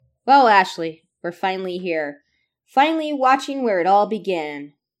Well, Ashley, we're finally here. Finally watching where it all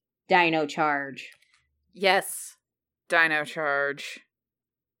began. Dino Charge. Yes. Dino Charge.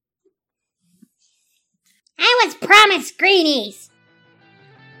 I was promised greenies!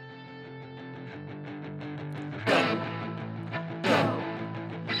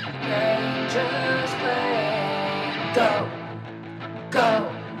 Rangers play. Go.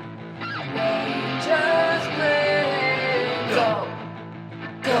 Go. Rangers play. Go.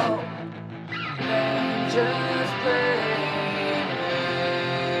 Go. Rangers play. Rangers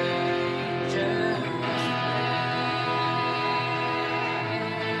play.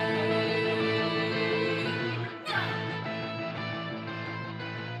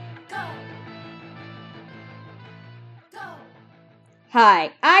 Go. Go.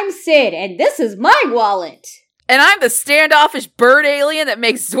 Hi, I'm Sid, and this is my wallet. And I'm the standoffish bird alien that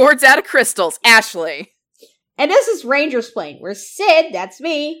makes Zords out of crystals, Ashley. And this is Rangers Plain, where Sid, that's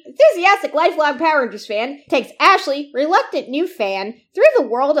me, enthusiastic lifelong Power Rangers fan, takes Ashley, reluctant new fan, through the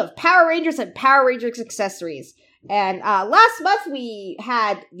world of Power Rangers and Power Rangers accessories. And last month we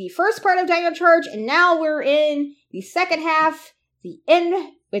had the first part of Dino Charge, and now we're in the second half, the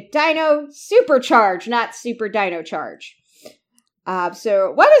end with Dino Supercharge, not Super Dino Charge.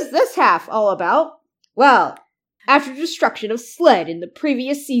 So what is this half all about? Well, after the destruction of Sled in the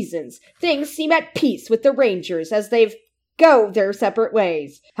previous seasons, things seem at peace with the Rangers as they go their separate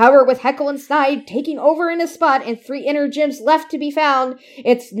ways. However, with Heckle and Snide taking over in a spot and 3 inner gems left to be found,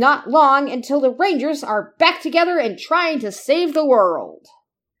 it's not long until the Rangers are back together and trying to save the world.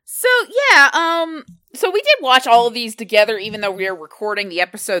 So, yeah, so we did watch all of these together, even though we are recording the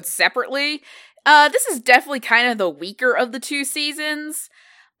episodes separately. This is definitely kind of the weaker of the 2 seasons.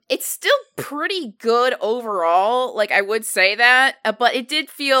 It's still pretty good overall, like, I would say that, but it did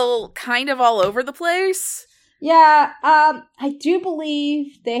feel kind of all over the place. Yeah, I do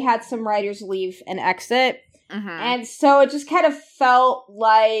believe they had some writers leave and exit, and so it just kind of felt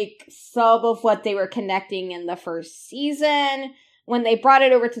like some of what they were connecting in the first season. When they brought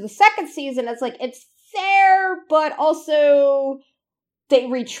it over to the second season, it's like, it's there, but also they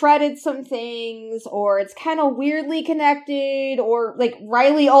retreaded some things, or it's kind of weirdly connected, or, like,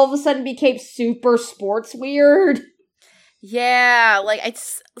 Riley all of a sudden became super sports weird. Yeah, like,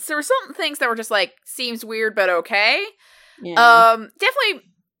 there were some things that were just, like, seems weird, but okay. Yeah.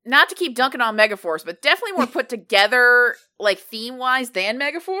 Definitely, not to keep dunking on Megaforce, but definitely more put together, like, theme-wise than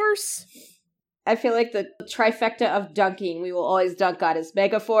Megaforce. I feel like the trifecta of dunking we will always dunk on is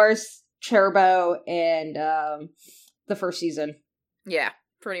Megaforce, Turbo, and the first season. Yeah,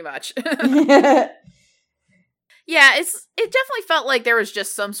 pretty much. Yeah, Yeah, it definitely felt like there was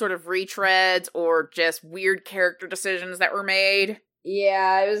just some sort of retreads or just weird character decisions that were made.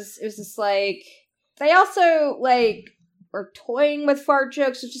 it was just like, they also, like, were toying with fart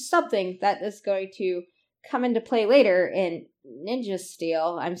jokes, which is something that is going to come into play later in Ninja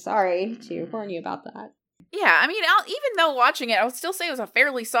Steel. I'm sorry to warn you about that. Yeah, I mean, even though watching it, I would still say it was a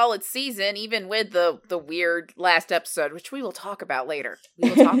fairly solid season, even with the weird last episode, which we will talk about later. We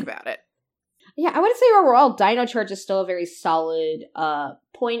will talk about it. Yeah, I would say overall, Dino Charge is still a very solid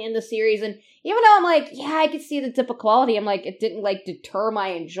point in the series, and even though I'm like, yeah, I could see the dip of quality, I'm like, it didn't, like, deter my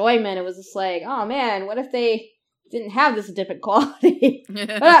enjoyment. It was just like, oh man, what if they didn't have this dip in quality?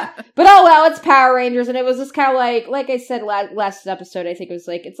 but oh well, it's Power Rangers, and it was just kind of like I said last episode, I think it was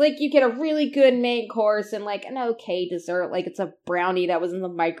like, it's like you get a really good main course and, like, an okay dessert, like it's a brownie that was in the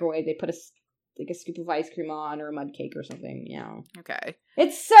microwave, they put a scoop of ice cream on, or a mud cake or something, you know. Okay.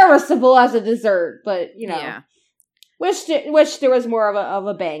 It's serviceable as a dessert, but, you know, yeah. wish there was more of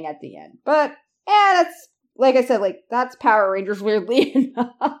a bang at the end. But, yeah, that's, like I said, like, that's Power Rangers, weirdly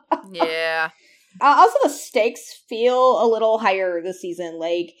enough. Yeah. Also, the stakes feel a little higher this season.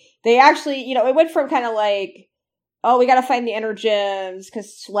 Like, they actually, you know, it went from kind of like, oh, we gotta find the inner gems,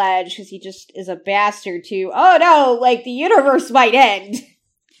 because Sledge, because he just is a bastard, to, oh no, like, the universe might end.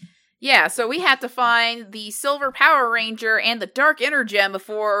 Yeah, so we have to find the Silver Power Ranger and the Dark Inner Gem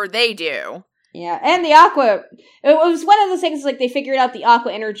before they do. Yeah, and the Aqua, it was one of those things, like, they figured out the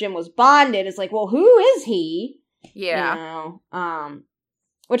Aqua Inner Gem was bonded. It's like, well, who is he? Yeah. You know,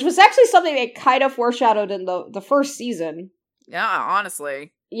 which was actually something they kind of foreshadowed in the first season. Yeah,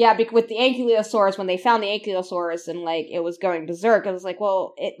 honestly. Yeah, with the Ankylosaurus, when they found the Ankylosaurus and, like, it was going berserk, I was like,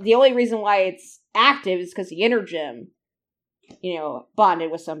 well, the only reason why it's active is because the Inner Gem, you know,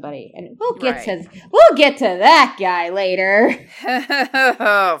 bonded with somebody. And we'll get to that guy later.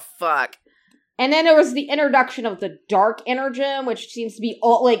 Oh, fuck. And then there was the introduction of the Dark Inner Gem, which seems to be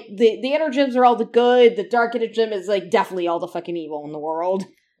all, like, the Inner Gems are all the good, the Dark Inner Gem is, like, definitely all the fucking evil in the world.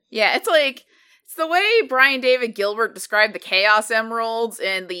 Yeah, it's It's the way Brian David Gilbert described the Chaos Emeralds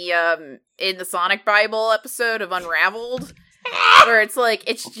in the Sonic Bible episode of Unraveled, where it's like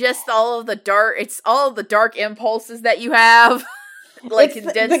it's just all of the dark impulses that you have, like It's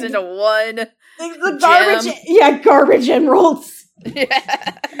condensed into one. The garbage, garbage emeralds.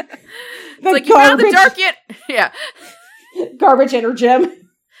 Yeah. The It's like you found the dark garbage inner gem.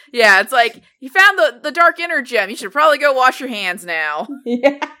 Yeah, it's like you found the dark inner gem. You should probably go wash your hands now.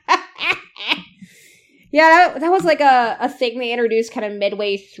 Yeah. Yeah, that was like a thing they introduced kind of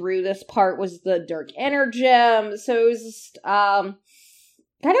midway through this part was the dark inner gem. So it was just kind of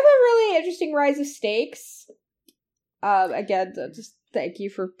a really interesting rise of stakes. Again, just thank you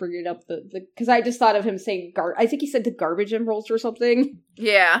for bringing up the because I just thought of him saying I think he said the garbage emeralds or something.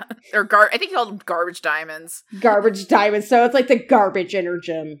 Yeah, or I think he called them garbage diamonds. Garbage diamonds. So it's like the garbage inner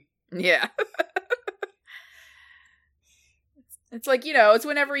gem. Yeah. It's like, it's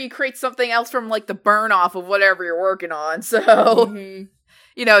whenever you create something else from, like, the burn-off of whatever you're working on, so, in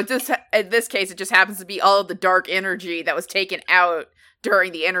this case, it just happens to be all of the dark energy that was taken out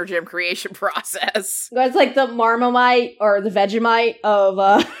during the inner gem creation process. It's like the Marmite or the Vegemite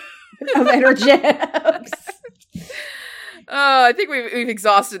of inner gems. I think we've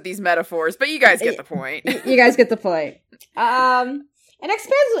exhausted these metaphors, but you guys get the point. You guys get the point. It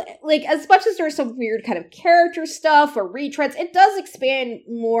expands, like, as much as there's some weird kind of character stuff or retreads, it does expand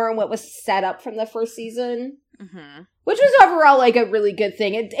more on what was set up from the first season. Mm-hmm. Which was overall, like, a really good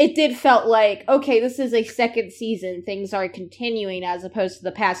thing. It did felt like, okay, this is a second season. Things are continuing as opposed to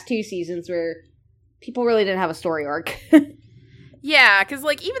the past two seasons where people really didn't have a story arc. Yeah, because,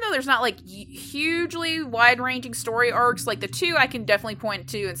 like, even though there's not, like, hugely wide-ranging story arcs, like, the two I can definitely point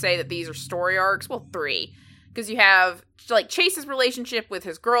to and say that these are story arcs. Well, three. Because you have, like, Chase's relationship with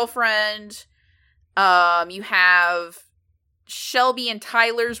his girlfriend. You have Shelby and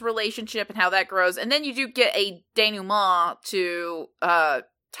Tyler's relationship and how that grows. And then you do get a denouement to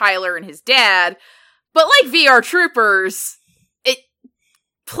Tyler and his dad. But like VR Troopers, it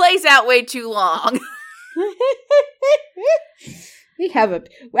plays out way too long. I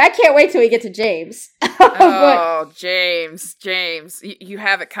can't wait till we get to James. Oh, James. You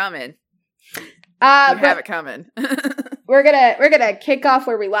have it coming. Have it coming. We're gonna kick off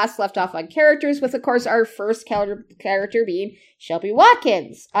where we last left off on characters, with of course our first character being Shelby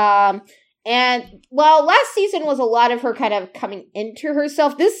Watkins. And while last season was a lot of her kind of coming into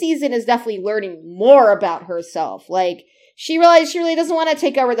herself, this season is definitely learning more about herself. Like, she realized she really doesn't want to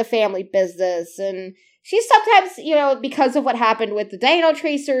take over the family business, and she sometimes, because of what happened with the Dino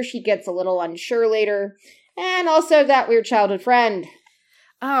Tracer, she gets a little unsure later. And also that weird childhood friend.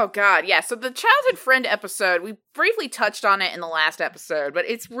 Oh, God, yeah. So the childhood friend episode, we briefly touched on it in the last episode, but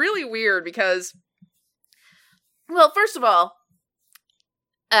it's really weird because, well, first of all,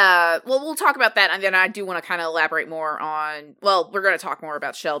 we'll talk about that, and then I do want to kind of elaborate more on, well, we're going to talk more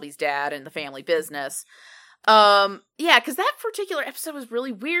about Shelby's dad and the family business. Yeah, because that particular episode was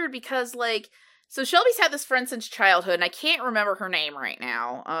really weird because, like, so Shelby's had this friend since childhood, and I can't remember her name right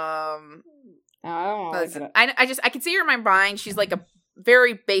now. I can see her in my mind. She's like a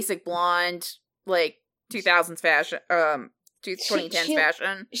very basic blonde, like 2000s fashion, 2010s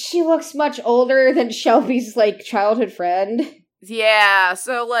fashion. She looks much older than Shelby's like childhood friend. Yeah,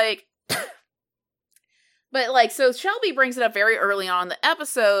 so like, but like, so Shelby brings it up very early on in the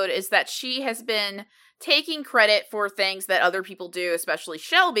episode is that she has been taking credit for things that other people do, especially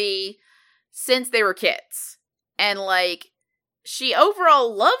Shelby, since they were kids. And like, she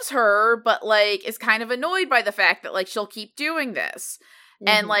overall loves her, but like is kind of annoyed by the fact that like she'll keep doing this. Mm-hmm.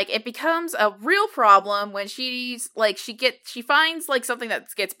 And like it becomes a real problem when she's like she finds like something that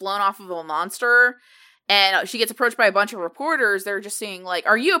gets blown off of a monster, and she gets approached by a bunch of reporters. They're just saying like,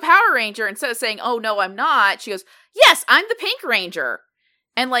 "Are you a Power Ranger?" Instead of saying, "Oh no, I'm not," she goes, "Yes, I'm the Pink Ranger,"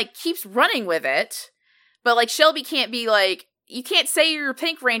 and like keeps running with it. But like Shelby can't be like, "You can't say you're a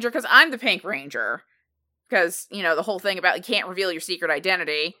Pink Ranger because I'm the Pink Ranger." Because, the whole thing about you can't reveal your secret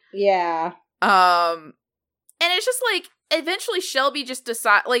identity. Yeah. And it's just like, eventually Shelby just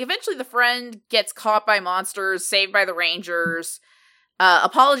eventually the friend gets caught by monsters, saved by the Rangers,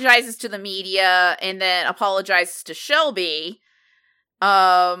 apologizes to the media, and then apologizes to Shelby.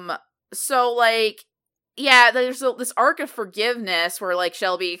 So like, yeah, there's this arc of forgiveness where like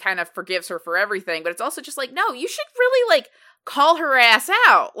Shelby kind of forgives her for everything, but it's also just like, no, you should really like call her ass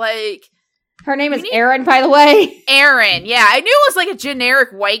out. Like, her name is Erin, by the way. Erin, yeah. I knew it was like a generic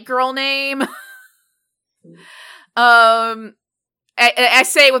white girl name. I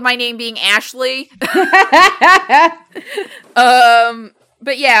say it with my name being Ashley.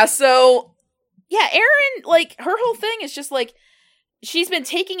 But yeah, so yeah, Erin, like her whole thing is just like she's been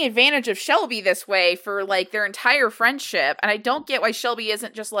taking advantage of Shelby this way for, like, their entire friendship, and I don't get why Shelby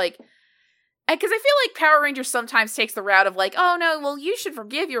isn't just, like, because I feel like Power Rangers sometimes takes the route of, like, oh, no, well, you should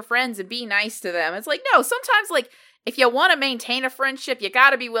forgive your friends and be nice to them. It's like, no, sometimes, like, if you want to maintain a friendship, you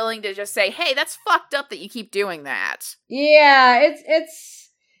gotta be willing to just say, hey, that's fucked up that you keep doing that. Yeah,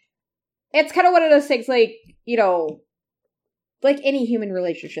 it's kind of one of those things, like, you know, like any human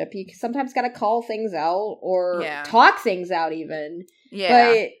relationship, you sometimes gotta call things out or talk things out even.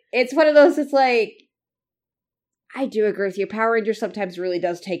 Yeah. But it's one of those, it's like, I do agree with you. Power Rangers sometimes really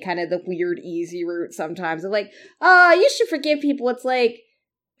does take kind of the weird, easy route sometimes. They're like, oh, you should forgive people. It's like,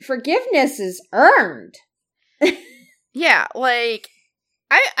 forgiveness is earned. Yeah, like,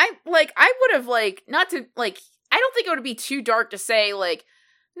 I would have, like, not to, like, I don't think it would be too dark to say, like,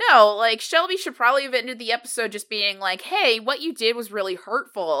 no, like, Shelby should probably have ended the episode just being like, hey, what you did was really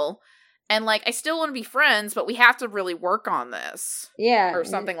hurtful, and, like, I still want to be friends, but we have to really work on this. Yeah. Or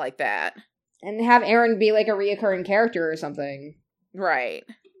something like that. And have Aaron be, like, a reoccurring character or something. Right.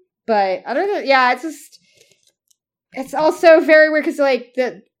 But, other than, yeah, it's just, it's also very weird, because, like,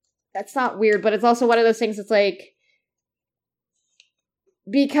 that's not weird, but it's also one of those things that's, like,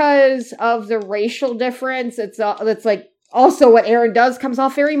 because of the racial difference, it's like, also what Aaron does comes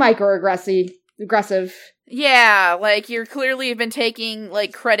off very aggressive. Yeah, like, you're clearly have been taking,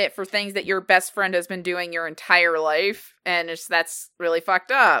 like, credit for things that your best friend has been doing your entire life, and that's really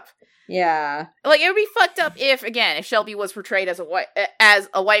fucked up. Yeah. Like, it would be fucked up if Shelby was portrayed as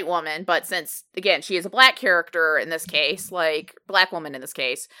a white woman, but since, again, she is a black character in this case, like, black woman in this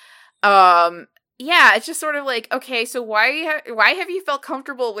case, yeah, it's just sort of like, okay, so why have you felt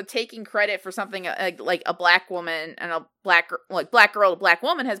comfortable with taking credit for something like a black woman and a black girl, a black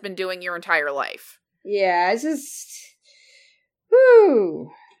woman has been doing your entire life? Yeah, it's just, whew.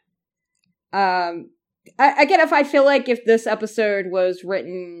 Again, if I feel like if this episode was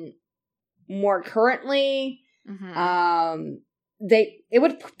written more currently, that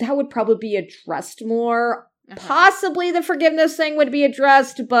would probably be addressed more. Possibly the forgiveness thing would be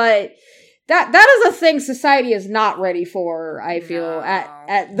addressed, but that is a thing society is not ready for, I feel,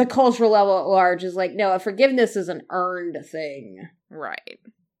 at the cultural level at large, is like, no, forgiveness is an earned thing. Right.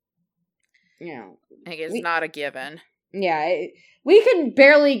 You know. Like, it's not a given. Yeah, we can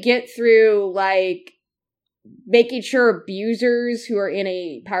barely get through, like, making sure abusers who are in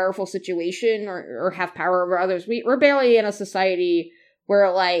a powerful situation or have power over others, we're barely in a society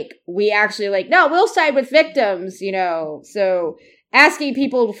where, like, we actually, like, no, we'll side with victims, you know, so asking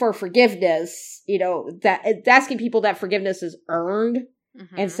people for forgiveness, you know, asking people that forgiveness is earned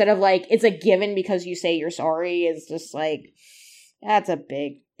instead of, like, it's a given because you say you're sorry is just, like, that's a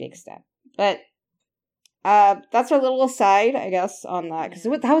big, big step. But that's our little aside, I guess, on that, because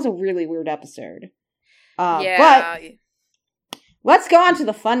that was a really weird episode. Yeah. But let's go on to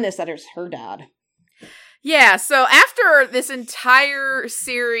the funness that is her dad. Yeah, so after this entire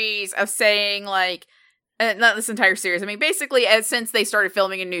series of saying, like, not this entire series, I mean, basically, since they started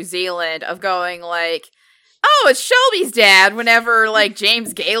filming in New Zealand, of going, like, oh, it's Shelby's dad whenever, like,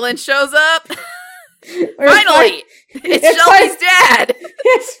 James Galen shows up. Finally! It's Shelby's dad!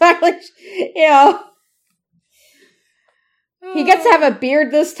 It's finally, you know. He gets to have a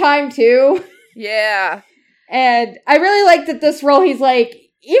beard this time, too. Yeah. And I really like that this role, he's like,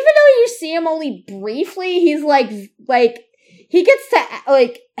 even though you see him only briefly, he's like, he gets to,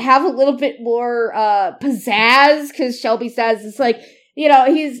 like, have a little bit more, pizzazz, because Shelby says it's like, you know,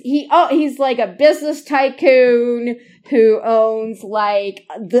 he's like a business tycoon who owns, like,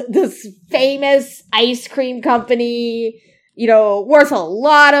 this famous ice cream company, you know, worth a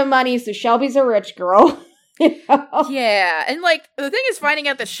lot of money, so Shelby's a rich girl. You know? Yeah, and, like, the thing is, finding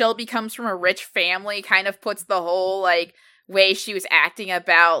out that Shelby comes from a rich family kind of puts the whole, like, way she was acting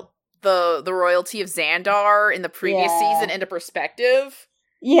about the royalty of Xandar in the previous season into perspective.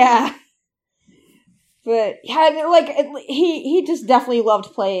 Yeah. But, yeah, like, he just definitely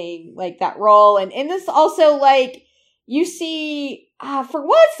loved playing, like, that role, and this also, like, you see, for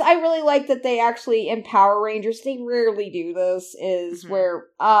once, I really like that they actually, in Power Rangers, they rarely do this, is where,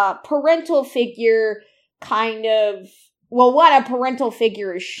 parental figure kind of, well, one, a parental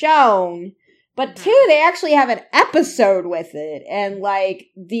figure is shown, but two, they actually have an episode with it, and, like,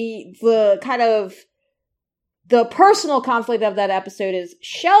 the kind of, the personal conflict of that episode is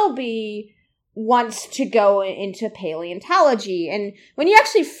Shelby wants to go into paleontology, and when you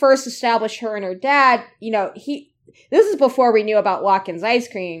actually first establish her and her dad, you know, this is before we knew about Watkins Ice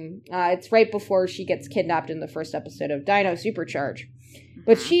Cream, it's right before she gets kidnapped in the first episode of Dino Supercharge.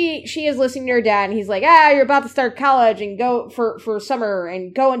 But she is listening to her dad, and he's like, you're about to start college and go for summer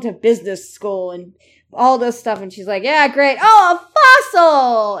and go into business school and all this stuff, and she's like, yeah, great. Oh, a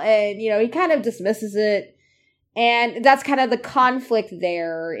fossil! And, he kind of dismisses it. And that's kind of the conflict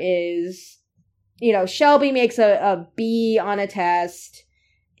there is, Shelby makes a B on a test,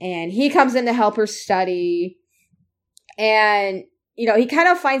 and he comes in to help her study. And, he kind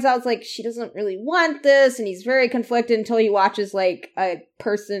of finds out, it's like, she doesn't really want this, and he's very conflicted until he watches, like, a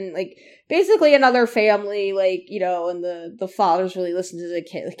person, like, basically another family, like, and the fathers really listen to the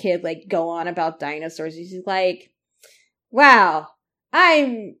kid, like, go on about dinosaurs. He's like, wow,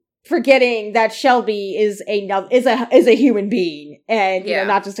 I'm forgetting that Shelby is a human being, and,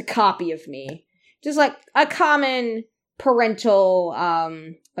 not just a copy of me. Just, like, a common parental,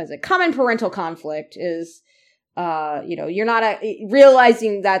 common parental conflict is, you're not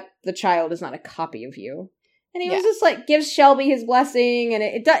realizing that the child is not a copy of you. And he was just like, gives Shelby his blessing, and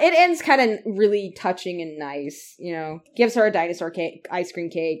it ends kind of really touching and nice, gives her a dinosaur cake, ice cream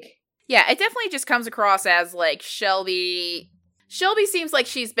cake. Yeah, it definitely just comes across as like Shelby seems like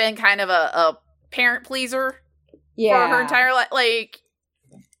she's been kind of a parent pleaser for her entire life, like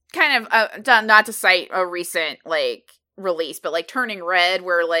kind of done, not to cite a recent like release, but like Turning Red,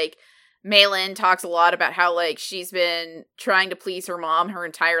 where like Malin talks a lot about how, like, she's been trying to please her mom her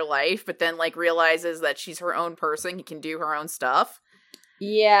entire life, but then, like, realizes that she's her own person, he can do her own stuff.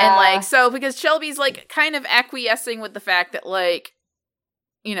 Yeah. And, like, so, because Shelby's, like, kind of acquiescing with the fact that, like,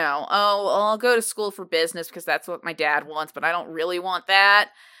 I'll go to school for business because that's what my dad wants, but I don't really want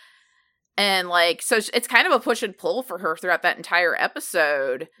that. And, like, so it's kind of a push and pull for her throughout that entire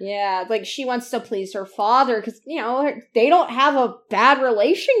episode. Yeah, like, she wants to please her father because, they don't have a bad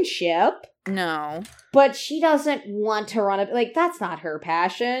relationship. No. But she doesn't want to run it. Like, that's not her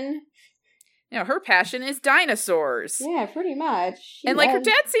passion. Her passion is dinosaurs. Yeah, pretty much. And, like, her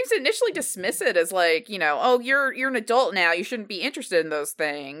dad seems to initially dismiss it as, like, oh, you're an adult now, you shouldn't be interested in those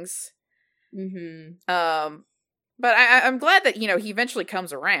things. Mm-hmm. But I'm glad that, he eventually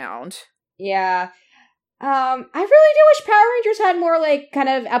comes around. Yeah. I really do wish Power Rangers had more, like, kind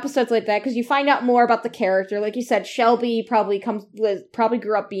of episodes like that, because you find out more about the character. Like you said, Shelby probably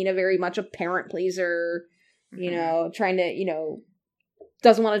grew up being very much a parent pleaser, trying to,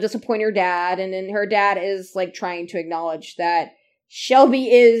 doesn't want to disappoint her dad, and then her dad is, like, trying to acknowledge that Shelby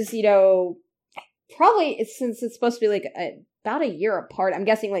is, probably, since it's supposed to be, like, about a year apart, I'm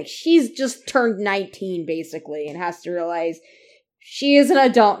guessing, like, she's just turned 19, basically, and has to realize she is an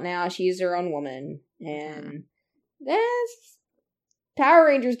adult now. She's her own woman. And Power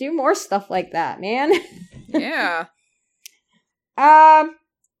Rangers do more stuff like that, man. Yeah. And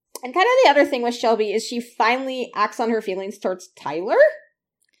kind of the other thing with Shelby is she finally acts on her feelings towards Tyler,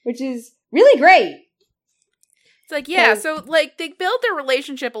 which is really great. It's like, yeah, so, like, they build their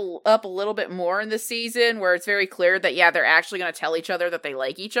relationship up a little bit more in this season, where it's very clear that, yeah, they're actually going to tell each other that they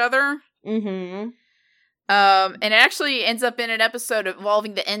like each other. Mm-hmm. And it actually ends up in an episode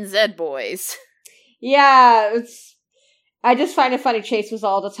involving the NZ boys. Yeah, I just find it funny Chase was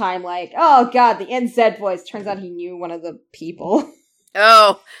all the time like, oh god, the NZ boys. Turns out he knew one of the people.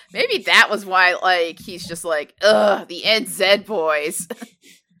 Oh, maybe that was why, like, he's just like, ugh, the NZ boys.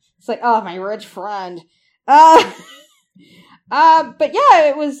 It's like, oh, my rich friend. But yeah,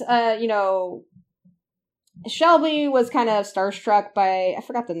 it was, Shelby was kind of starstruck by, I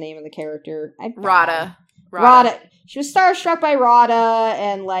forgot the name of the character. Rada. She was starstruck by Rada,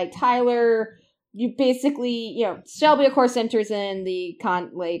 and, like, Tyler, you basically, Shelby, of course, enters in the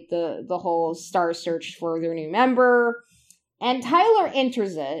whole star search for their new member, and Tyler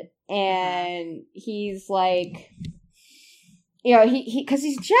enters it, and he's like, because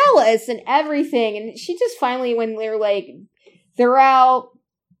he's jealous and everything, and she just finally, when they're out,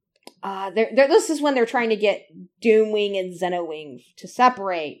 this is when they're trying to get Doomwing and Xenowing to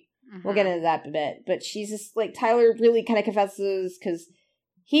separate. Mm-hmm. We'll get into that a bit, but she's just like, Tyler really kind of confesses because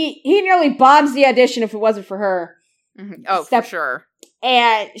he nearly bombs the audition if it wasn't for her. Mm-hmm. Oh, for sure.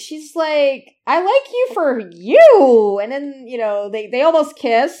 And she's like, I like you for you, and then they almost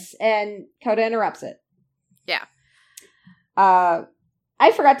kiss, and Coda interrupts it. Yeah.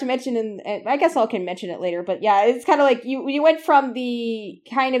 I forgot to mention, and I guess I can mention it later, but yeah, it's kind of like you went from the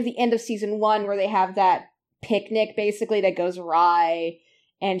kind of the end of season 1 where they have that picnic basically that goes awry,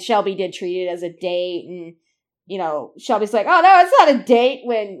 and Shelby did treat it as a date, and Shelby's like, oh no, it's not a date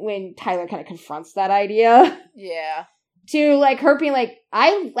when Tyler kind of confronts that idea. Yeah. To like her being like,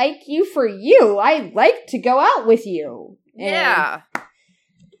 I like you for you. I like to go out with you. And,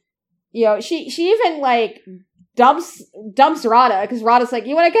 yeah. She even like dumps Rada, because Rada's like,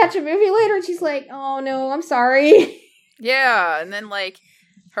 you want to catch a movie later? And she's like, oh no, I'm sorry. Yeah, and then like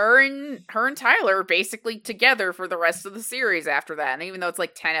her and Tyler are basically together for the rest of the series after that, and even though it's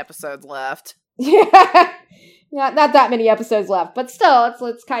like 10 episodes left. Yeah. Not that many episodes left, but still,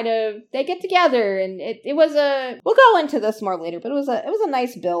 it's kind of, they get together, and it was we'll go into this more later, but it was a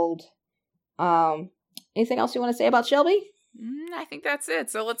nice build. Anything else you want to say about Shelby? I think that's it.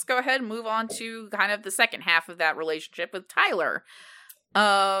 So let's go ahead and move on to kind of the second half of that relationship with Tyler.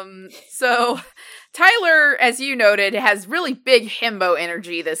 So Tyler, as you noted, has really big himbo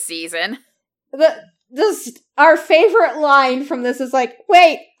energy this season. Our favorite line from this is like,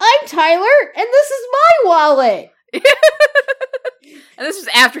 wait, I'm Tyler, and this is my wallet. And this was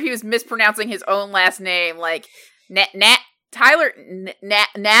after he was mispronouncing his own last name, like Tyler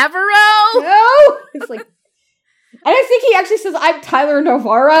Navarro. No, it's like, I don't think he actually says I'm Tyler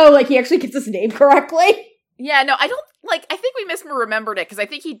Navarro. Like he actually gets his name correctly. Yeah, no, I don't I think we misremembered it because I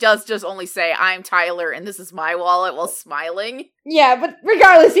think he does just only say I'm Tyler and this is my wallet while smiling. Yeah, but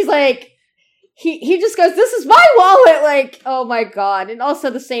regardless, he's like. He just goes, this is my wallet, like, oh my god. And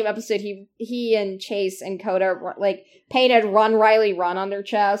also the same episode, he and Chase and Coda, like, painted Run, Riley, Run on their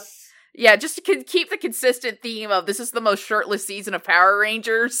chests. Yeah, just to keep the consistent theme of this is the most shirtless season of Power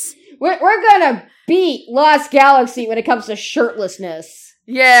Rangers. We're gonna beat Lost Galaxy when it comes to shirtlessness.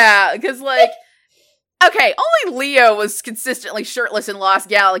 Yeah, because, like, okay, only Leo was consistently shirtless in Lost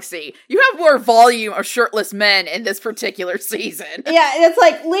Galaxy. You have more volume of shirtless men in this particular season. Yeah, it's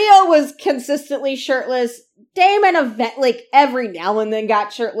like, Leo was consistently shirtless. Damon, like, every now and then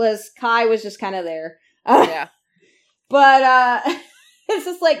got shirtless. Kai was just kind of there. Yeah. But, it's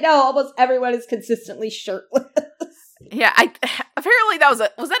just like, no, almost everyone is consistently shirtless. Yeah, apparently that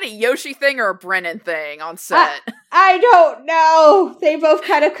was that a Yoshi thing or a Brennan thing on set? I don't know. They both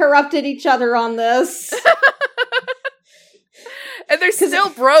kind of corrupted each other on this. And there's still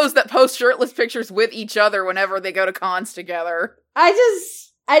bros that post shirtless pictures with each other whenever they go to cons together. I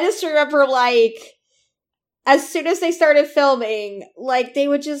just remember, like, as soon as they started filming, like, they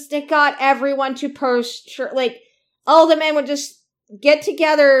got everyone to post like, all the men would just get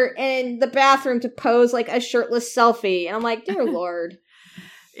together in the bathroom to pose, like, a shirtless selfie. And I'm like, dear lord.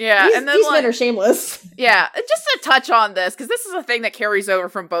 Yeah, and then, these men are shameless. Yeah, just to touch on this, because this is a thing that carries over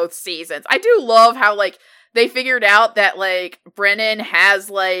from both seasons. I do love how, like, they figured out that, like, Brennan has,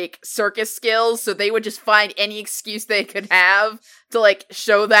 like, circus skills, so they would just find any excuse they could have to, like,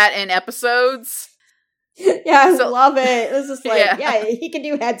 show that in episodes. Yeah, I love it. It was just like, yeah, he can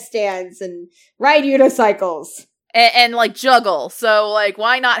do headstands and ride unicycles. And like, juggle. So, like,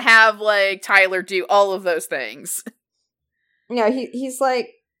 why not have, like, Tyler do all of those things? No, he's like,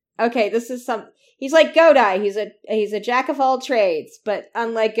 okay, he's like Godai. He's a jack of all trades, but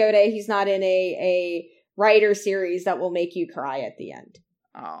unlike Godai, he's not in a writer series that will make you cry at the end.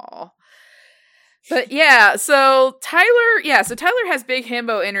 Oh. But yeah, so Tyler has big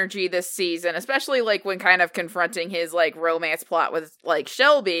himbo energy this season, especially, like, when kind of confronting his, like, romance plot with, like,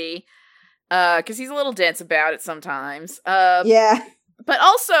 Shelby. Because he's a little dense about it sometimes. Yeah. But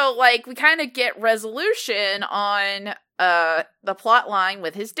also, like, we kind of get resolution on the plot line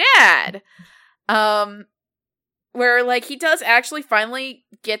with his dad. Where, like, he does actually finally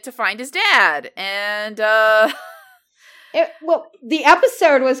get to find his dad. And, the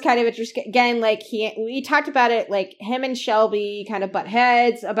episode was kind of interesting. Again, like, we talked about it, like, him and Shelby kind of butt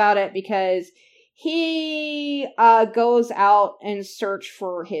heads about it because he goes out and search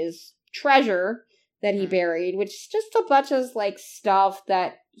for his treasure that he buried, which is just a bunch of, like, stuff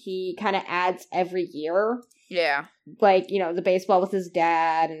that he kind of adds every year. Yeah. Like, you know, the baseball with his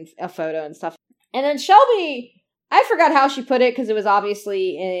dad and a photo and stuff. And then Shelby, I forgot how she put it because it was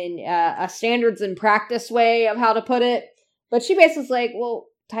obviously in a standards and practice way of how to put it. But she basically was like, well,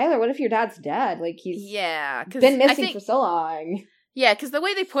 Tyler, what if your dad's dead? Like, he's been missing for so long. Yeah, because the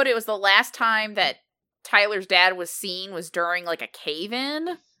way they put it was the last time that Tyler's dad was seen was during, like, a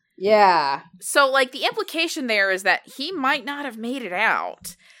cave-in. Yeah. So, like, the implication there is that he might not have made it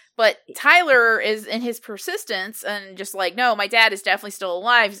out. But Tyler is, in his persistence, and just like, no, my dad is definitely still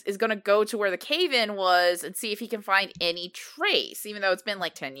alive, is going to go to where the cave-in was and see if he can find any trace, even though it's been,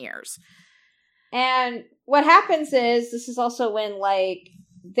 like, 10 years. And what happens is, this is also when, like,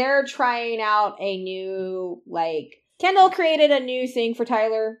 they're trying out a new, like, Kendall created a new thing for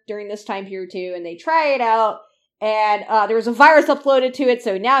Tyler during this time period, too, and they try it out. And there was a virus uploaded to it,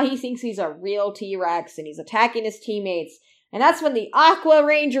 so now he thinks he's a real T-Rex, and he's attacking his teammates. And that's when the Aqua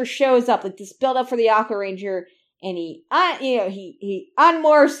Ranger shows up, like this build-up for the Aqua Ranger, and he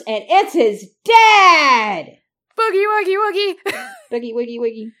unmorphs, and it's his dad! Boogie woogie woogie! Boogie woogie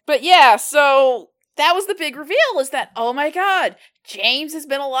woogie. But yeah, so that was the big reveal, is that, oh my god, James has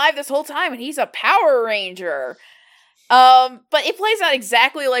been alive this whole time, and he's a Power Ranger! But it plays out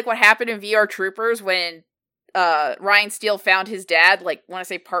exactly like what happened in VR Troopers when Ryan Steele found his dad, like, when I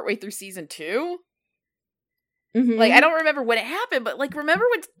say partway through season 2. Mhm. Like, I don't remember when it happened, but, like, remember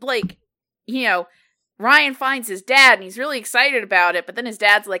when, like, you know, Ryan finds his dad and he's really excited about it, but then his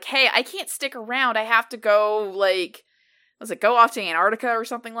dad's like, hey, I can't stick around. I have to go, like, go off to Antarctica or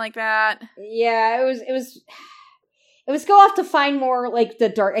something like that? Yeah, it was go off to find more, like, the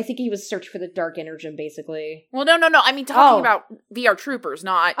dark, I think he was searching for the dark energy, basically. Well, no. I mean, talking Oh. about VR Troopers,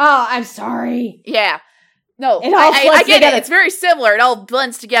 not... Oh, I'm sorry. Yeah. No, It all I floods get together. it. It's very similar. It all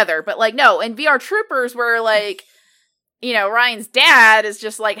blends together. But, like, no, in VR Troopers, where, like, you know, Ryan's dad is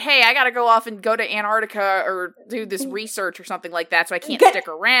just like, hey, I gotta go off and go to Antarctica or do this research or something like that, so I can't Get- stick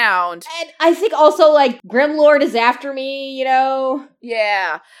around. And I think also, like, Grimlord is after me, you know?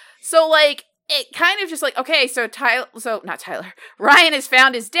 Yeah. So, like, it kind of just like, okay, so Ryan has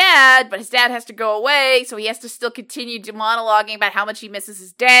found his dad, but his dad has to go away, so he has to still continue monologuing about how much he misses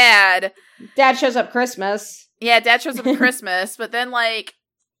his dad. Dad shows up Christmas. Yeah, dad shows up at Christmas, but then,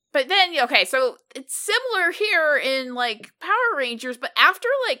 okay, so it's similar here in, like, Power Rangers, but after,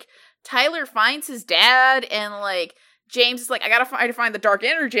 like, Tyler finds his dad and, like, James is like, I gotta find the Dark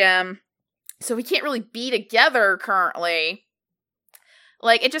Energem, so we can't really be together currently.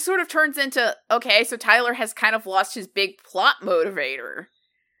 Like, it just sort of turns into, okay, so Tyler has kind of lost his big plot motivator.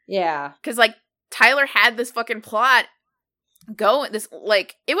 Yeah. Because, like, Tyler had this fucking plot going, this,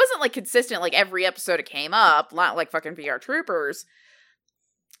 like, it wasn't, like, consistent, like, every episode it came up, not like fucking VR Troopers.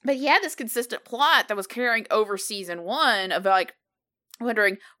 But he had this consistent plot that was carrying over season 1 of, like,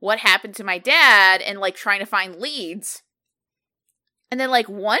 wondering what happened to my dad and, like, trying to find leads. And then, like,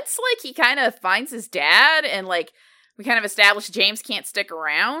 once, like, he kind of finds his dad and, like, we kind of establish James can't stick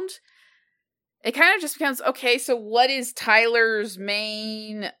around, it kind of just becomes, okay, so what is Tyler's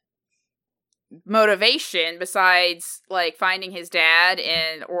main motivation besides, like, finding his dad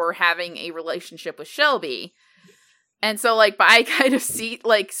or having a relationship with Shelby? And so, like, but I kind of see,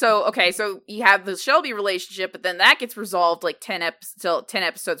 like, so, okay, so you have the Shelby relationship, but then that gets resolved, like, 10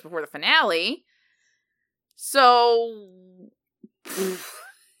 episodes before the finale. So,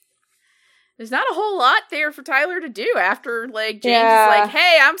 there's not a whole lot there for Tyler to do after, like, James is like,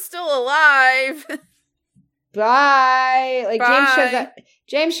 hey, I'm still alive. Bye. Like, Bye.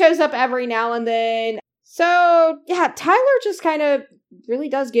 James shows up every now and then. So, yeah, Tyler just kind of really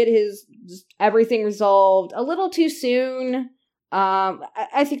does get his everything resolved a little too soon.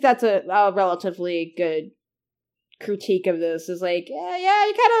 I think that's a relatively good critique of this. Is like,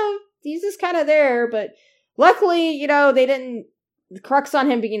 he's just kind of there, but luckily, you know, they didn't crux on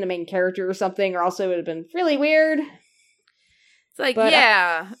him being the main character or something, or also it would have been really weird. It's like, But,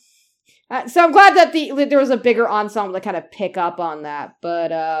 yeah. So I'm glad that there was a bigger ensemble to kind of pick up on that.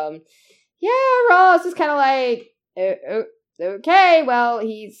 But yeah, Ross is kind of like, okay, well,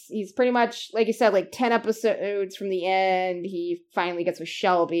 he's pretty much, like you said, like 10 episodes from the end, he finally gets with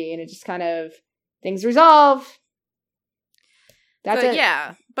Shelby, and it just kind of, things resolve. That's it.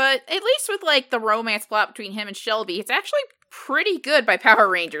 Yeah, but at least with, like, the romance plot between him and Shelby, it's actually pretty good by Power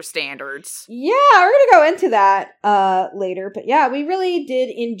Ranger standards. Yeah, we're gonna go into that later, but yeah, we really did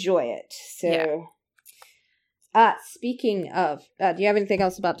enjoy it. So, speaking of, do you have anything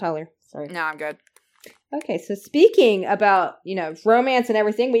else about Tyler? Sorry. No, I'm good. Okay, so speaking about, you know, romance and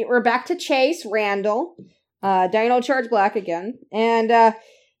everything, we're back to Chase Randall, Dino Charge Black again, and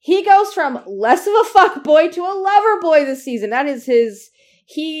he goes from less of a fuck boy to a lover boy this season. That is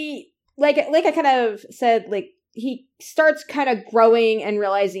like I kind of said, like, he starts kind of growing and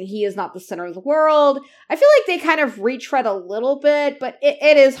realizing he is not the center of the world. I feel like they kind of retread a little bit, but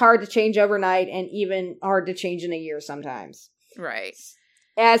it is hard to change overnight and even hard to change in a year sometimes. Right.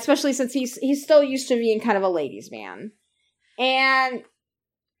 Especially since he's still used to being kind of a ladies' man. And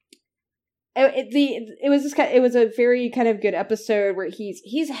it was a very kind of good episode where he's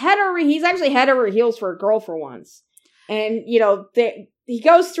actually head over heels for a girl for once. And, you know, he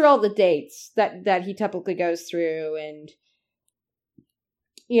goes through all the dates that he typically goes through, and,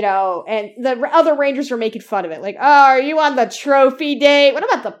 you know, and the other Rangers were making fun of it. Like, oh, are you on the trophy date? What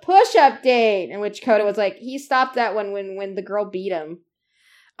about the push-up date? In which Coda was like, he stopped that one when the girl beat him.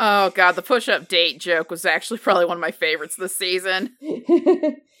 Oh, God, the push-up date joke was actually probably one of my favorites this season.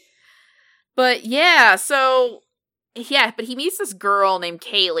 But, yeah, so, yeah, but he meets this girl named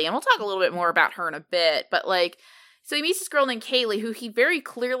Kaylee, and we'll talk a little bit more about her in a bit, but, like, so he meets this girl named Kaylee, who he very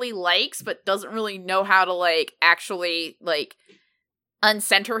clearly likes, but doesn't really know how to, like, actually, like,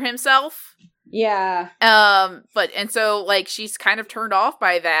 uncenter himself. Yeah. And so, like, she's kind of turned off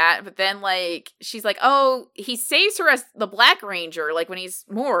by that, but then, like, she's like, oh, he saves her as the Black Ranger, like, when he's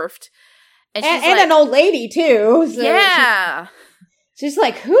morphed. And she's And like, an old lady, too. So yeah. She's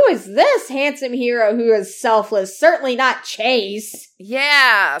like, who is this handsome hero who is selfless? Certainly not Chase.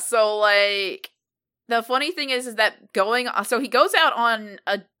 Yeah, so, like, the funny thing is that so he goes out on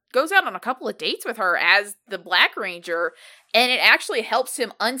a couple of dates with her as the Black Ranger, and it actually helps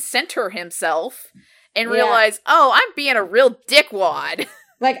him uncenter himself and realize, oh, I'm being a real dickwad.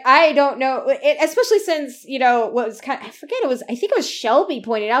 Like, I don't know, especially since, what was I think it was Shelby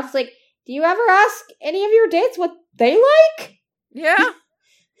pointed out, it's like, do you ever ask any of your dates what they like? Yeah.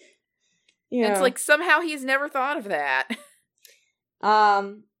 It's like, somehow he's never thought of that.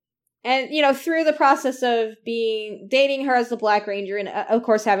 And, through the process of dating her as the Black Ranger and, of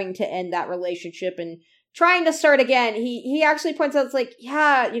course, having to end that relationship and trying to start again, he actually points out, it's like, he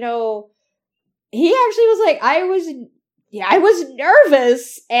actually was like, I was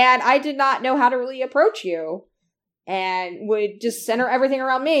nervous and I did not know how to really approach you and would just center everything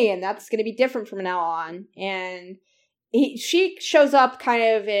around me. And that's going to be different from now on. And she shows up kind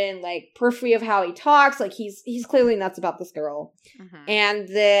of in like periphery of how he talks. Like he's clearly nuts about this girl. Mm-hmm. And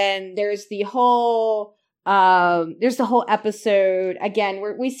then there's the whole episode again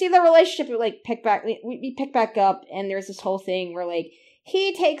where we see the relationship like we pick back up, and there's this whole thing where like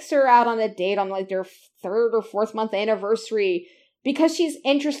he takes her out on a date on like their 3rd or 4th month anniversary because she's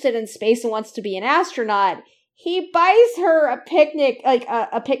interested in space and wants to be an astronaut. He buys her a picnic, like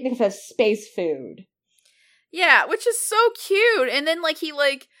a picnic of space food. Yeah, which is so cute. And then, like, he,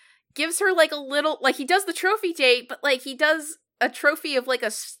 like, gives her, like, a little, like, he does the trophy date, but, like, he does a trophy of, like, a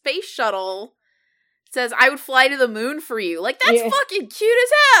space shuttle. It says, I would fly to the moon for you. Like, that's fucking cute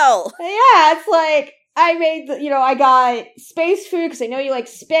as hell! Yeah, it's like, I made, I got space food, because I know you like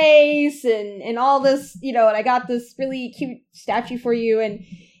space, and all this, and I got this really cute statue for you, and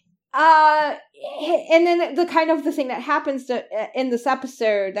then the kind of the thing that happens in this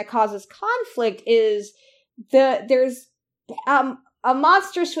episode that causes conflict is there's a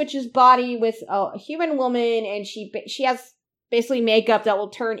monster switches body with a human woman, and she has basically makeup that will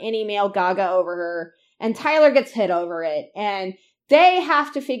turn any male gaga over her, and Tyler gets hit over it, and they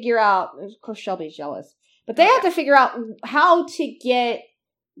have to figure out, of course Shelby's jealous, but they have to figure out how to get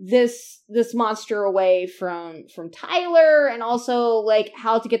this monster away from Tyler, and also like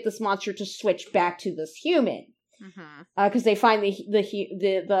how to get this monster to switch back to this human, because they find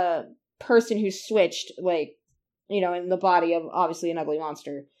the person who switched, like, in the body of obviously an ugly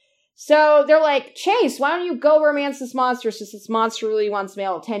monster. So they're like, Chase, why don't you go romance this monster since this monster really wants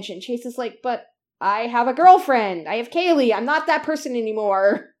male attention? Chase is like, but I have a girlfriend. I have Kaylee. I'm not that person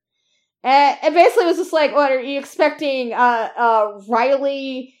anymore. And basically it was just like, what, are you expecting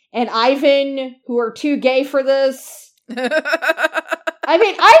Riley and Ivan, who are too gay for this? I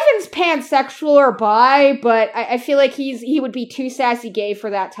mean, Ivan's pansexual or bi, but I feel like he would be too sassy gay for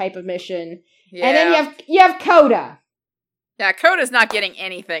that type of mission. Yeah. And then you have Coda. Yeah, Coda's not getting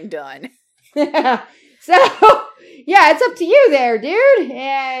anything done. So, yeah, it's up to you there, dude.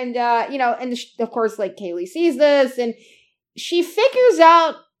 And, and of course, like, Kaylee sees this, and she figures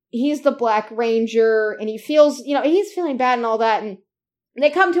out he's the Black Ranger, and he feels, he's feeling bad and all that, and they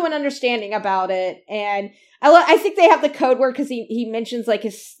come to an understanding about it, and I think they have the code word because he mentions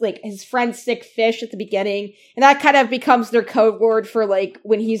his friend's sick fish at the beginning, and that kind of becomes their code word for like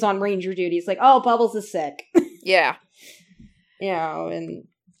when he's on Ranger duty. It's like, oh, Bubbles is sick. Yeah. And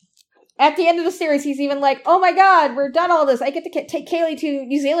at the end of the series, he's even like, oh my god, we're done all this. I get to take Kaylee to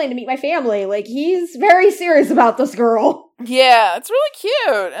New Zealand to meet my family. Like, he's very serious about this girl. Yeah, it's really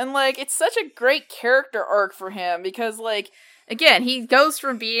cute. And like, it's such a great character arc for him because like, again, he goes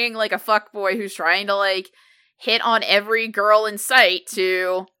from being like a fuckboy who's trying to like hit on every girl in sight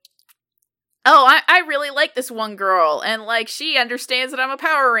to, oh, I really like this one girl, and like she understands that I'm a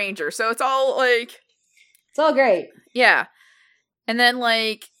Power Ranger, so it's all great. Yeah. And then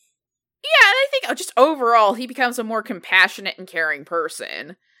like, yeah, and I think just overall he becomes a more compassionate and caring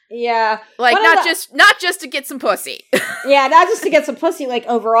person. Yeah. Like not just to get some pussy. Yeah, not just to get some pussy, like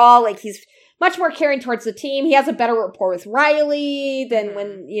overall, like he's much more caring towards the team. He has a better rapport with Riley than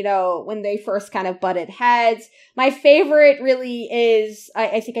when they first kind of butted heads. My favorite really is,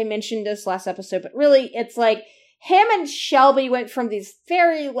 I think I mentioned this last episode, but really it's like him and Shelby went from these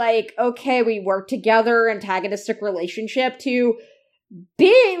very like, okay, we work together antagonistic relationship to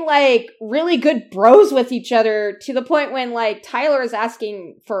being like really good bros with each other, to the point when like Tyler is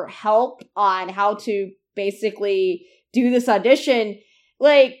asking for help on how to basically do this audition.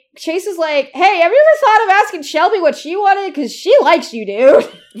 Like, Chase is like, hey, have you ever thought of asking Shelby what she wanted? Because she likes you, dude.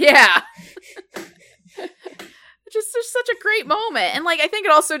 Yeah. Just such a great moment. And, like, I think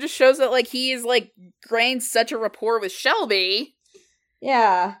it also just shows that, like, he is, like, gained such a rapport with Shelby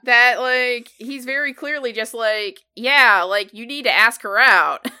Yeah. That, like, he's very clearly just like, yeah, like, you need to ask her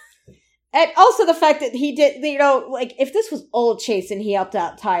out. And also the fact that he did, you know, like, if this was old Chase and he helped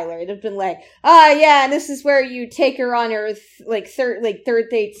out Tyler, it'd have been like, yeah, and this is where you take her on her, third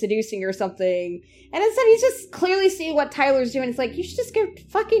date seducing or something. And instead he's just clearly seeing what Tyler's doing. It's like, you should just go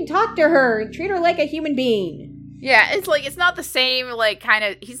fucking talk to her and treat her like a human being. Yeah, it's like, it's not the same, like, kind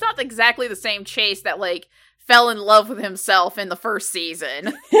of, he's not exactly the same Chase that, like, fell in love with himself in the first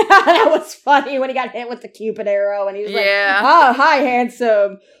season. That was funny when he got hit with the Cupid arrow and he was Yeah. like, oh, hi,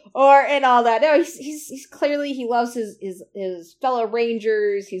 handsome. And all that. No, he's clearly, he loves his fellow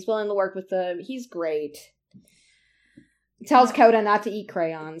Rangers. He's willing to work with them. He's great. He tells Coda not to eat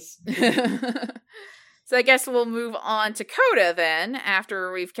crayons. So I guess we'll move on to Coda then,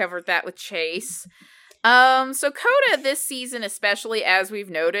 after we've covered that with Chase. So Coda this season, especially as we've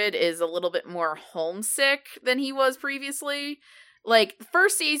noted, is a little bit more homesick than he was previously. Like, the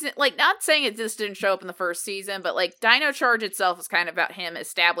first season, like, not saying it just didn't show up in the first season, but, like, Dino Charge itself is kind of about him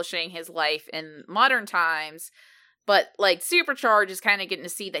establishing his life in modern times. But, like, Supercharge is kind of getting to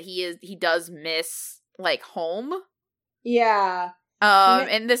see that he does miss, like, home. Yeah.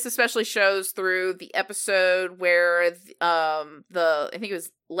 And this especially shows through the episode where, I think it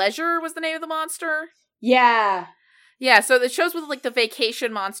was Leisure was the name of the monster. Yeah. Yeah, so it shows with, like, the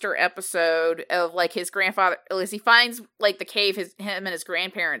vacation monster episode of, like, his grandfather, as he finds, like, the cave him and his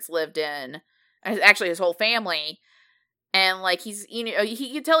grandparents lived in, actually his whole family, and, like, he's, you know,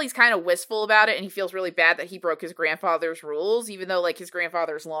 he can tell he's kind of wistful about it, and he feels really bad that he broke his grandfather's rules, even though, like, his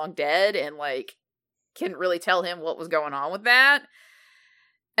grandfather's long dead, and, like, couldn't really tell him what was going on with that.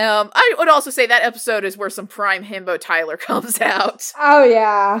 I would also say that episode is where some prime himbo Tyler comes out. Oh,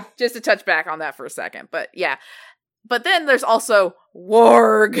 yeah. Just to touch back on that for a second, but yeah. But then there's also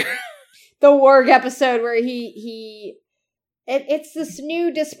Warg. The Warg episode where it's this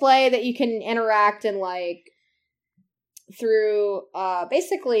new display that you can interact in, like, through,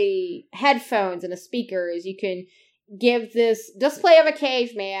 basically headphones and a speakers. You can give this display of a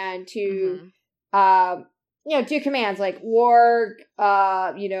caveman to, do commands like Warg,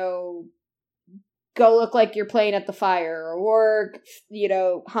 go look like you're playing at the fire, or Warg,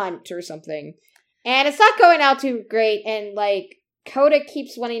 hunt or something. And it's not going out too great, and, like, Coda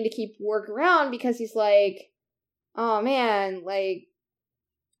keeps wanting to keep Warg around because he's like, oh man, like,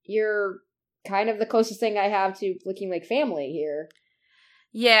 you're kind of the closest thing I have to looking like family here.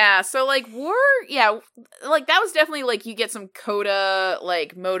 Yeah, so, like, like, that was definitely, like, you get some Coda,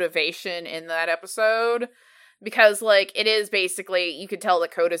 like, motivation in that episode, because, like, it is basically, you could tell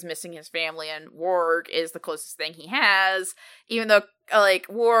that Coda's missing his family, and Warg is the closest thing he has, even though, like,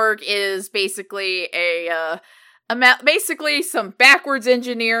 Warg is basically basically some backwards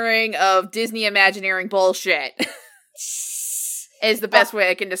engineering of Disney Imagineering bullshit. Is the best way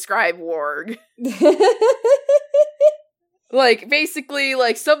I can describe Warg. Like, basically,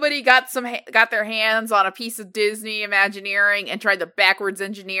 like, somebody got their hands on a piece of Disney Imagineering and tried to backwards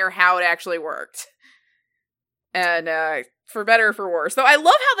engineer how it actually worked. And, for better or for worse. So I love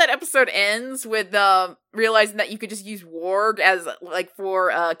how that episode ends with, realizing that you could just use Warg as, like, for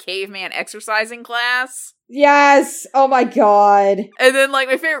a caveman exercising class. Yes! Oh my god. And then, like,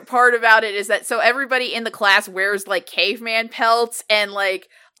 my favorite part about it is that, so everybody in the class wears, like, caveman pelts, and, like,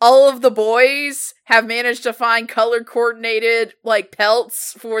 all of the boys have managed to find color-coordinated, like,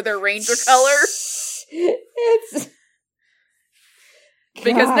 pelts for their ranger color. It's...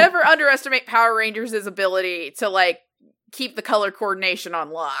 Because God. never underestimate Power Rangers' ability to, like, keep the color coordination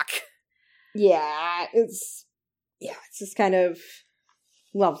on lock. Yeah, it's just kind of...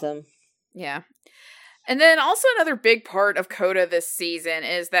 Love them. Yeah. And then also another big part of Coda this season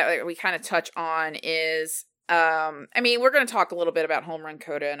is that, like, we kind of touch on is... we're going to talk a little bit about Home Run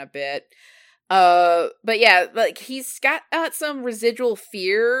Coda in a bit. But yeah, like, he's got some residual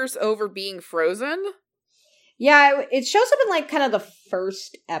fears over being frozen. Yeah, it shows up in, like, kind of the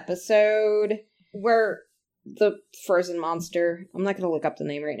first episode where the frozen monster, I'm not going to look up the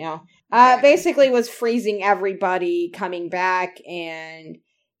name right now, basically was freezing everybody coming back, and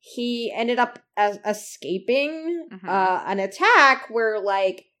he ended up escaping an attack where,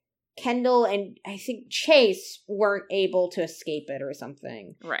 like, Kendall and I think Chase weren't able to escape it or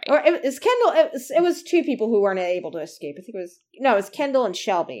something. Right. Or it was Kendall, it was two people who weren't able to escape. I think it was Kendall and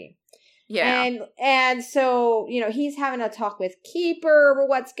Shelby. Yeah. And so, he's having a talk with Keeper about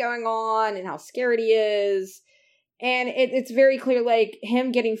what's going on and how scared he is. And it's very clear, like,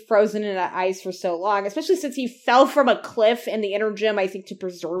 him getting frozen in that ice for so long, especially since he fell from a cliff and the Energem, I think, to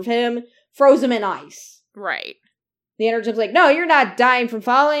preserve him, froze him in ice. Right. The Energem's like, no, you're not dying from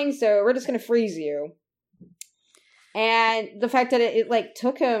falling, so we're just going to freeze you. And the fact that it like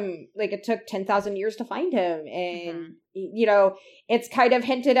took him, like it took 10,000 years to find him. And, you know, it's kind of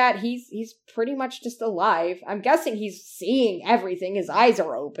hinted at he's pretty much just alive. I'm guessing he's seeing everything. His eyes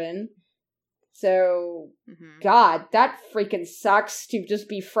are open. So, God, that freaking sucks to just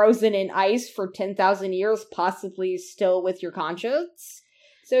be frozen in ice for 10,000 years, possibly still with your conscience.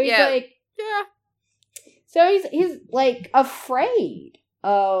 So he's So he's like afraid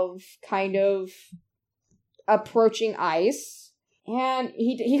of kind of approaching ice, and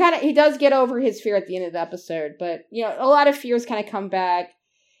he does get over his fear at the end of the episode. But you know, a lot of fears kind of come back.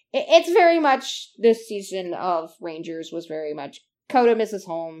 It's very much this season of Rangers was very much Kota misses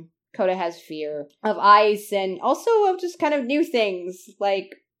home. Kota has fear of ice and also of just kind of new things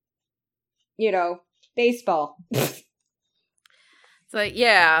like, you know, baseball. So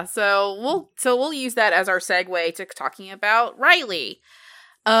yeah, so we'll use that as our segue to talking about Riley.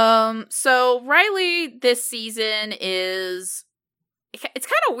 So Riley this season it's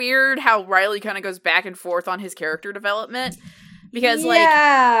kind of weird how Riley kind of goes back and forth on his character development. Because,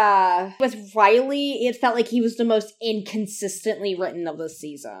 with Riley, it felt like he was the most inconsistently written of the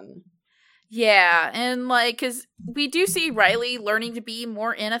season. Yeah, and, like, because we do see Riley learning to be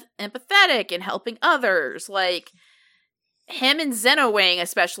more empathetic and helping others. Like, him and Zenowing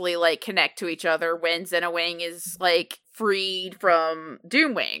especially, like, connect to each other when Zenowing is, like, freed from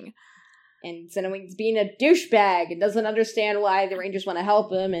Doomwing. And Zenowing's being a douchebag and doesn't understand why the Rangers want to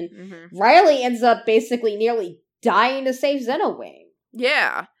help him. And Riley ends up basically nearly dying to save Zenowing.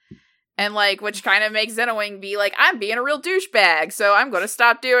 Yeah. And, like, which kind of makes Zenowing be like, I'm being a real douchebag, so I'm going to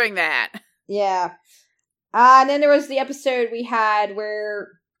stop doing that. Yeah. And then there was the episode we had where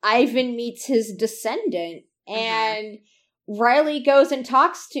Ivan meets his descendant, and Riley goes and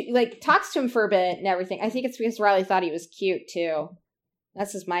talks to him for a bit and everything. I think it's because Riley thought he was cute, too.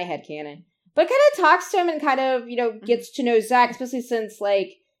 That's just my headcanon. But kind of talks to him and kind of, you know, gets to know Zach, especially since,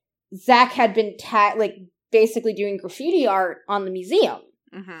 like, Zach had been basically doing graffiti art on the museum.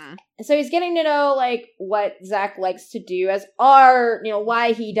 And so he's getting to know, like, what Zach likes to do as art, you know,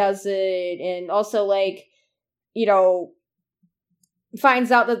 why he does it, and also, like, you know,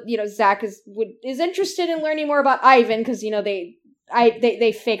 finds out that, you know, Zach is interested in learning more about Ivan, because, you know, they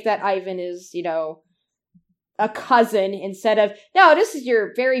fake that Ivan is, you know, a cousin instead of, no, this is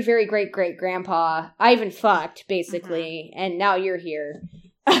your very, very great-great-grandpa. Ivan fucked, basically, and now you're here.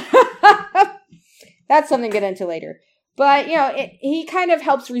 That's something to get into later. But, you know, he kind of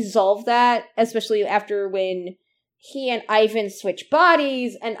helps resolve that, especially after when he and Ivan switch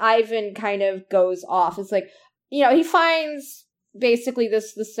bodies, and Ivan kind of goes off. It's like, you know, he finds basically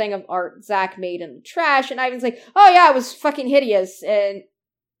this thing of art Zach made in the trash, and Ivan's like, oh yeah, it was fucking hideous. And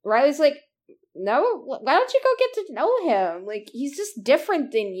Riley's like, no, why don't you go get to know him? Like, he's just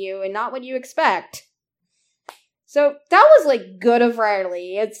different than you and not what you expect. So that was, like, good of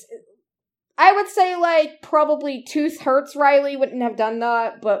Riley. I would say, like, probably Tooth Hurts Riley wouldn't have done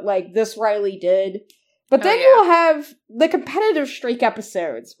that, but, like, this Riley did. But then you'll have the competitive streak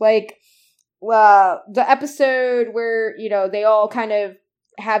episodes. Like, the episode where, you know, they all kind of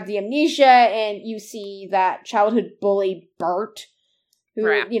have the amnesia, and you see that childhood bully Bert,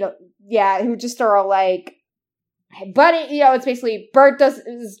 who, you know, who just are all like, but, you know, it's basically Bert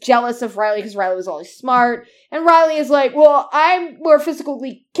is jealous of Riley because Riley was always smart, and Riley is like, well, I'm more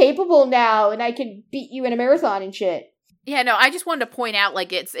physically capable now, and I can beat you in a marathon and shit. Yeah, no, I just wanted to point out,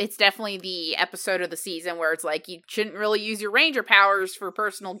 like, it's definitely the episode of the season where it's like, you shouldn't really use your ranger powers for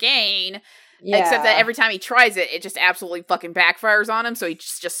personal gain, except that every time he tries it, it just absolutely fucking backfires on him, so he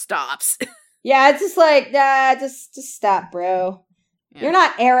just stops. Yeah, it's just like, nah, just stop, bro. Yeah. You're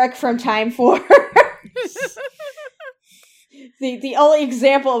not Eric from Time Force. The only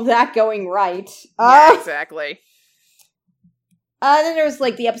example of that going right. Yeah, exactly. Then there was,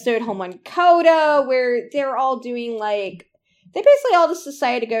 like, the episode Home on Kota, where they're all doing, like, they basically all just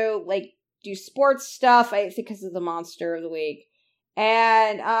decided to go, like, do sports stuff, I think because of the Monster of the Week.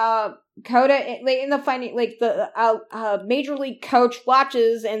 And, Kota, like, in the finding, like, the Major League coach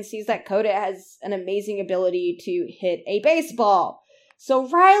watches and sees that Kota has an amazing ability to hit a baseball. So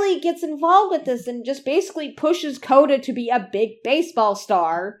Riley gets involved with this and just basically pushes Kota to be a big baseball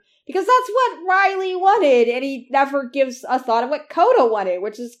star, because that's what Riley wanted, and he never gives a thought of what Kota wanted,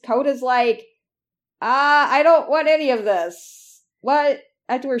 which is Kota's like, I don't want any of this. What?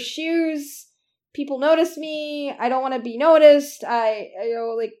 I have to wear shoes? People notice me? I don't want to be noticed. You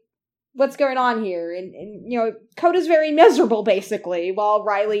know, like, what's going on here? And, you know, Kota's very miserable, basically, while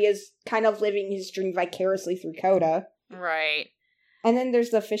Riley is kind of living his dream vicariously through Kota. Right. And then there's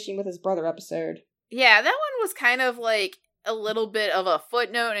the fishing with his brother episode. Yeah, that one was kind of like, a little bit of a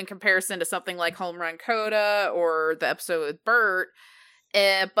footnote in comparison to something like Home Run Coda or the episode with Bert.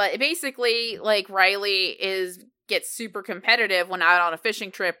 But basically, like, Riley gets super competitive when out on a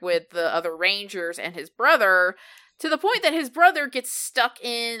fishing trip with the other Rangers and his brother, to the point that his brother gets stuck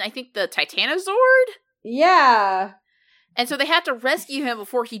in, I think, the Titanozord? Yeah. And so they have to rescue him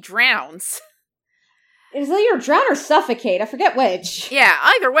before he drowns. It's either drown or suffocate. I forget which. Yeah,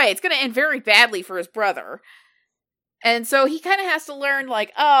 either way, it's going to end very badly for his brother. And so he kind of has to learn,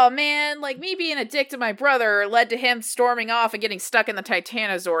 like, oh man, like, me being a dick to my brother led to him storming off and getting stuck in the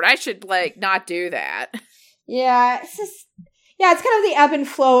Titanozord. I should, like, not do that. Yeah, it's just... Yeah, it's kind of the ebb and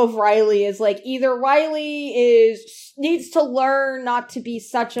flow of Riley, is like, either Riley needs to learn not to be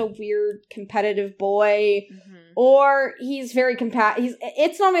such a weird competitive boy, or he's very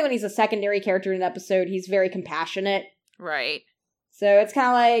it's normally when he's a secondary character in an episode, he's very compassionate. Right. So it's kind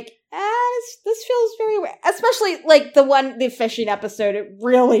of like, this feels very weird. Especially, like, the fishing episode, it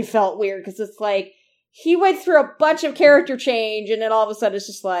really felt weird, because it's like, he went through a bunch of character change, and then all of a sudden it's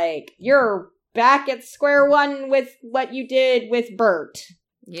just like, you're back at square one with what you did with Bert.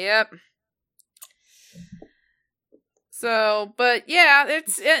 Yep. So, but yeah,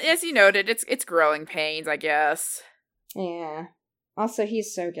 it's, as you noted, it's growing pains, I guess. Yeah. Also,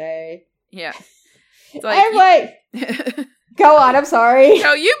 he's so gay. Yeah. It's Anyway, go on, I'm sorry.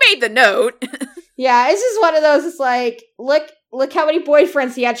 No, you made the note. Yeah, it's just one of those, it's like, look how many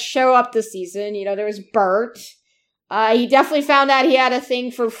boyfriends he had show up this season. You know, there was Bert. He definitely found out he had a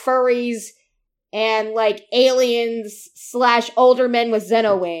thing for furries and, like, aliens / older men with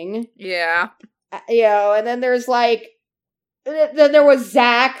Xenowing. Yeah. You know, and then there's, like, then there was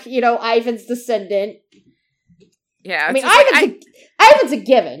Zach, you know, Ivan's descendant. Yeah. I mean, Ivan's a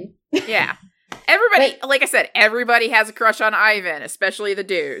given. Yeah. Everybody, like I said, everybody has a crush on Ivan, especially the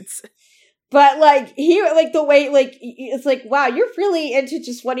dudes. But, like, the way, like, it's like, wow, you're really into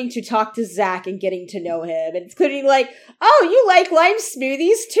just wanting to talk to Zach and getting to know him. And including, like, oh, you like lime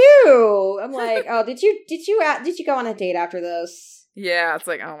smoothies, too. I'm like, oh, did you go on a date after this? Yeah, it's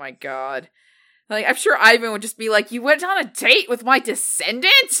like, oh my god. Like, I'm sure Ivan would just be like, you went on a date with my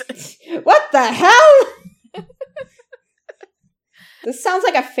descendant? What the hell? This sounds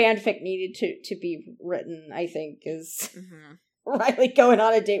like a fanfic needed to be written, I think, is... Mm-hmm. Riley going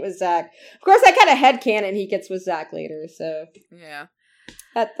on a date with Zach. Of course, I kind of headcanon he gets with Zach later, so... Yeah.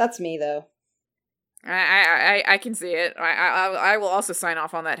 That's me, though. I can see it. I will also sign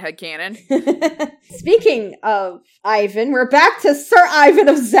off on that headcanon. Speaking of Ivan, we're back to Sir Ivan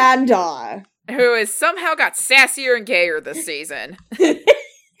of Xandar. Who has somehow got sassier and gayer this season.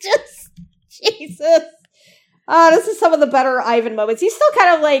 Just... Jesus. This is some of the better Ivan moments. He's still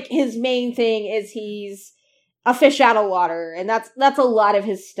kind of like, his main thing is he's a fish out of water, and that's a lot of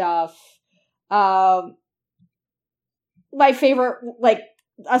his stuff. My favorite, like,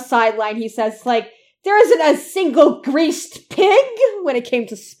 a sideline he says, like, there isn't a single greased pig when it came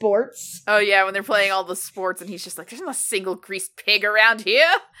to sports. Oh yeah, when they're playing all the sports, and he's just like, there's not a single greased pig around here.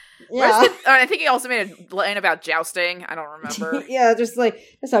 Yeah. I think he also made a line about jousting. I don't remember. Yeah, just like,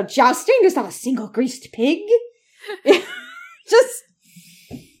 there's no jousting, there's not a single greased pig. Just...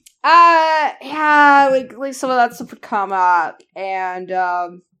 yeah, like some of that stuff would come up, and,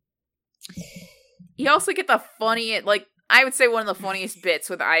 you also get the funny, like, I would say one of the funniest bits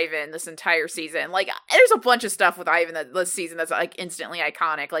with Ivan this entire season. Like, there's a bunch of stuff with Ivan this season that's, like, instantly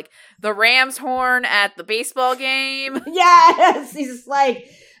iconic. Like, the Rams horn at the baseball game. Yes! He's just like,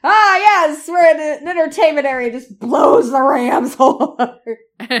 yes, we're in an entertainment area, just blows the Rams horn.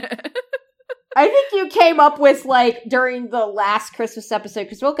 I think you came up with, like, during the last Christmas episode,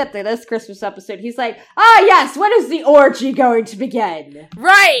 because we'll get to this Christmas episode, he's like, yes, when is the orgy going to begin?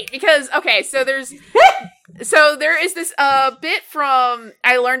 Right, because, okay, so there is this, bit from,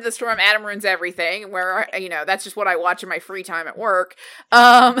 I learned this from Adam Ruins Everything, where, you know, that's just what I watch in my free time at work.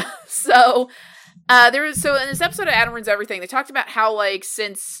 So in this episode of Adam Ruins Everything, they talked about how, like,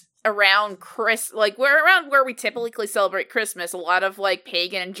 since around where we typically celebrate Christmas, a lot of, like,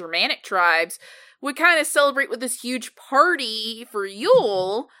 pagan and Germanic tribes would kind of celebrate with this huge party for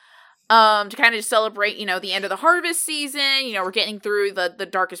Yule, to kind of just celebrate, you know, the end of the harvest season. You know, we're getting through the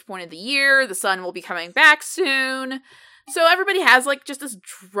darkest point of the year. The sun will be coming back soon. So everybody has, like, just this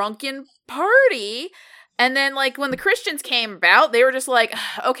drunken party. And then, like, when the Christians came about, they were just like,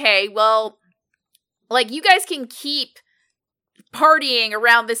 okay, well, like, you guys can keep partying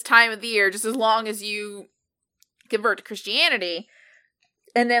around this time of the year just as long as you convert to Christianity.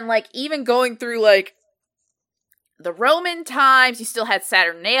 And then, like, even going through, like, the Roman times, you still had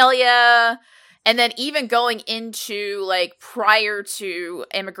Saturnalia. And then even going into, like, prior to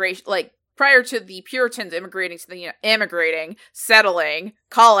immigration, like, prior to the Puritans settling,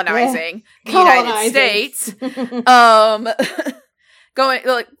 colonizing the United Colonizing. States, going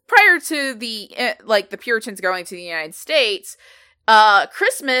like prior to the Puritans going to the United States,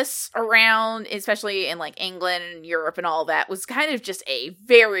 Christmas around, especially in like England and Europe and all that, was kind of just a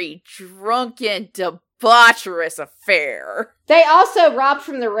very drunken, debaucherous affair. They also robbed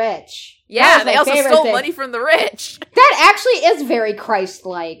from the rich. That Yeah, was they my also favorite stole thing. money from the rich. That actually is very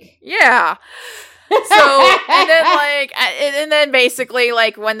Christ-like. Yeah. So, and then basically,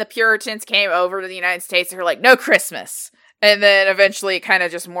 like, when the Puritans came over to the United States, they were like, no Christmas. And then eventually it kind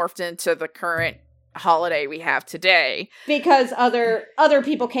of just morphed into the current holiday we have today. Because other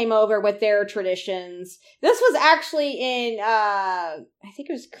people came over with their traditions. This was actually in I think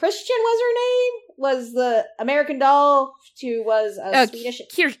it was Christian was her name? Was the American Doll, who was a Swedish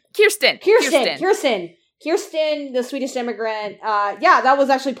Kirsten, the Swedish immigrant. Yeah, that was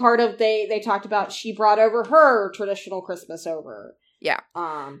actually part of they talked about she brought over her traditional Christmas over. Yeah.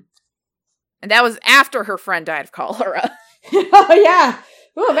 Um And that was after her friend died of cholera. Oh yeah.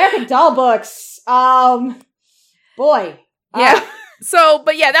 Ooh, American Doll books. Boy. Yeah. So,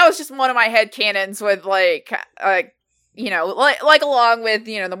 but yeah, that was just one of my headcanons with like along with,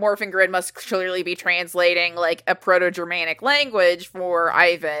 the Morphin Grid must clearly be translating like a Proto-Germanic language for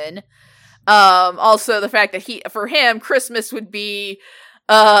Ivan. Also the fact that for him, Christmas would be,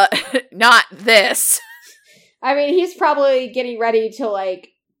 not this. I mean, he's probably getting ready to like,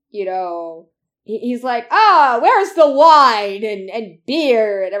 he's like, where's the wine and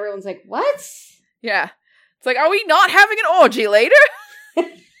beer? And everyone's like, what? Yeah. It's like, are we not having an orgy later?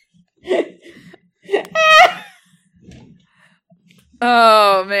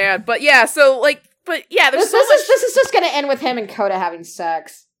 Oh, man. But yeah, there's this is just gonna end with him and Coda having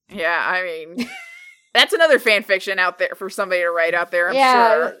sex. Yeah, I mean, that's another fan fiction out there for somebody to write out there, I'm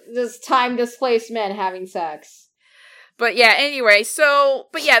sure. Just time-displaced men having sex. But yeah, anyway, that's Sorry.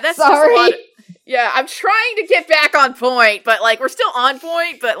 just a lot yeah, I'm trying to get back on point, but like, we're still on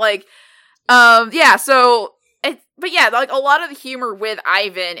point, but like, but yeah, like a lot of the humor with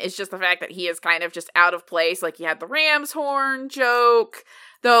Ivan is just the fact that he is kind of just out of place. Like, you had the ram's horn joke,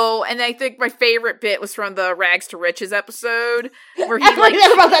 though, and I think my favorite bit was from the Rags to Riches episode, where he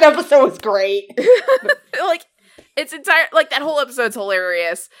Everything about that episode was great. like, it's entire, like, that whole episode's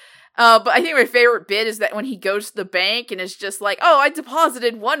hilarious. But I think my favorite bit is that when he goes to the bank and is just like, oh, I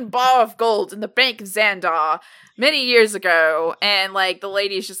deposited 1 bar of gold in the Bank of Xandar many years ago. And, like, the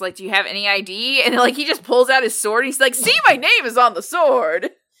lady's just like, do you have any ID? And, like, he just pulls out his sword. And he's like, see, my name is on the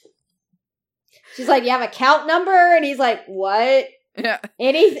sword. She's like, you have a count number? And he's like, what? Yeah.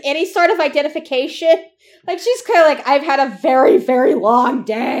 Any sort of identification? Like, she's kind of like, I've had a very, very long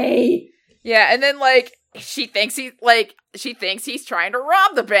day. Yeah, and then, like, she thinks he's trying to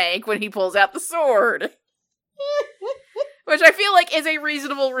rob the bank when he pulls out the sword. Which I feel like is a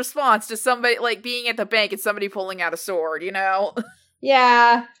reasonable response to somebody, like, being at the bank and somebody pulling out a sword,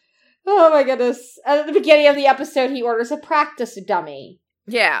 Yeah. Oh my goodness. At the beginning of the episode, he orders a practice dummy.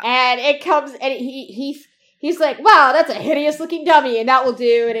 Yeah. And it comes, and he's like, wow, that's a hideous looking dummy, and that will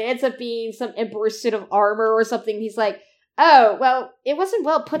do. And it ends up being some emperor's suit of armor or something. He's like, oh, well, it wasn't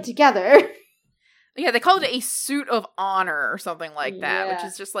well put together. Yeah, they called it a suit of honor or something like that, Yeah. which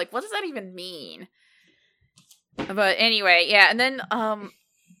is just like, what does that even mean? But anyway, yeah, and then,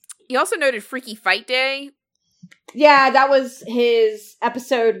 he also noted Freaky Fight Day. Yeah, that was his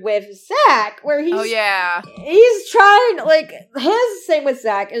episode with Zach, where he's trying, like, his thing with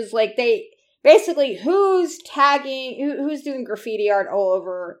Zach is, like, they, basically, who's doing graffiti art all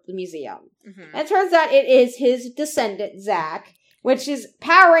over the museum. Mm-hmm. And it turns out it is his descendant, Zach, which is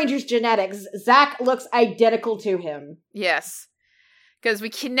Power Rangers genetics. Zach looks identical to him. Yes. Because we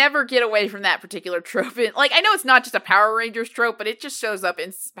can never get away from that particular trope. Like, I know it's not just a Power Rangers trope, but it just shows up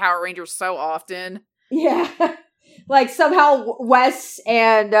in Power Rangers so often. Yeah. Like, somehow Wes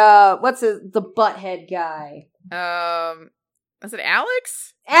and, the butthead guy? Is it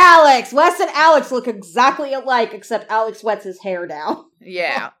Alex? Alex! Wes and Alex look exactly alike, except Alex wets his hair now.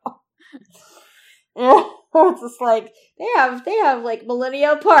 Yeah. It's just like, they have like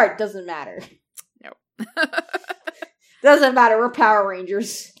millennia apart. Doesn't matter. Nope. Doesn't matter. We're Power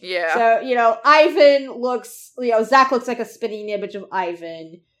Rangers. Yeah. So, Ivan looks, Zach looks like a spitting image of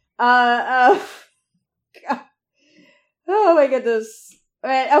Ivan. God. Oh my goodness.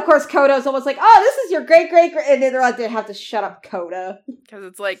 And of course, Coda's almost like, oh, this is your great, and then they're like, they have to shut up Coda. Because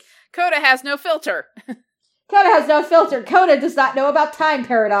it's like, Coda has no filter. Coda has no filter. Coda does not know about time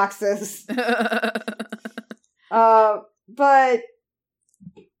paradoxes. But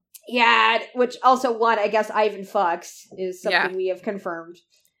yeah, which also one, I guess Ivan fucks is something we have confirmed.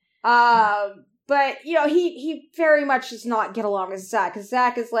 But, he very much does not get along with Zach, because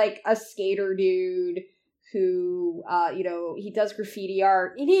Zach is, like, a skater dude who, he does graffiti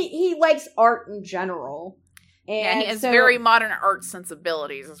art. And he likes art in general. And he has very modern art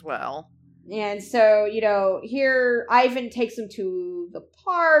sensibilities as well. And so, here Ivan takes him to the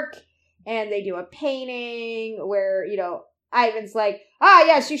park, and they do a painting where, Ivan's like,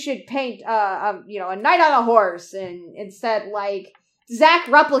 yes, you should paint, a knight on a horse. And instead, like, Zach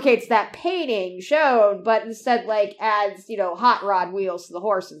replicates that painting shown, but instead, like, adds, hot rod wheels to the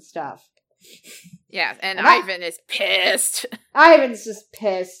horse and stuff. Yeah, and Ivan is pissed. Ivan's just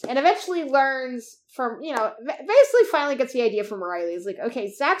pissed. And eventually learns from, basically finally gets the idea from Riley. He's like,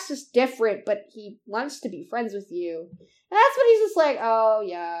 okay, Zach's just different, but he wants to be friends with you. And that's when he's just like, oh,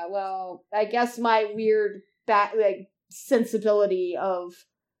 yeah, well, I guess my weird, sensibility of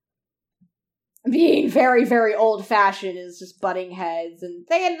being very, very old-fashioned is just butting heads, and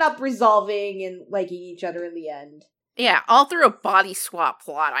they ended up resolving and liking each other in the end. Yeah, all through a body swap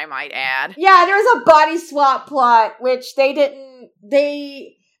plot, I might add. Yeah, there was a body swap plot, which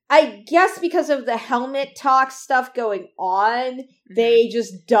I guess because of the helmet talk stuff going on, they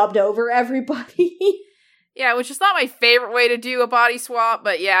just dubbed over everybody. Yeah, which is not my favorite way to do a body swap,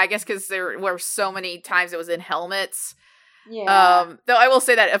 but yeah, I guess because there were so many times it was in helmets. Yeah. Though I will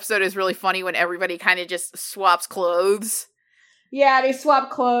say that episode is really funny when everybody kind of just swaps clothes. Yeah, they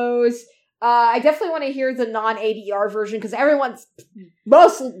swap clothes. I definitely want to hear the non-ADR version, because everyone's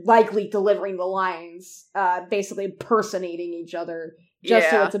most likely delivering the lines, basically impersonating each other, just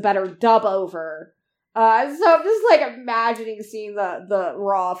so it's a better dub over. So I'm just, like, imagining seeing the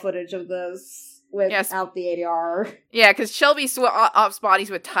raw footage of this without the ADR. Yeah, because Shelby swaps bodies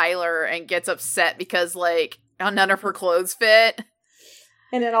with Tyler and gets upset because, like, none of her clothes fit.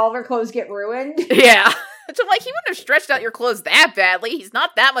 And then all of her clothes get ruined. Yeah. So, like, he wouldn't have stretched out your clothes that badly. He's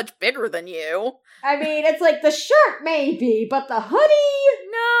not that much bigger than you. I mean, it's like the shirt maybe, but the hoodie?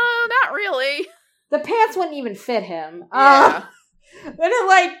 No, not really. The pants wouldn't even fit him. Yeah. When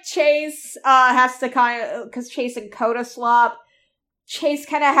Chase has to because Chase and Coda swap, Chase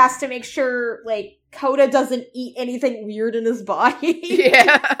kind of has to make sure, like, Coda doesn't eat anything weird in his body.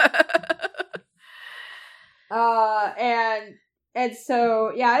 Yeah. And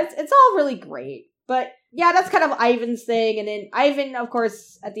so, yeah, it's all really great. But, yeah, that's kind of Ivan's thing. And then Ivan, of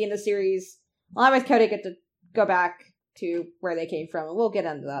course, at the end of the series, along with Coda, get to go back to where they came from. And we'll get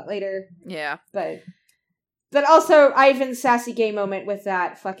into that later. Yeah. But also, Ivan's sassy gay moment with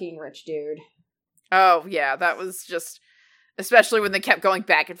that fucking rich dude. Oh, yeah, that was just... Especially when they kept going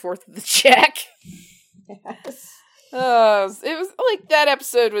back and forth with the check. Yes. It was like that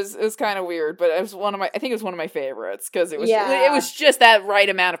episode was kind of weird, but it was I think it was one of my favorites because it was just that right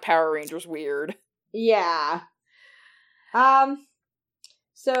amount of Power Rangers weird. Yeah. So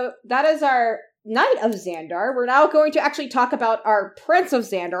that is our Knight of Xandar. We're now going to actually talk about our Prince of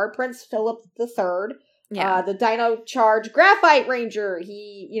Xandar, Prince Philip III. Yeah. The Dino Charge Graphite Ranger.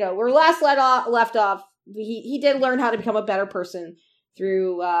 He, where last left off, he did learn how to become a better person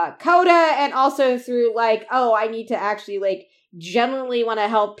through Coda, and also through, like, I need to actually, like, genuinely want to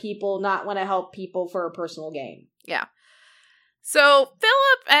help people, not want to help people for a personal gain. Yeah. So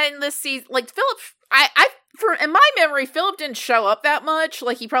Philip and this season, like, Philip, in my memory, Philip didn't show up that much.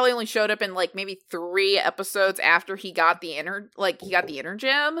 Like, he probably only showed up in, like, maybe 3 episodes after he got the inner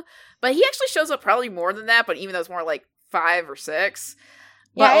gem. But he actually shows up probably more than that, but even though it's more like 5 or 6.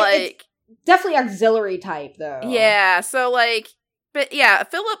 But, yeah, like... It's definitely auxiliary type, though. Yeah, so, like... But yeah,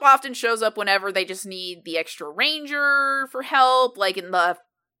 Philip often shows up whenever they just need the extra ranger for help, like in the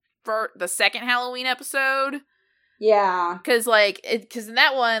second Halloween episode. Yeah. Because in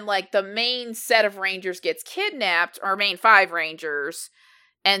that one, like, the main set of rangers gets kidnapped, our main 5 rangers.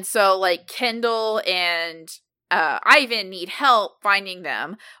 And so, like, Kendall and Ivan need help finding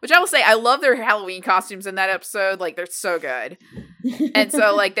them. Which I will say, I love their Halloween costumes in that episode. Like, they're so good. And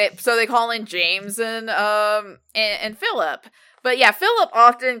so, like, they call in James and Philip. But yeah, Philip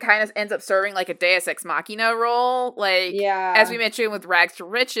often kind of ends up serving, like, a Deus Ex Machina role. Like, yeah. As we mentioned with Rags to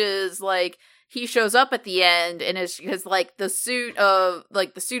Riches, like, he shows up at the end and because, like, the suit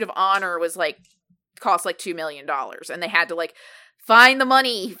of honor was, like, cost, like, $2 million. And they had to, like, find the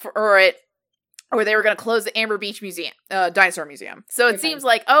money for it, or they were going to close the Amber Beach Museum, Dinosaur Museum. So it seems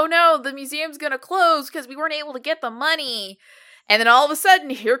like, oh no, the museum's going to close because we weren't able to get the money. And then all of a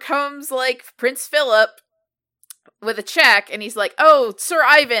sudden, here comes, like, Prince Philip with a check, and he's like, oh, Sir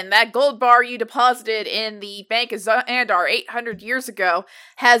Ivan, that gold bar you deposited in the Bank of Xandar 800 years ago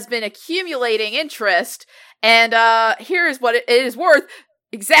has been accumulating interest, and here is what it is worth,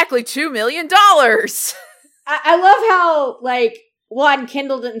 exactly $2 million. I love how, like, one,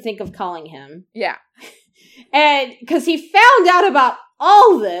 Kendall didn't think of calling him. Yeah. And because he found out about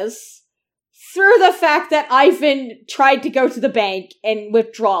all this through the fact that Ivan tried to go to the bank and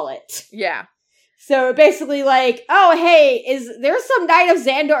withdraw it. Yeah. So basically, like, oh, hey, is there some Knight of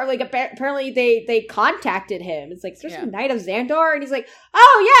Xandar? Like, apparently they contacted him. It's like, is there some Knight of Xandar? And he's like,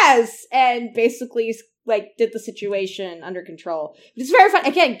 oh, yes! And basically, like, did the situation under control. It's very fun.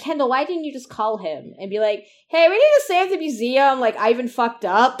 Again, Kendall, why didn't you just call him and be like, hey, we need to save the museum, like, Ivan fucked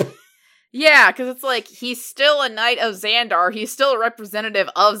up? Yeah, because it's like, he's still a Knight of Xandar. He's still a representative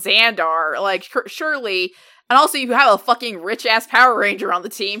of Xandar. Like, surely... And also, you have a fucking rich-ass Power Ranger on the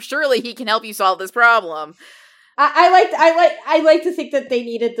team. Surely he can help you solve this problem. I like to think that they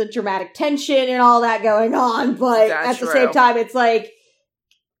needed the dramatic tension and all that going on, but That's at the true. same time, it's like,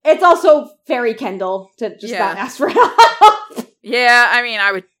 it's also very Kendall to just not ask for help. Yeah, I mean,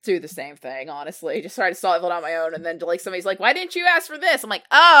 I would do the same thing, honestly. Just try to solve it on my own, and then like somebody's like, why didn't you ask for this? I'm like,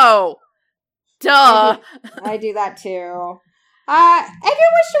 oh, duh. I do that too. I do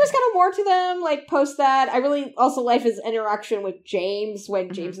wish there was kind of more to them, like, post that. I really also like his interaction with James,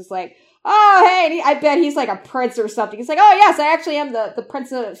 when James is like, oh, hey, I bet he's like a prince or something. He's like, oh, yes, I actually am the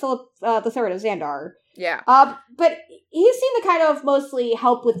Prince of Philip III of Xandar. Yeah. But he's seemed to kind of mostly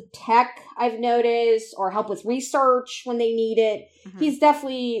help with tech, I've noticed, or help with research when they need it. Mm-hmm. He's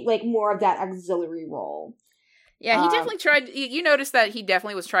definitely, like, more of that auxiliary role. Yeah, he definitely tried, you noticed that he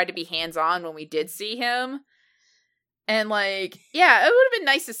definitely was trying to be hands-on when we did see him. And, like, yeah, it would have been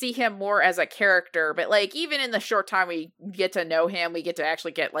nice to see him more as a character, but, like, even in the short time we get to know him, we get to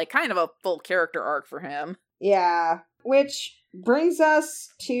actually get, like, kind of a full character arc for him. Yeah. Which brings us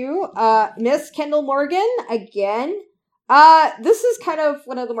to, Miss Kendall Morgan, again. This is kind of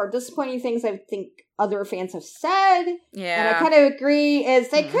one of the more disappointing things I think other fans have said. Yeah. And I kind of agree, is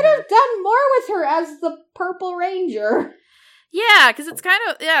they could have done more with her as the Purple Ranger. Yeah, because it's kind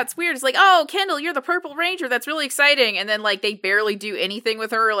of, it's weird. It's like, oh, Kendall, you're the Purple Ranger. That's really exciting. And then, like, they barely do anything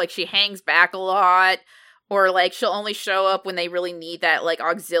with her. Like, she hangs back a lot. Or, like, she'll only show up when they really need that, like,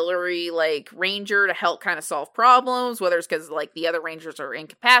 auxiliary, like, ranger to help kind of solve problems. Whether it's because, like, the other rangers are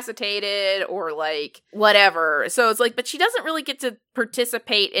incapacitated or, like, whatever. So it's like, but she doesn't really get to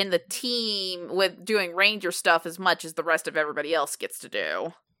participate in the team with doing ranger stuff as much as the rest of everybody else gets to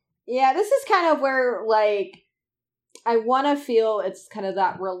do. Yeah, this is kind of where, like, I want to feel it's kind of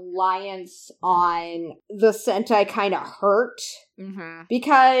that reliance on the Sentai kind of hurt. Mm-hmm.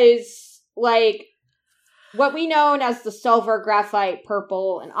 Because, like, what we know as the silver, graphite,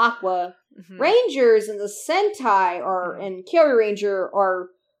 purple, and aqua rangers in the Sentai or in Kyoto Ranger are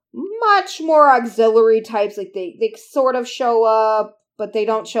much more auxiliary types. Like, they sort of show up, but they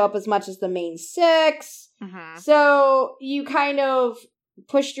don't show up as much as the main six. Mm-hmm. So you kind of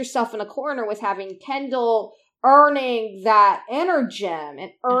pushed yourself in a corner with having Kendall earning that Energem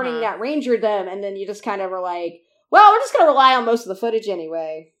and earning that Rangerdom, and then you just kind of were like, well, we're just going to rely on most of the footage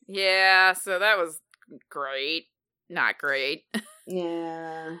anyway. Yeah, so that was great. Not great.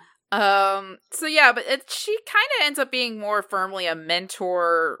 Yeah. So yeah, but she kind of ends up being more firmly a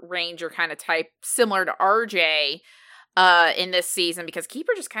mentor ranger kind of type, similar to RJ, in this season, because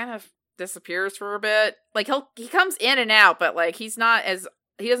Keeper just kind of disappears for a bit. Like, he comes in and out, but, like, he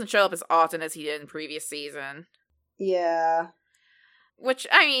doesn't show up as often as he did in previous season. Yeah. Which,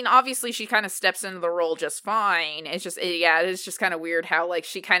 I mean, obviously she kind of steps into the role just fine. It's just, it's just kind of weird how, like,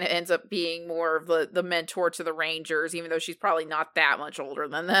 she kind of ends up being more of the mentor to the Rangers, even though she's probably not that much older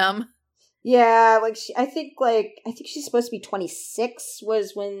than them. Yeah, like, I think she's supposed to be 26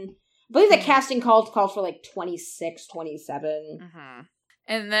 was when, I believe the casting called for, like, 26, 27. Mm-hmm.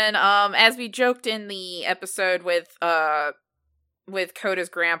 And then, as we joked in the episode with Koda's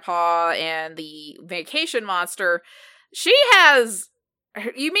grandpa and the vacation monster,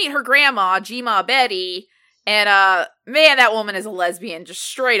 you meet her grandma, Jima Betty, and man, that woman is a lesbian, just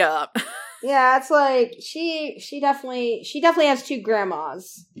straight up. Yeah, it's like she definitely has two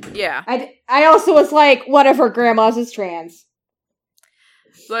grandmas. Yeah. I also was like, one of her grandmas is trans.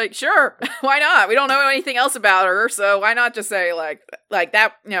 Like, sure, why not? We don't know anything else about her, so why not just say like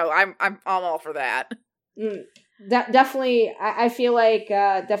that? You know, I'm all for that. Definitely, I feel like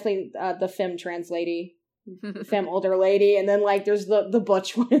definitely the femme trans lady, femme older lady, and then like there's the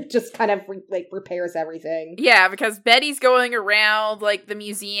butch one that just kind of like repairs everything. Yeah, because Betty's going around like the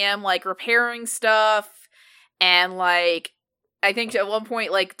museum, like repairing stuff, and like I think at one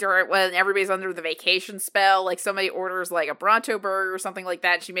point, like during when everybody's under the vacation spell, like somebody orders like a Bronto burger or something like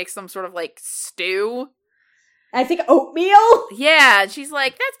that. She makes some sort of like stew. I think oatmeal? Yeah, and she's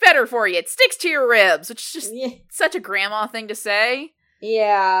like, that's better for you. It sticks to your ribs, which is just such a grandma thing to say.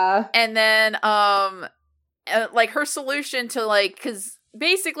 Yeah. And then, like her solution to like, because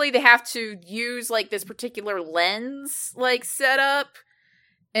basically they have to use like this particular lens like setup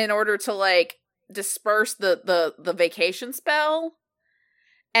in order to like disperse the vacation spell.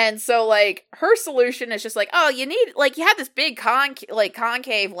 And so like her solution is just like, oh, you need like, you have this big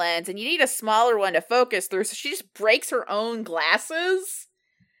concave lens and you need a smaller one to focus through. So she just breaks her own glasses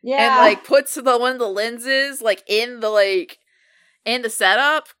and like puts one of the lenses like in the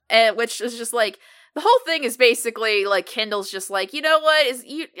setup, and which is just like, the whole thing is basically like Kendall's just like, you know what,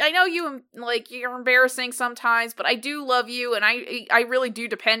 I know you like, you're embarrassing sometimes, but I do love you and I really do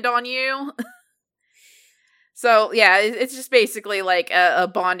depend on you. So yeah, it's just basically like a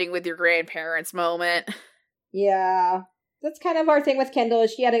bonding with your grandparents moment. Yeah. That's kind of our thing with Kendall,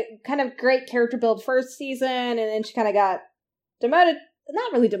 is she had a kind of great character build first season, and then she kind of got demoted.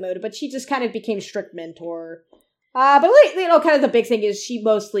 Not really demoted, but she just kind of became strict mentor. But you know, kind of the big thing is she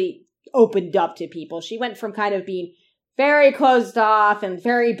mostly opened up to people. She went from kind of being very closed off and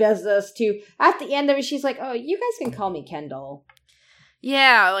very business to, at the end of it, she's like, oh, you guys can call me Kendall.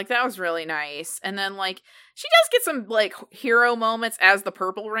 Yeah, like that was really nice. And then like she does get some like hero moments as the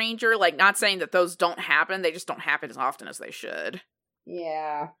Purple Ranger, like not saying that those don't happen, they just don't happen as often as they should.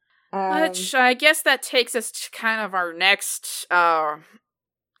 Yeah. Which I guess that takes us to kind of our next kind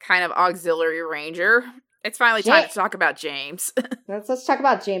of auxiliary ranger. It's finally time to talk about James. Let's talk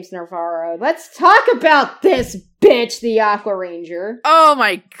about James Navarro. Let's talk about this bitch, the Aqua Ranger. Oh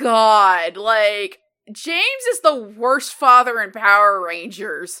my god, like James is the worst father in Power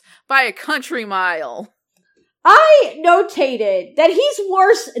Rangers by a country mile. I notated that he's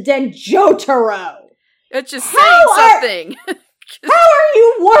worse than Jotaro. It's just saying something. How are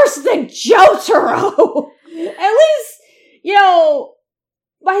you worse than Jotaro? At least, you know,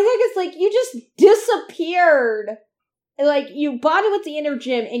 my thing is like, you just disappeared. Like, you bonded with the Inner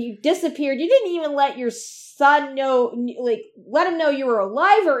Gym and you disappeared. You didn't even let your son know, like, let him know you were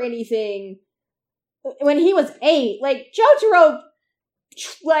alive or anything. When he was 8, like, Jotaro,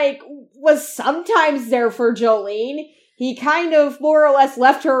 like, was sometimes there for Jolene. He kind of more or less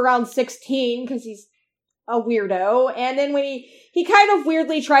left her around 16 because he's a weirdo. And then when he kind of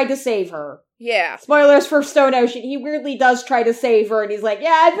weirdly tried to save her. Yeah. Spoilers for Stone Ocean. He weirdly does try to save her, and he's like,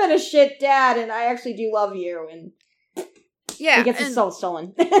 yeah, I've been a shit dad, and I actually do love you. And yeah, he gets his soul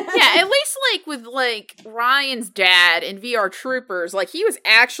stolen. Yeah, at least, like, with, like, Ryan's dad in VR Troopers, like, he was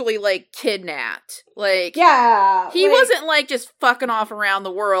actually, like, kidnapped. Like, yeah. He wasn't, like, just fucking off around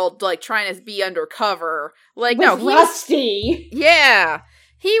the world, like, trying to be undercover. Like, no, he Rusty. Yeah.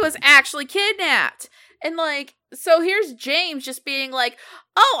 He was actually kidnapped. And, like, so here's James just being like,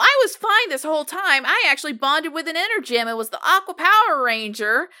 oh, I was fine this whole time. I actually bonded with an Inner Gym. It was the Aqua Power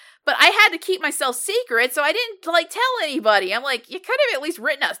Ranger. But I had to keep myself secret, so I didn't, like, tell anybody. I'm like, you could have at least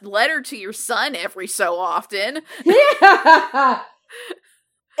written a letter to your son every so often. Yeah.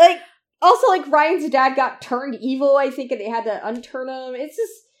 Like, also, like, Ryan's dad got turned evil, I think, and they had to unturn him. It's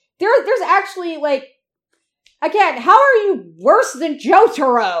just, there's actually, like, again, how are you worse than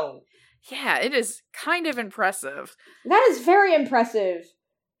Jotaro? Yeah, it is kind of impressive. That is very impressive.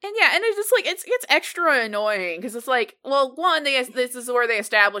 And yeah, and it's just like, it gets extra annoying, because it's like, well, one, this is where they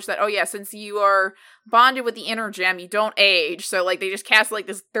establish that, oh yeah, since you are bonded with the Inner Gem, you don't age, so like, they just cast like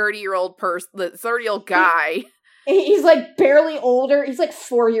this 30-year-old person, the 30-year-old guy. He's like barely older, he's like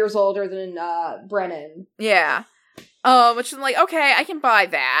 4 years older than Brennan. Yeah. Which I'm like, okay, I can buy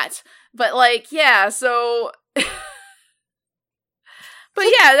that. But like, yeah, so... But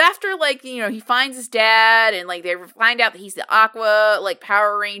yeah, after, like, you know, he finds his dad, and, like, they find out that he's the Aqua, like,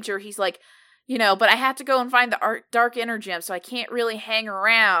 Power Ranger, he's like, you know, but I have to go and find the Dark Inner Gem, so I can't really hang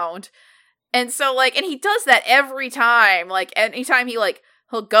around. And so, like, and he does that every time. Like, anytime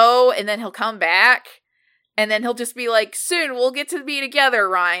he'll go, and then he'll come back, and then he'll just be like, soon we'll get to be together,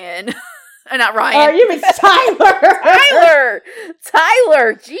 Ryan. Not Ryan. Oh, you mean Tyler!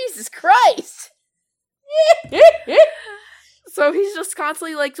 Tyler! Jesus Christ! So he's just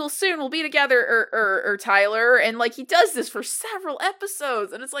constantly like, well, soon we'll be together, or Tyler. And, like, he does this for several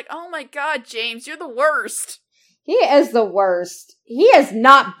episodes. And it's like, oh my god, James, you're the worst. He is the worst. He is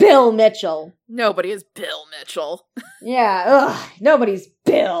not Bill Mitchell. Nobody is Bill Mitchell. Yeah, nobody's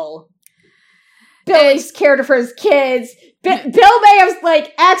Bill. Billy's cared for his kids. Bill may have,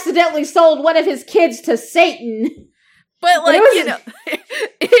 like, accidentally sold one of his kids to Satan. But, like, you know,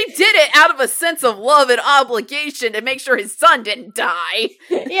 he did it out of a sense of love and obligation to make sure his son didn't die.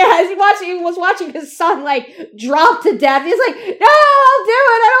 Yeah, as he was watching his son, like, drop to death. He's like, no, I'll do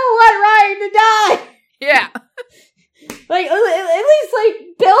it. I don't want Ryan to die. Yeah. Like, at least, like,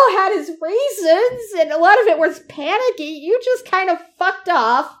 Bill had his reasons, and a lot of it was panicky. You just kind of fucked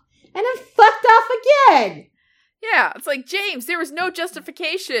off, and then fucked off again. Yeah, it's like, James, there was no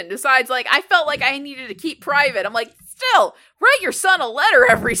justification besides, like, I felt like I needed to keep private. I'm like, still, write your son a letter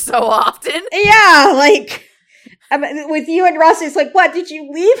every so often. Yeah, like, I mean, with you and Rusty, it's like, what, did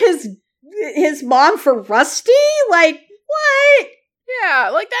you leave his mom for Rusty? Like, what? Yeah,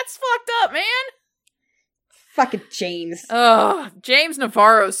 like, that's fucked up, man. Fucking James. Ugh, James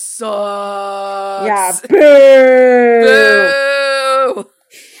Navarro sucks. Yeah, boo! Boo!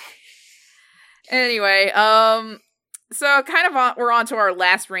 Anyway, so kind of we're on to our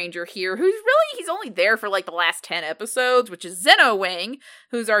last ranger here, he's only there for like the last 10 episodes, which is Zeno Wing,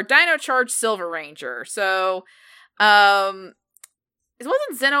 who's our Dino Charge Silver Ranger. So, wasn't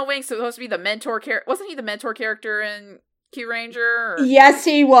Zeno Wing supposed to be the mentor character? Wasn't he the mentor character in Q Ranger? Or? Yes,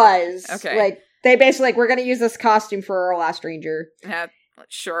 he was. Okay. Like, they basically, like, we're gonna use this costume for our last ranger. Yeah,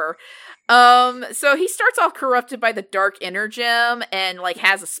 sure. So he starts off corrupted by the Dark Energem and, like,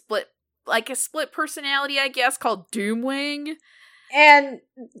 has a split personality, I guess, called Doomwing. And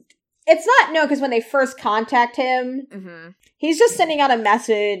it's not, no, because when they first contact him, he's just sending out a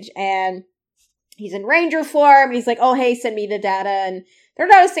message, and he's in ranger form. He's like, oh, hey, send me the data. And they're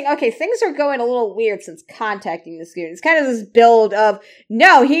noticing, okay, things are going a little weird since contacting this dude. It's kind of this build of,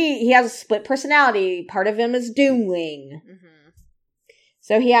 no, he has a split personality. Part of him is Doomwing.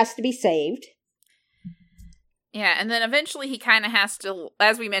 So he has to be saved. Yeah, and then eventually he kind of has to,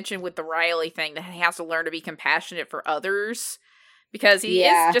 as we mentioned with the Riley thing, that he has to learn to be compassionate for others. Because he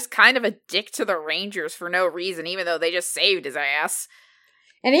is just kind of a dick to the Rangers for no reason, even though they just saved his ass.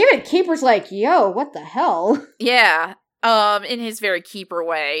 And even Keeper's like, yo, what the hell? Yeah, in his very Keeper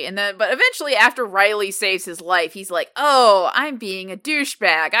way. But eventually, after Riley saves his life, he's like, oh, I'm being a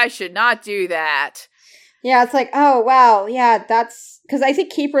douchebag. I should not do that. Yeah, it's like, oh, wow, yeah, that's... Because I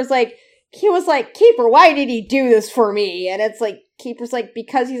think Keeper's like... He was like, Keeper, why did he do this for me? And it's like, Keeper's like,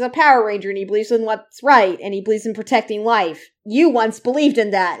 because he's a Power Ranger and he believes in what's right and he believes in protecting life. You once believed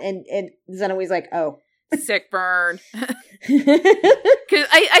in that. And Zeno's like, oh. Sick burn. Because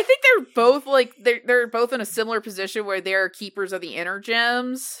I think they're both, like, they're both in a similar position where they're keepers of the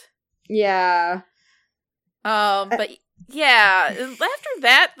Energems. Yeah. But yeah, after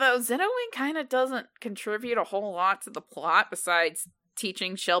that, though, Zenowing kind of doesn't contribute a whole lot to the plot besides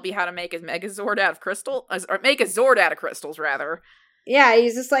teaching Shelby how to make a Megazord out of crystal, or make a Zord out of crystals, rather. Yeah,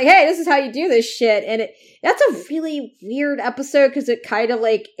 he's just like, hey, this is how you do this shit. And that's a really weird episode because it kind of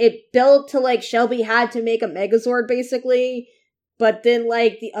like, it built to like Shelby had to make a Megazord basically, but then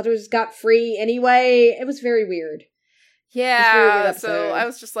like the others got free anyway. It was very weird. Yeah, so I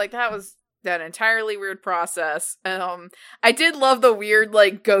was just like, that was that entirely weird process. I did love the weird,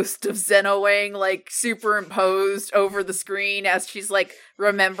 like, ghost of Zenowing, like, superimposed over the screen as she's, like,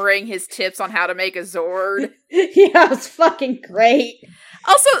 remembering his tips on how to make a Zord. Yeah, it was fucking great.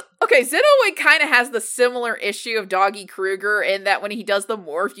 Also, okay, Zenowing kind of has the similar issue of Doggy Kruger in that when he does the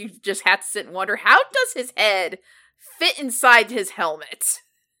morph, you just have to sit and wonder, how does his head fit inside his helmet?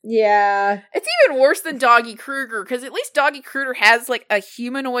 Yeah. It's even worse than Doggy Kruger, because at least Doggy Kruger has, like, a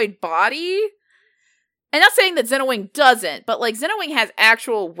humanoid body. And not saying that Zenowing doesn't, but, like, Zenowing has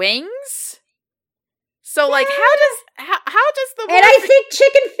actual wings. So, like, how does the And I think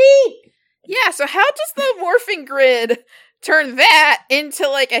chicken feet! Yeah, so how does the morphing grid turn that into,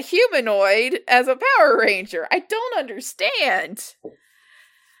 like, a humanoid as a Power Ranger? I don't understand.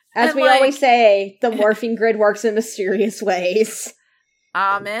 As and we always say, the morphing grid works in mysterious ways.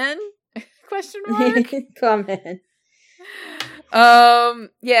 Amen? Question mark? Comment.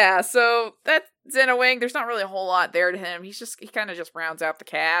 Yeah, so that's Zenowing. There's not really a whole lot there to him. He kind of just rounds out the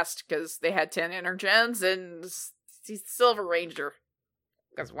cast because they had 10 Energems and he's Silver Ranger.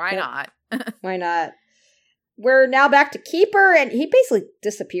 Because why not? Why not? We're now back to Keeper, and he basically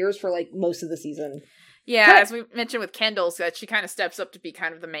disappears for like most of the season. Yeah, as we mentioned with Kendall, that she kind of steps up to be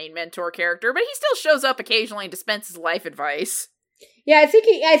kind of the main mentor character, but he still shows up occasionally and dispenses life advice. Yeah, I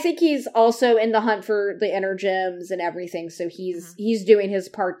think he's also in the hunt for the Energems and everything, so he's doing his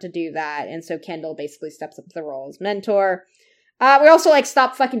part to do that, and so Kendall basically steps up to the role as mentor. We also, like,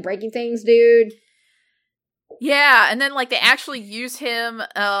 stop fucking breaking things, dude. Yeah, and then, like, they actually use him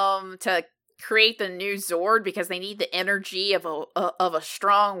to create the new Zord because they need the energy of a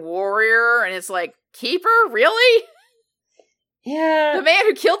strong warrior, and it's like, Keeper? Really? Yeah. The man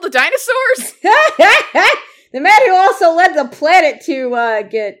who killed the dinosaurs? The man who also led the planet to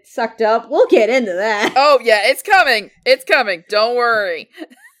get sucked up. We'll get into that. Oh, yeah, it's coming. It's coming. Don't worry.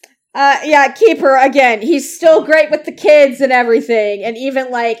 Yeah, Keeper, again, he's still great with the kids and everything. And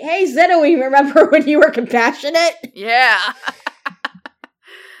even like, hey, Zenowing, remember when you were compassionate? Yeah.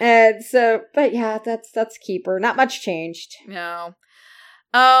 And so, but yeah, that's Keeper. Not much changed. No.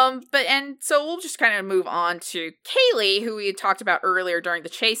 So we'll just kind of move on to Kaylee, who we had talked about earlier during the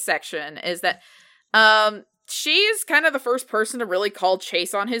Chase section, is that, she's kind of the first person to really call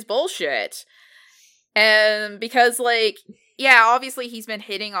Chase on his bullshit. And because, like, yeah, obviously he's been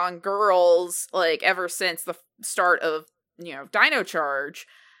hitting on girls, like, ever since the start of, Dino Charge.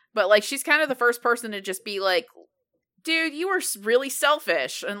 But, like, she's kind of the first person to just be like, dude, you were really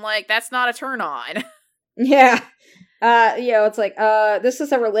selfish, and, like, that's not a turn on. Yeah. It's like, this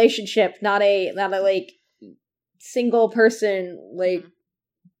is a relationship, not a, like, single person, like,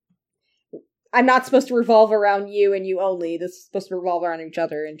 I'm not supposed to revolve around you and you only. This is supposed to revolve around each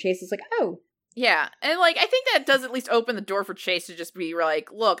other. And Chase is like, oh. Yeah, and, like, I think that does at least open the door for Chase to just be like,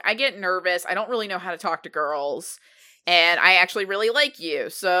 look, I get nervous, I don't really know how to talk to girls, and I actually really like you,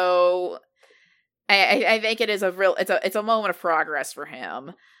 so I think it is it's a moment of progress for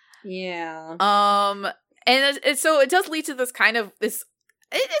him. Yeah. And so it does lead to this kind of, it's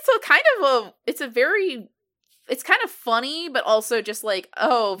kind of funny, but also just like,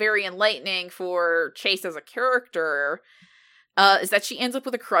 very enlightening for Chase as a character, is that she ends up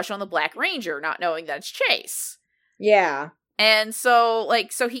with a crush on the Black Ranger, not knowing that it's Chase. Yeah. And so,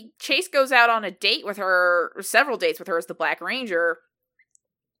 like, Chase goes out on a date with her, or several dates with her as the Black Ranger,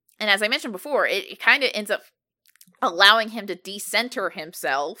 and as I mentioned before, it kind of ends up allowing him to decenter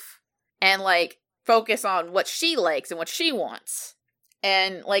himself, and, like, focus on what she likes and what she wants.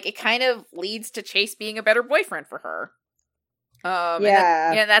 And, like, it kind of leads to Chase being a better boyfriend for her.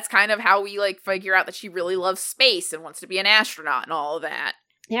 And that's kind of how we, like, figure out that she really loves space and wants to be an astronaut and all of that.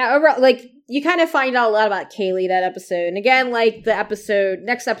 Yeah, overall, like, you kind of find out a lot about Kaylee that episode. And again, like,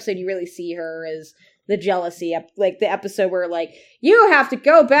 next episode you really see her as the jealousy, like, the episode where, like, you have to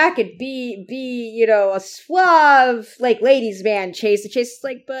go back and be, a suave, like, ladies' man, Chase. And Chase is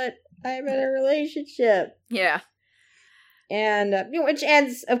like, but I'm in a relationship. Yeah. And, which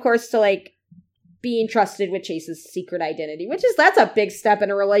ends, of course, to, like, being trusted with Chase's secret identity, that's a big step in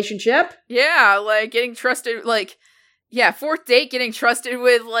a relationship. Yeah, like, getting trusted, like, fourth date, getting trusted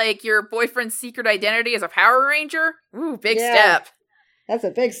with, like, your boyfriend's secret identity as a Power Ranger. Ooh, big step. That's a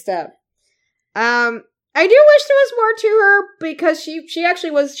big step. I do wish there was more to her, because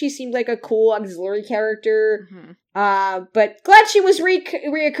she seemed like a cool auxiliary character. Mm-hmm. But glad she was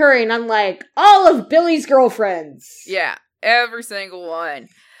reoccurring, unlike all of Billy's girlfriends. Yeah, every single one.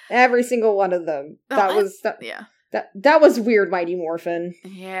 Every single one of them. That was weird, Mighty Morphin.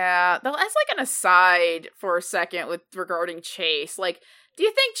 Yeah. Though, as, like, an aside for a second regarding Chase, like, do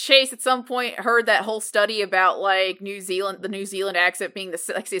you think Chase at some point heard that whole study about, like, the New Zealand accent being the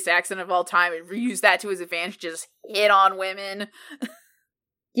sexiest accent of all time, and used that to his advantage to just hit on women?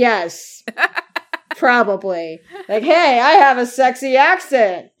 Yes. Probably. Like, hey, I have a sexy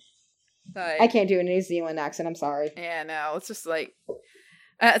accent. I can't do a New Zealand accent, I'm sorry. Yeah, no, it's just like...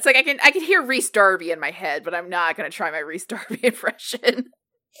 it's like I can hear Rhys Darby in my head, but I'm not going to try my Rhys Darby impression.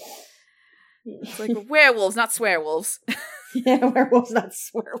 It's like werewolves, not swearwolves. Yeah, werewolves, not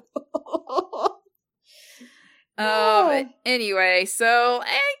swearwolves. Anyway, so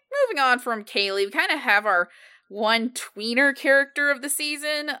moving on from Kaylee, we kind of have our one tweener character of the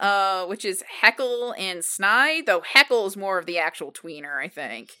season, which is Heckle and Snide, though Heckle is more of the actual tweener, I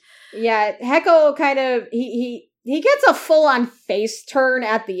think. Yeah, Heckle kind of, he gets a full-on face turn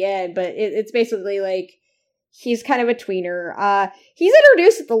at the end, but it's basically like, he's kind of a tweener. He's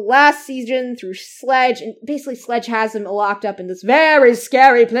introduced at the last season through Sledge, and basically Sledge has him locked up in this very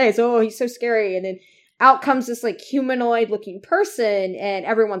scary place. Oh, he's so scary. And then out comes this, like, humanoid-looking person, and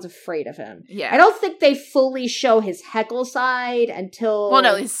everyone's afraid of him. Yeah. I don't think they fully show his Heckle side until... Well,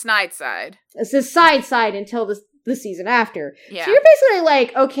 no, his Snide side. It's his side until the season after. Yeah. So you're basically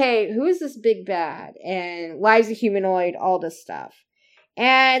like, okay, who is this big bad? And why is he humanoid? All this stuff.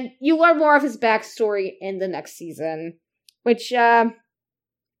 And you learn more of his backstory in the next season, which,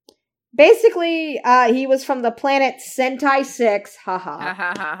 basically, he was from the planet Sentai 6, haha. Ha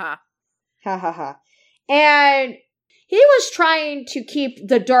ha ha ha. Ha ha ha. And he was trying to keep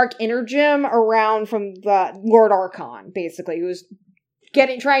the Dark Energem around from the Lord Archon, basically. He was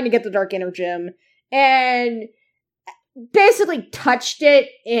trying to get the Dark Energem, and basically touched it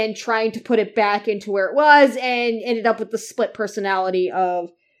and trying to put it back into where it was, and ended up with the split personality of,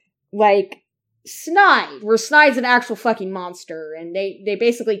 like, Snide, where Snide's an actual fucking monster, and they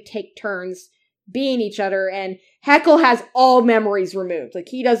basically take turns being each other, and Heckle has all memories removed. Like,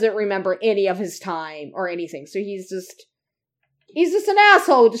 he doesn't remember any of his time or anything, so he's just an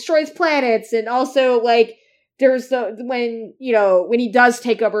asshole who destroys planets, and also, like, there's when he does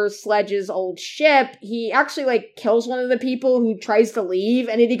take over Sledge's old ship, he actually, like, kills one of the people who tries to leave,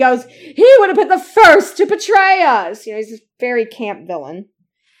 and then he goes, he would have been the first to betray us! He's this very camp villain.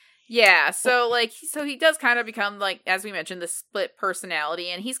 Yeah, so he does kind of become, like, as we mentioned, the split personality,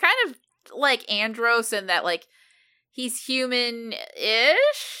 and he's kind of like Andros in that, like, he's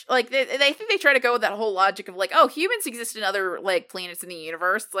human-ish. Like, they think they try to go with that whole logic of, like, oh, humans exist in other, like, planets in the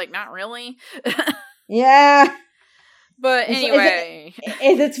universe. It's like, not really. Yeah. But anyway.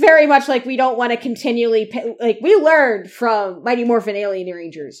 It's very much like we don't want to continually... Like, we learned from Mighty Morphin Alien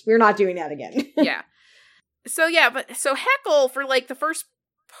Rangers. We're not doing that again. Yeah. So, yeah, so Heckle, for, like, the first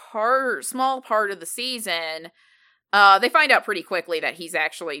small part of the season, they find out pretty quickly that he's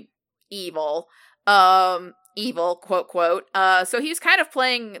actually evil. Evil, quote, quote. So he was kind of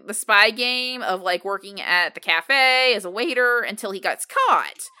playing the spy game of, like, working at the cafe as a waiter until he got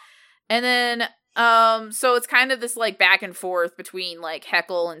caught. And then, so it's kind of this, like, back and forth between, like,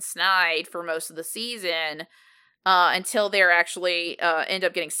 Heckle and Snide for most of the season, until they're actually, end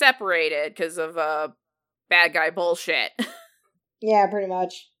up getting separated because of, bad guy bullshit. Yeah, pretty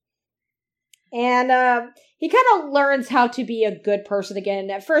much. And, he kind of learns how to be a good person again.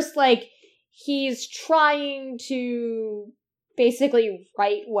 At first, like, he's trying to basically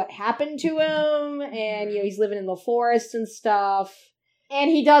right what happened to him, and, he's living in the forest and stuff. And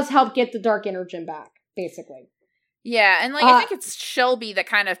he does help get the Dark Energy back, basically. Yeah, and, like, I think it's Shelby that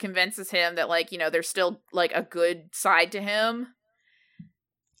kind of convinces him that, like, there's still, like, a good side to him.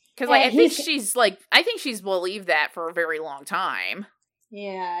 Because, like, I think she's believed that for a very long time.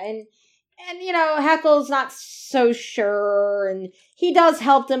 Yeah, and Heckle's not so sure, and he does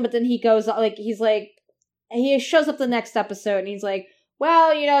help them, but then he goes, like, he shows up the next episode, and he's like,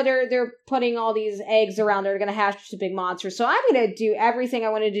 well, they're putting all these eggs around, they're gonna hatch the big monster, so I'm gonna do everything I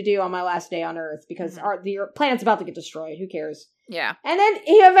wanted to do on my last day on Earth, because the planet's about to get destroyed, who cares? Yeah. And then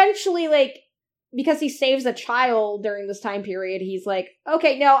he eventually, like, because he saves a child during this time period, he's like,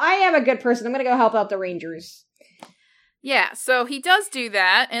 okay, no, I am a good person, I'm gonna go help out the Rangers. Yeah, so he does do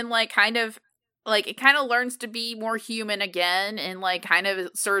that, and, like, it kind of learns to be more human again, and, like, kind of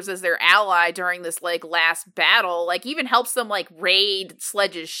serves as their ally during this, like, last battle. Like, even helps them, like, raid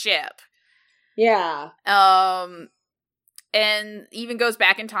Sledge's ship. Yeah. And even goes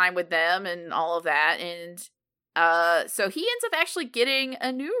back in time with them and all of that, and, so he ends up actually getting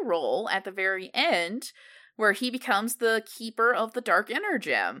a new role at the very end, where he becomes the keeper of the Dark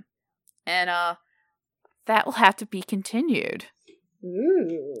Energy. And, that will have to be continued.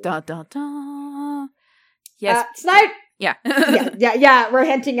 Ooh. Dun, dun, dun. Yes. Snide. Yeah. yeah. We're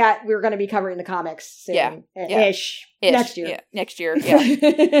hinting at we're going to be covering the comics soon. Yeah. Ish. Next year. Yeah. Next year.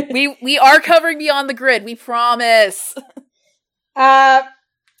 Yeah. we are covering Beyond the Grid. We promise. So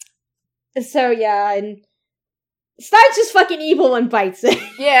yeah, and Snide's just fucking evil and bites it.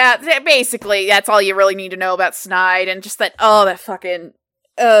 Yeah. Basically, that's all you really need to know about Snide, and just that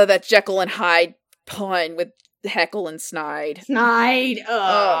that Jekyll and Hyde pun with Heckle and Snide. Snide.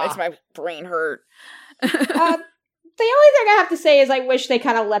 Oh, makes my brain hurt. The only thing I have to say is I wish they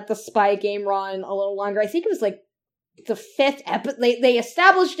kind of let the spy game run a little longer. I think it was like the 5th episode. They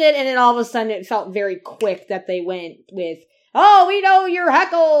established it, and then all of a sudden it felt very quick that they went with, oh, we know you're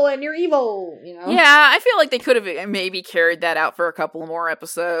Heckle and you're evil, Yeah, I feel like they could have maybe carried that out for a couple more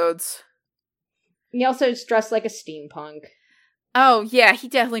episodes. He also is dressed like a steampunk. Oh, yeah, he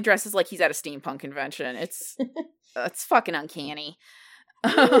definitely dresses like he's at a steampunk convention. It's fucking uncanny.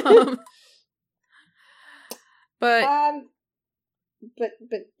 But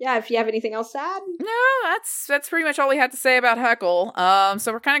yeah, if you have anything else to add? No, that's pretty much all we had to say about Heckle.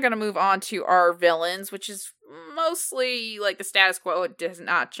 So we're kind of going to move on to our villains, which is mostly like the status quo. It does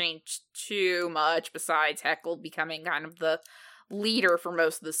not change too much besides Heckle becoming kind of the leader for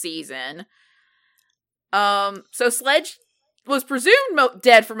most of the season. So Sledge was presumed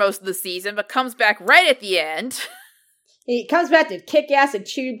dead for most of the season, but comes back right at the end. He comes back to kick ass and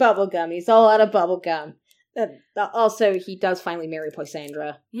chew bubblegum. He's all out of bubblegum. Also, he does finally marry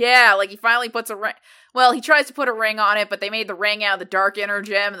Poisandra. Yeah, like he finally puts a ring. Well, he tries to put a ring on it, but they made the ring out of the Dark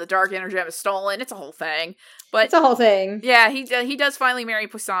Energy, and the Dark Energy is stolen. It's a whole thing. But it's a whole thing. Yeah, he does finally marry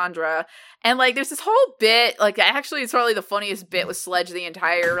Poisandra, and like there's this whole bit. Like actually, it's probably the funniest bit with Sledge the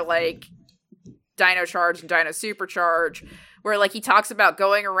entire like Dino Charge and Dino Supercharge, where like he talks about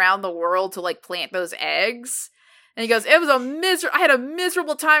going around the world to like plant those eggs. And he goes, I had a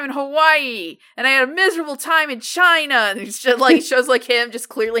miserable time in Hawaii, and I had a miserable time in China. And it's just like, it shows like him just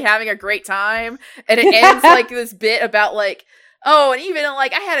clearly having a great time. And it ends like this bit about like, oh, and even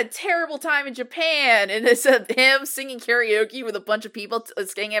like, I had a terrible time in Japan. And it's him singing karaoke with a bunch of people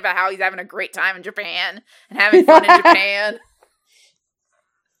singing about how he's having a great time in Japan and having fun in Japan.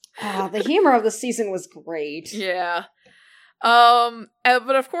 Oh, the humor of the season was great. Yeah.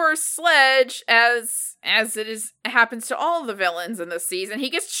 But of course, Sledge, as happens to all of the villains in this season, he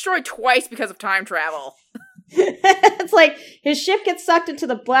gets destroyed twice because of time travel. It's like his ship gets sucked into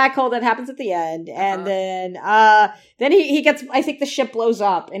the black hole that happens at the end, and then he gets. I think the ship blows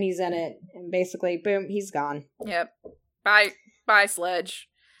up, and he's in it, and basically, boom, he's gone. Yep. Bye, Sledge.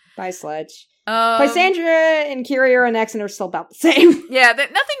 Bye, Sledge. Lysandra and Curio are next, and they're still about the same. Yeah,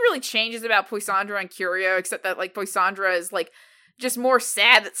 nothing really changes about Lysandra and Curio, except that, like, Lysandra is, like, just more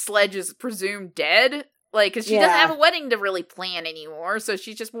sad that Sledge is presumed dead. Like, because she doesn't have a wedding to really plan anymore, so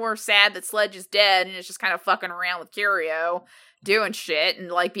she's just more sad that Sledge is dead, and is just kind of fucking around with Curio, doing shit, and,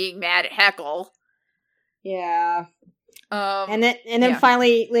 like, being mad at Heckle. Yeah. And then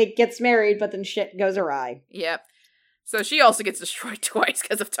finally, like, gets married, but then shit goes awry. Yep. So she also gets destroyed twice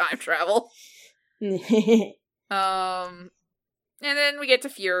because of time travel. And then we get to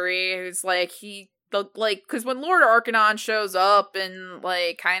Fury, who's like, because when Lord Arcanon shows up and,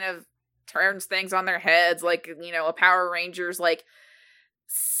 like, kind of turns things on their heads, like, you know, a Power Rangers, like,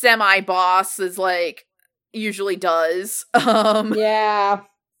 semi-boss is, like, usually does. Yeah.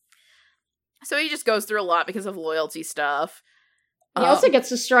 So he just goes through a lot because of loyalty stuff. He also gets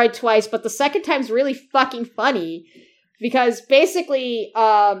destroyed twice, but the second time's really fucking funny, because basically,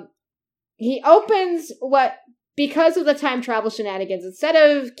 he opens because of the time travel shenanigans, instead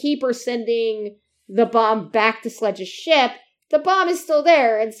of Keeper sending the bomb back to Sledge's ship, the bomb is still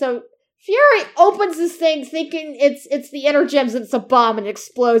there, and so Fury opens this thing thinking it's the Energems and it's a bomb, and it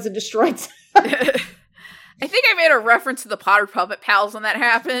explodes and destroys I think I made a reference to the Potter Puppet Pals when that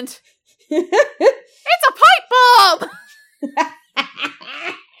happened. It's a pipe bomb!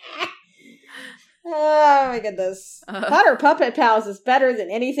 Oh my goodness. Potter Puppet Pals is better than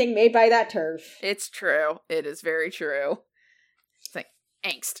anything made by that turf. It's true. It is very true. It's like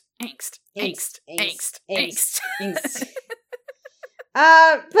angst.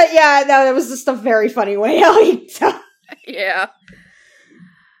 But yeah, no, it was just a very funny way how he Yeah.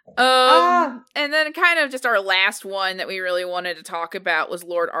 And then kind of just our last one that we really wanted to talk about was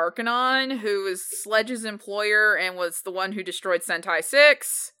Lord Arcanon, who is Sledge's employer and was the one who destroyed Sentai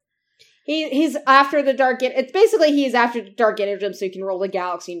 6. He's after the dark. It's basically he's after the dark energy, so he can rule the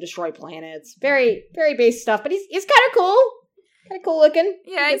galaxy and destroy planets. Very, very base stuff, but he's kind of cool looking.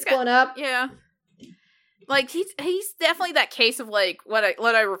 Yeah, he's blown up. Yeah, like he's definitely that case of like what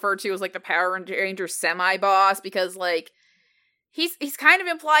I refer to as like the Power Ranger semi boss, because like he's kind of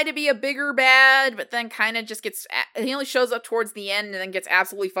implied to be a bigger bad, but then kind of just he only shows up towards the end and then gets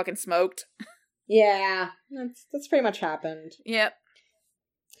absolutely fucking smoked. Yeah, that's pretty much happened. Yep.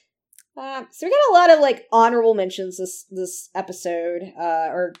 So we got a lot of, like, honorable mentions this episode,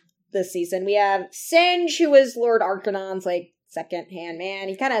 or this season. We have Singe, who is Lord Arcanon's, like, second-hand man.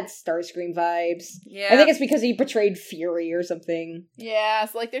 He kind of had Starscream vibes. Yeah. I think it's because he betrayed Fury or something. Yeah,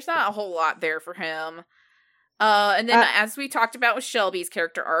 so, like, there's not a whole lot there for him. And then, as we talked about with Shelby's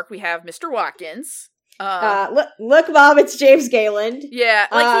character arc, we have Mr. Watkins. Look, Mom, it's James Gayland. Yeah,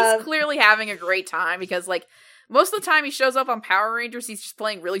 like, he's clearly having a great time, because, like, most of the time he shows up on Power Rangers, he's just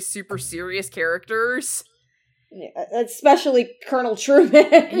playing really super serious characters. Yeah, especially Colonel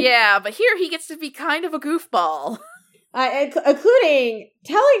Truman. Yeah, but here he gets to be kind of a goofball. Including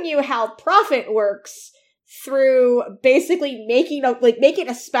telling you how profit works through basically making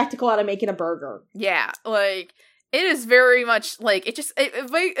a spectacle out of making a burger. Yeah, like, it is very much, like,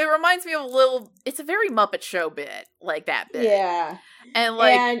 it reminds me of it's a very Muppet Show bit, like, that bit. Yeah. And,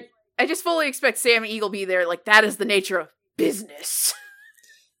 like, I just fully expect Sam Eagle be there, like, that is the nature of business.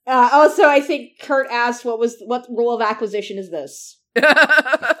 Also, I think Kurt asked, what rule of acquisition is this?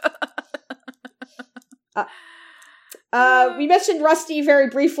 We mentioned Rusty very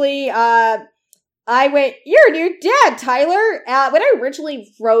briefly. I went, "You're a new dad, Tyler." When I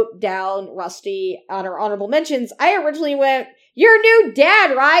originally wrote down Rusty on our honorable mentions, I originally went, "You're a new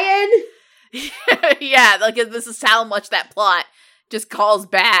dad, Ryan." Yeah, like, this is how much that plot just calls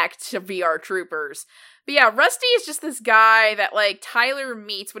back to VR Troopers. But yeah, Rusty is just this guy that, like, Tyler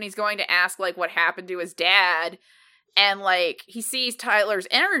meets when he's going to ask, like, what happened to his dad. And, like, he sees Tyler's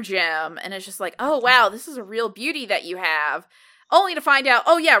Energem, and it's just like, oh, wow, this is a real beauty that you have. Only to find out,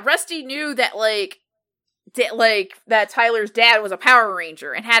 oh, yeah, Rusty knew that, that Tyler's dad was a Power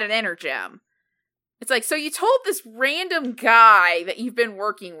Ranger and had an Energem. It's like, so you told this random guy that you've been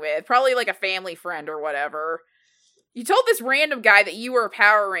working with, probably, like, a family friend or whatever. You told this random guy that you were a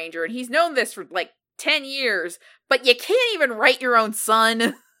Power Ranger, and he's known this for, like, 10 years, but you can't even write your own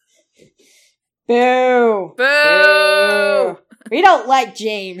son. Boo! Boo! We don't like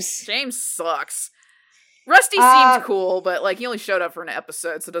James. James sucks. Rusty seemed cool, but, like, he only showed up for an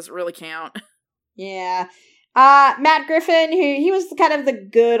episode, so it doesn't really count. Yeah. Matt Griffin, who he was kind of the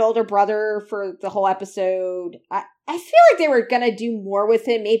good older brother for the whole episode. I feel like they were gonna do more with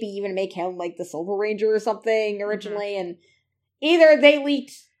him, maybe even make him like the Silver Ranger or something originally, and either they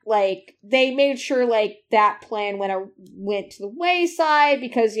leaked, like, they made sure like that plan went to the wayside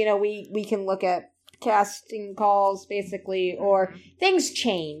because, you know, we can look at casting calls basically, or things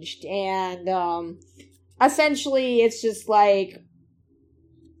changed, and essentially it's just like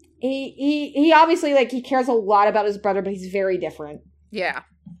he obviously, like, he cares a lot about his brother, but he's very different. Yeah.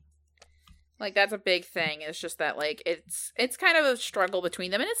 Like, that's a big thing. It's just that, like, it's kind of a struggle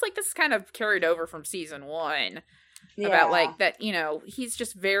between them. And it's like, this is kind of carried over from season 1. Yeah. About, like, that, you know, he's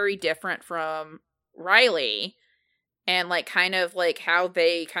just very different from Riley. And, like, kind of, like, how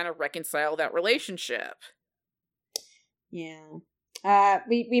they kind of reconcile that relationship. Yeah.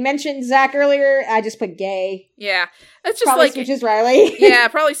 We mentioned Zach earlier. I just put gay. Yeah. It's just Probably like Smooches Riley. yeah,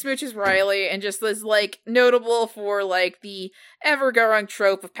 probably Smooches Riley, and just is, like, notable for, like, the ever-growing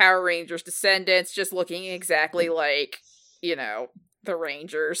trope of Power Rangers descendants just looking exactly like, you know, the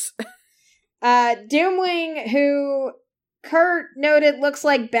Rangers. Doomwing, who Kurt noted looks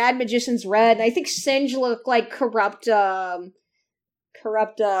like Bad Magician's Red, and I think Singe looked like corrupt Silver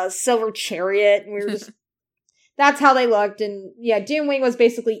Chariot, and we were just that's how they looked, and yeah, Doomwing was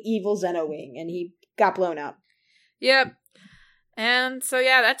basically evil Xenowing, and he got blown up. Yep. And so,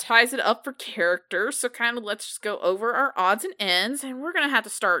 yeah, that ties it up for characters. So kind of let's just go over our odds and ends. And we're going to have to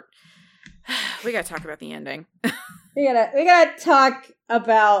start. We got to talk about the ending. We gotta talk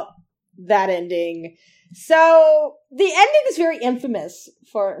about that ending. So the ending is very infamous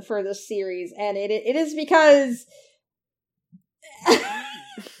for this series. And it is because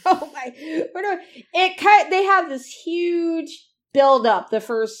oh my, they have this huge build up the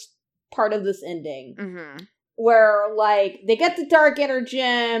first part of this ending. Mm-hmm. Where, like, they get the Dark Energy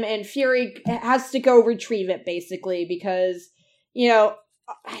Gem, and Fury has to go retrieve it, basically, because, you know,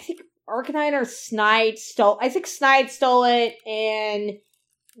 I think Arcanine or Snide stole it, and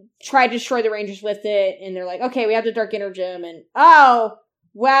tried to destroy the Rangers with it, and they're like, okay, we have the Dark Energy Gem, and, oh,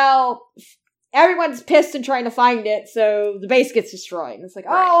 well, everyone's pissed and trying to find it, so the base gets destroyed. And it's like,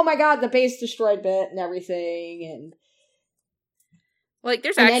 right. Oh my god, the base destroyed bit, and everything, and... Like,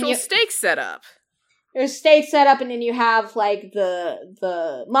 there's actual stakes set up. There's stakes set up, and then you have, like,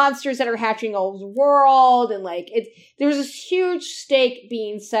 the monsters that are hatching all over the world, and, like, there's this huge stake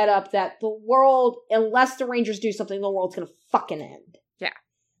being set up that the world, unless the Rangers do something, the world's gonna fucking end. Yeah.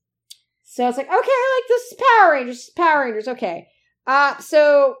 So it's like, okay, like, this is Power Rangers, okay.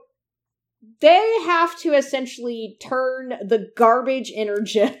 So they have to essentially turn the garbage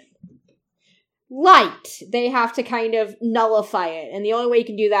energy light. They have to kind of nullify it, and the only way you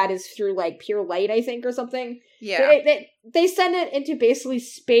can do that is through, like, pure light, I think, or something. Yeah. So they send it into basically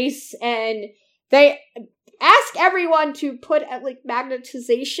space, and they ask everyone to put like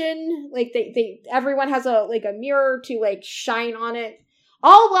magnetization, like everyone has a mirror to, like, shine on it.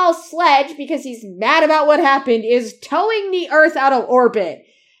 All while Sledge, because he's mad about what happened, is towing the Earth out of orbit.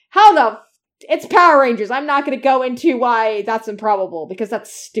 It's Power Rangers. I'm not going to go into why that's improbable, because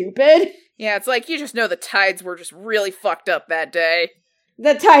that's stupid. Yeah, it's like, you just know the tides were just really fucked up that day.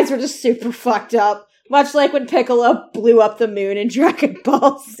 The tides were just super fucked up. Much like when Piccolo blew up the moon in Dragon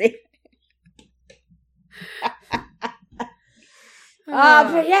Ball Z.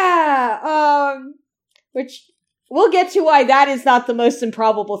 But yeah, which, we'll get to why that is not the most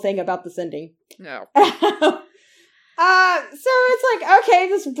improbable thing about this ending. No. So it's like, okay,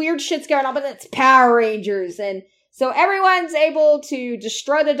 this weird shit's going on, but it's Power Rangers, and so everyone's able to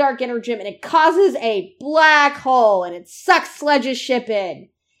destroy the Dark Energy Gem, and it causes a black hole, and it sucks Sledge's ship in.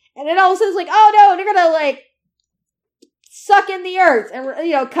 And it also is like, oh no, they're gonna, like, suck in the Earth, and,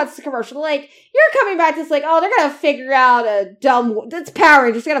 you know, cuts the commercial. Like, you're coming back to this, like, oh, they're gonna figure out it's Power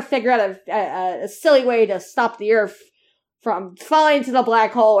Rangers, they're gonna figure out a silly way to stop the Earth from falling into the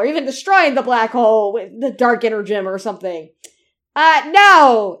black hole, or even destroying the black hole with the Dark Energy Gem or something.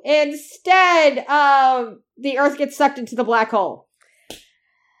 No! Instead, the Earth gets sucked into the black hole.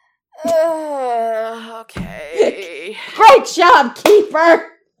 Okay. Great job,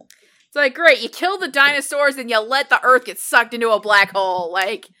 Keeper! It's like, great, you kill the dinosaurs and you let the Earth get sucked into a black hole.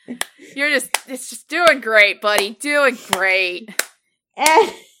 Like, it's just doing great, buddy. Doing great.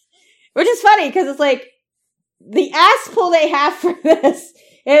 And, which is funny, because it's like, the ass pull they have for this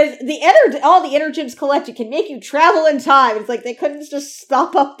is all the energems collected can make you travel in time. It's like they couldn't just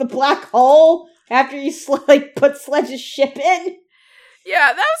stop up the black hole after you put Sledge's ship in.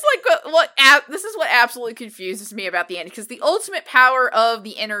 Yeah, that was like this is what absolutely confuses me about the end, because the ultimate power of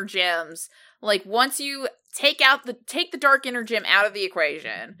the energems, like, once you take the Dark Energy Gem out of the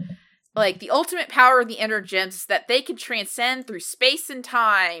equation, like, the ultimate power of the Inner Gems is that they can transcend through space and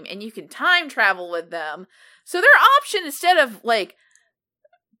time, and you can time travel with them. So their option, instead of, like,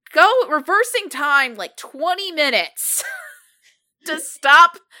 reversing time, like, 20 minutes to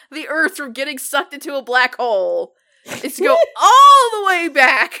stop the Earth from getting sucked into a black hole, is to go all the way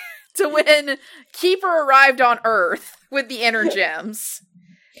back to when Keeper arrived on Earth with the Inner Gems.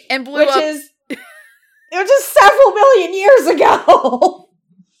 And blew up... It was just several million years ago!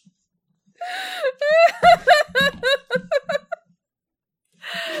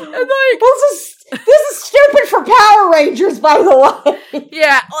 And like, this is stupid for Power Rangers, by the way.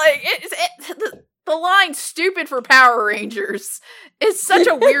 yeah, like the line "stupid for Power Rangers" is such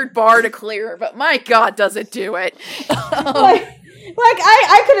a weird bar to clear, but my God, does it do it? I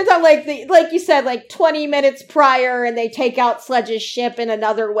could have done like you said, like 20 minutes prior, and they take out Sledge's ship in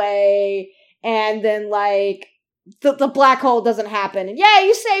another way, and then like the black hole doesn't happen, and yeah,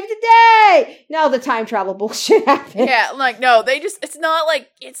 you saved the day. No, the time travel bullshit happened. Yeah, like no, it's not like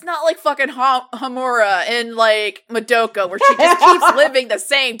fucking Hamura in like Madoka, where she just keeps living the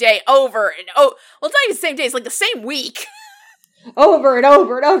same day over and well, it's not even the same day; it's like the same week, over and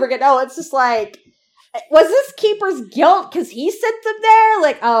over and over again. No, it's just like, was this Keeper's guilt because he sent them there?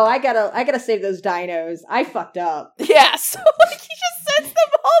 Like, oh, I gotta save those dinos. I fucked up. Yeah, so like he just sends them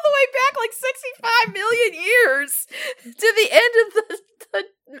all the way back like 65 million years to the end of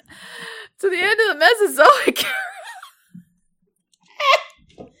the Mesozoic.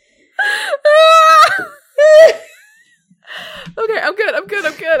 Okay, I'm good. I'm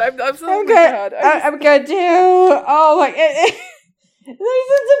so good. I'm good too. Oh my. They send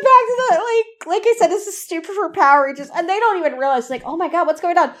it back to the, like I said, this is stupid for Power Rangers, and they don't even realize, like, oh my God, what's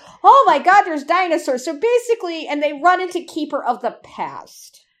going on? Oh my God, there's dinosaurs. So basically, and they run into Keeper of the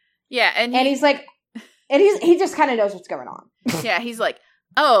Past. Yeah, and he's like, and he just kind of knows what's going on. Yeah, he's like,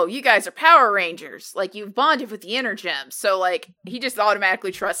 oh, you guys are Power Rangers. Like, you've bonded with the Inner Gems. So, like, he just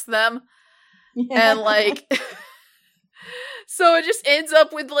automatically trusts them. Yeah. And, like, so it just ends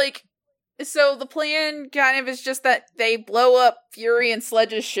up with, like, so the plan kind of is just that they blow up Fury and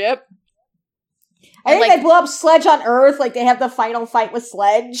Sledge's ship. I think they blow up Sledge on Earth, like they have the final fight with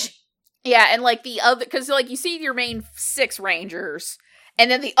Sledge. Yeah, and like the other, because like you see your main 6 Rangers,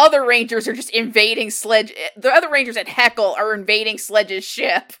 and then the other Rangers are just invading Sledge. The other Rangers at Heckle are invading Sledge's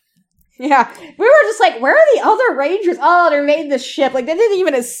ship. Yeah, we were just like, where are the other Rangers? Oh, they're invading the ship. Like, they didn't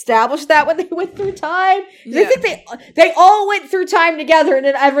even establish that when they went through time. Yeah. I think they all went through time together, and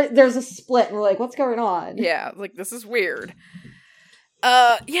then there's a split, and we're like, what's going on? Yeah, like, this is weird.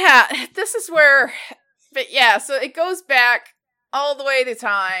 Yeah, this is where, but yeah, so it goes back all the way to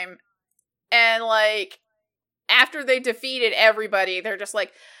time, and, like, after they defeated everybody, they're just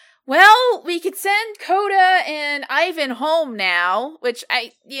like, well, we could send Koda and Ivan home now, which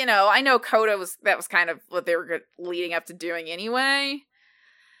I know Koda that was kind of what they were leading up to doing anyway.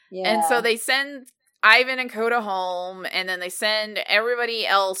 Yeah. And so they send Ivan and Koda home, and then they send everybody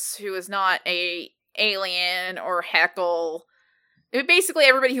else who is not a alien or Heckle. Basically,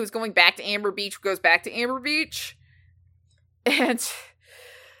 everybody who was going back to Amber Beach goes back to Amber Beach. And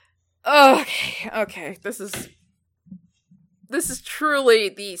okay, this is truly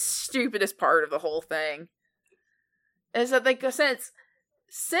the stupidest part of the whole thing. Is that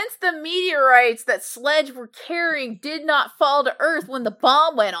since the meteorites that Sledge were carrying did not fall to Earth when the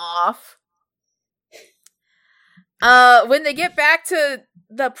bomb went off, when they get back to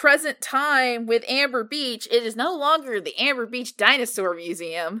the present time with Amber Beach, it is no longer the Amber Beach Dinosaur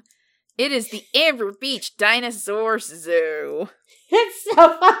Museum. It is the Amber Beach Dinosaur Zoo. It's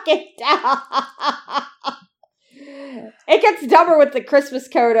so fucking dumb. It gets dumber with the Christmas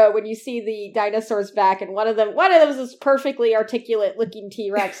coda when you see the dinosaurs back, and one of them is this perfectly articulate looking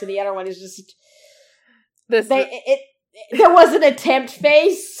T-Rex, and the other one is just there was an attempt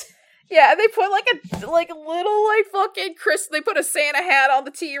face. Yeah, they put like a little like fucking they put a Santa hat on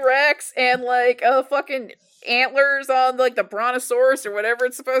the T-Rex and like fucking antlers on like the Brontosaurus or whatever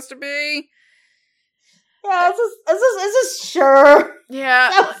it's supposed to be. Yeah, is this sure? Yeah.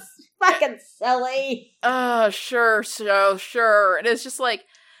 That was fucking silly. Sure. And it's just like,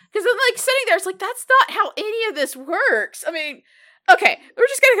 because I'm like sitting there, it's like, that's not how any of this works. I mean, okay, we're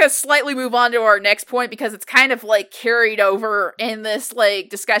just gonna slightly move on to our next point because it's kind of like carried over in this like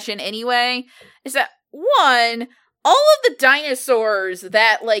discussion anyway. Is that one, all of the dinosaurs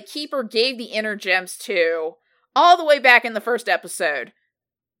that like Keeper gave the Inner Gems to, all the way back in the first episode,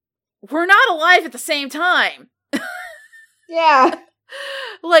 were not alive at the same time. Yeah.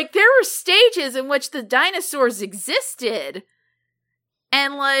 Like, there were stages in which the dinosaurs existed.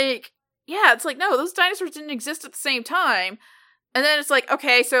 And, like, yeah, it's like, no, those dinosaurs didn't exist at the same time. And then it's like,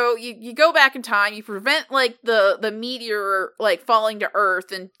 okay, so you go back in time, you prevent, like, the meteor, like, falling to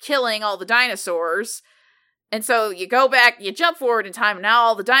Earth and killing all the dinosaurs. And so you go back, you jump forward in time, and now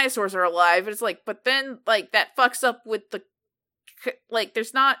all the dinosaurs are alive. And it's like, but then, like, that fucks up with the, like,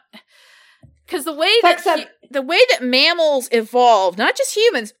 there's not... Because the way that mammals evolved, not just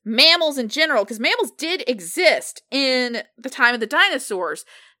humans, mammals in general, because mammals did exist in the time of the dinosaurs,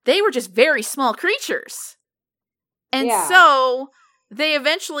 they were just very small creatures. And so they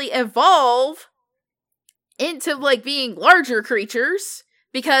eventually evolve into, like, being larger creatures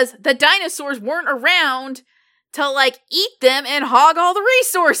because the dinosaurs weren't around to, like, eat them and hog all the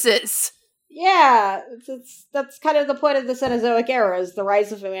resources. Yeah, that's kind of the point of the Cenozoic era, is the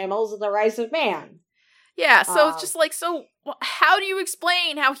rise of mammals and the rise of man. Yeah, so it's just like, so how do you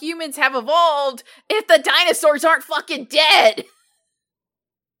explain how humans have evolved if the dinosaurs aren't fucking dead?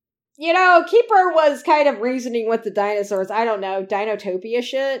 You know, Keeper was kind of reasoning with the dinosaurs. I don't know, Dinotopia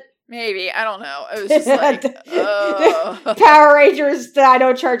shit? Maybe, I don't know. It was just like, Power Rangers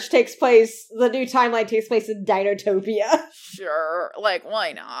Dino Charge takes place, the new timeline takes place in Dinotopia. Sure, like,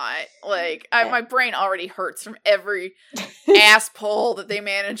 why not? Like, my brain already hurts from every ass pull that they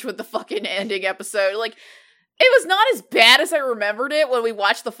managed with the fucking ending episode. Like, it was not as bad as I remembered it when we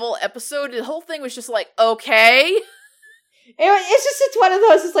watched the full episode. The whole thing was just like, okay. It's one of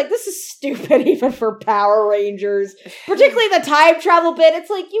those, it's like, this is stupid even for Power Rangers. Particularly the time travel bit. It's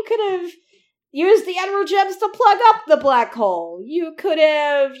like, you could have used the Emerald Gems to plug up the black hole. You could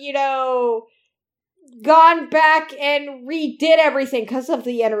have, you know, gone back and redid everything because of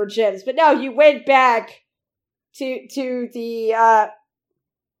the Emerald Gems. But no, you went back to the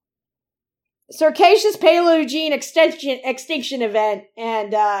Circassius Paleogene extinction event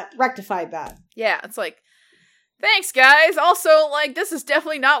and rectified that. Yeah, it's like, thanks, guys. Also, like, this is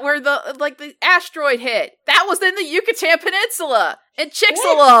definitely not where the asteroid hit. That was in the Yucatan Peninsula in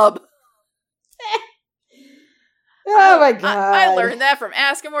Chicxulub. Oh my god. I learned that from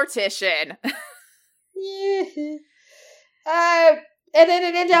Ask a Mortician. Yeah. And then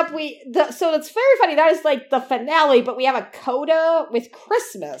it ended up, so it's very funny, that is like the finale, but we have a coda with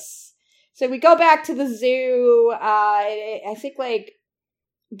Christmas. So we go back to the zoo, I think, like,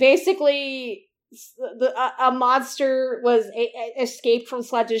 basically... a monster was escaped from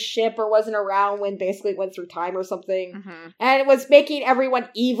Sledge's ship or wasn't around when basically it went through time or something. Mm-hmm. And it was making everyone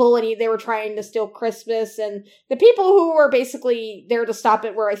evil, and they were trying to steal Christmas. And the people who were basically there to stop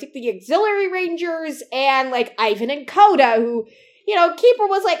it were, I think, the Auxiliary Rangers and, like, Ivan and Coda, who, you know, Keeper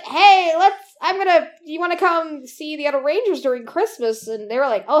was like, hey, you want to come see the other Rangers during Christmas? And they were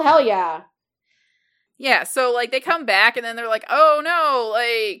like, oh, hell yeah. Yeah, so, like, they come back, and then they're like, oh, no,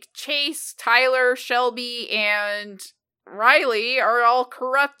 like, Chase, Tyler, Shelby, and Riley are all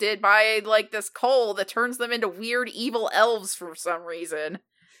corrupted by, like, this coal that turns them into weird, evil elves for some reason.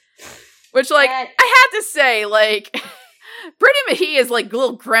 Which, like, I had to say, like, Brittany Mejia's, like,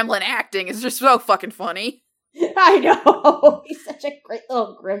 little gremlin acting is just so fucking funny. I know! He's such a great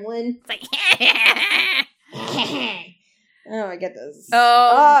little gremlin. It's like, oh, I get this.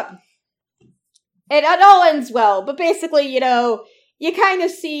 And it all ends well, but basically, you know, you kind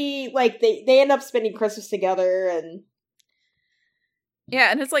of see, like, they end up spending Christmas together, and... Yeah,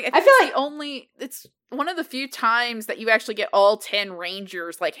 and it's like, I feel like it's one of the few times that you actually get all 10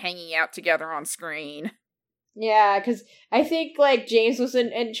 Rangers, like, hanging out together on screen. Yeah, because I think, like, James was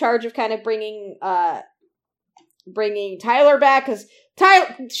in charge of kind of bringing Tyler back, because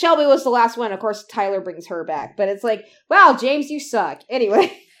Shelby was the last one. Of course, Tyler brings her back, but it's like, wow, James, you suck.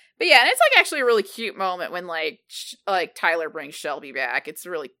 Anyway... But yeah, and it's, like, actually a really cute moment when, like, Tyler brings Shelby back. It's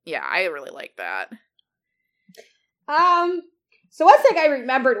really, yeah, I really like that. So one thing I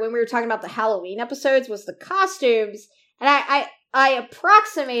remembered when we were talking about the Halloween episodes was the costumes, and I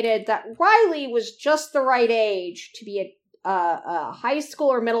approximated that Riley was just the right age to be a high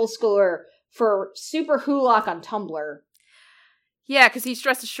school or middle schooler for Super Hulock on Tumblr. Yeah, because he's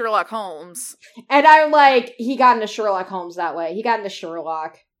dressed as Sherlock Holmes. And I'm like, he got into Sherlock Holmes that way. He got into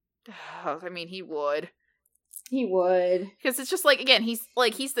Sherlock. I mean, he would. He would. Because it's just like, again, he's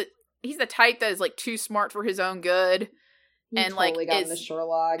the type that is, like, too smart for his own good. He and totally like got into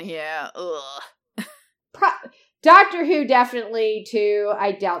Sherlock. Yeah, ugh. Doctor Who definitely too.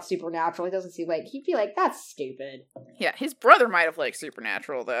 I doubt Supernatural. It doesn't seem like he'd be like, that's stupid. Yeah, his brother might have liked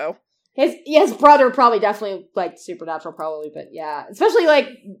Supernatural though. His brother probably definitely liked Supernatural, probably, but yeah, especially like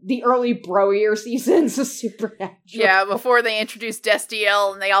the early Broier seasons of Supernatural. Yeah, before they introduced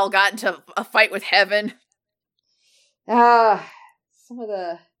Destiel and they all got into a fight with Heaven. Some of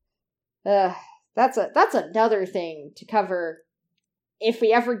the that's another thing to cover if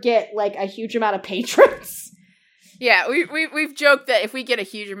we ever get like a huge amount of patrons. Yeah, we've joked that if we get a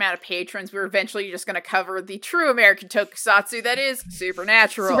huge amount of patrons, we're eventually just going to cover the true American tokusatsu that is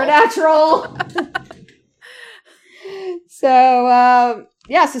Supernatural. Supernatural. So,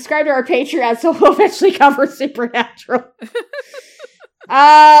 yeah, subscribe to our Patreon so we'll eventually cover Supernatural.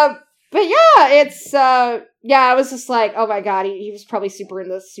 But yeah, it's, I was just like, oh my god, he was probably super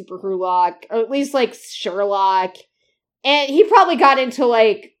into Super Hurlock, or at least, like, Sherlock. And he probably got into,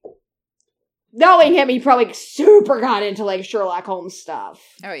 like, knowing him, he probably super got into, like, Sherlock Holmes stuff.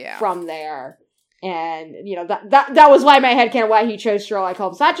 Oh, yeah. From there. And, you know, that was why my headcanon, why he chose Sherlock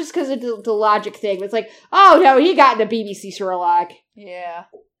Holmes. Not just because of the logic thing, but it's like, oh no, he got into BBC Sherlock. Yeah.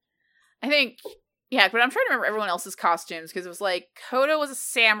 I think, yeah, but I'm trying to remember everyone else's costumes, because it was like, Kodo was a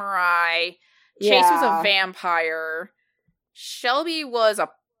samurai, Chase was a vampire, Shelby was a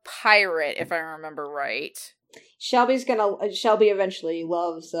pirate, if I remember right. Shelby eventually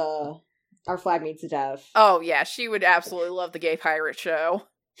loves, Our Flag Means to Death. Oh, yeah, she would absolutely love the gay pirate show.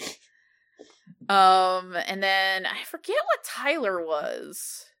 And then I forget what Tyler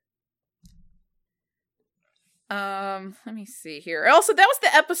was. Let me see here. Also, that was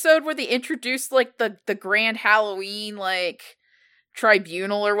the episode where they introduced, like, the Grand Halloween, like,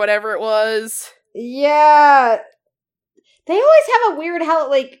 tribunal or whatever it was. Yeah. They always have a weird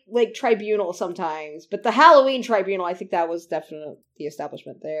like tribunal sometimes, but the Halloween tribunal, I think that was definitely the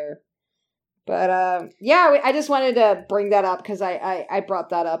establishment there. But, yeah, I just wanted to bring that up because I brought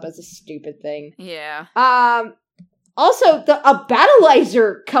that up as a stupid thing. Yeah. Also, a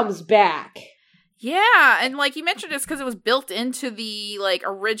Battleizer comes back. Yeah, and, like, you mentioned this because it was built into the, like,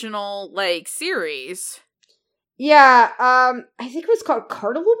 original, like, series. Yeah, I think it was called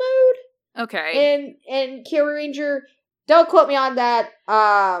Carnival Mode. Okay. In Kyoto Ranger. Don't quote me on that.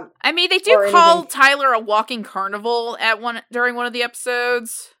 I mean, they do call Tyler a walking carnival during one of the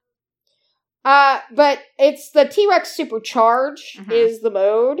episodes. But it's the T-Rex Supercharge is the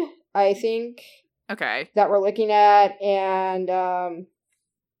mode, I think. Okay. That we're looking at, and,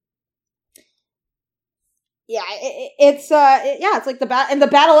 yeah, it's like and the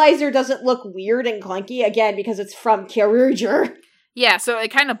Battleizer doesn't look weird and clunky, again, because it's from Kyoryuger. Yeah, so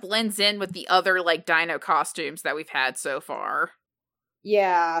it kind of blends in with the other, like, dino costumes that we've had so far.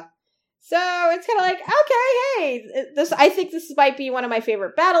 Yeah. So it's kind of like, okay, hey, I think this might be one of my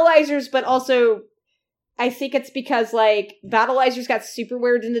favorite Battleizers, but also I think it's because, like, Battleizers got super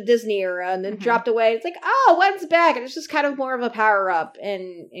weird in the Disney era and then dropped away. It's like, oh, one's back, and it's just kind of more of a power-up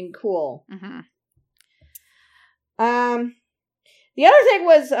and cool. The other thing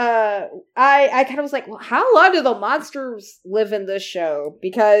was, I kind of was like, well, how long do the monsters live in this show?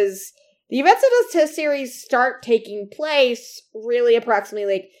 Because the events of this series start taking place really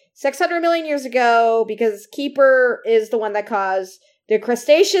approximately, like, 600 million years ago, because Keeper is the one that caused the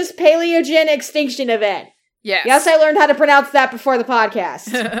Cretaceous Paleogen extinction event. Yes, I learned how to pronounce that before the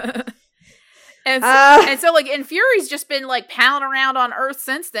podcast. And so, like, and Fury's just been, like, pounding around on Earth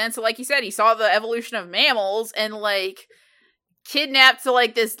since then. So, like you said, he saw the evolution of mammals and, like, kidnapped to,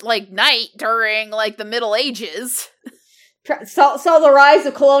 like, this, like, knight during, like, the Middle Ages. Saw the rise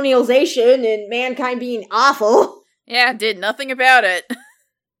of colonialization and mankind being awful. Yeah, did nothing about it.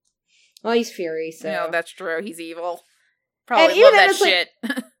 Well, he's Fury, so. No, that's true. He's evil. Probably love that shit.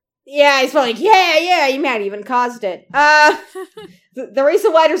 Like, yeah, he's probably like, yeah, you might even caused it. The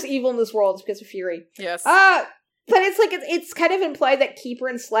reason why there's evil in this world is because of Fury. Yes. But it's like, it's kind of implied that Keeper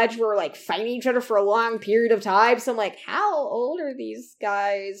and Sledge were, like, fighting each other for a long period of time, so I'm like, how old are these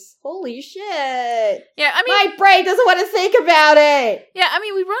guys? Holy shit. Yeah, I mean, my brain doesn't want to think about it. Yeah, I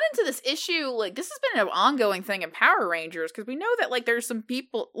mean, we run into this issue, like, this has been an ongoing thing in Power Rangers, because we know that, like, there's some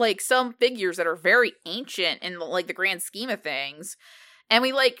people, like, some figures that are very ancient in, like, the grand scheme of things, and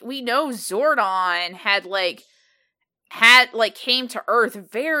we know Zordon came to Earth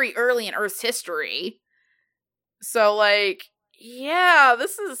very early in Earth's history. So, like, yeah,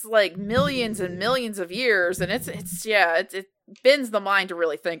 this is, like, millions and millions of years, and it bends the mind to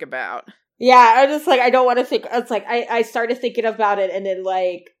really think about. Yeah, I just, like, I don't want to think, it's like, I started thinking about it, and then,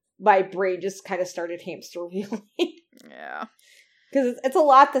 like, my brain just kind of started hamster wheeling. Yeah. Because it's a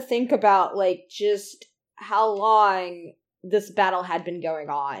lot to think about, like, just how long this battle had been going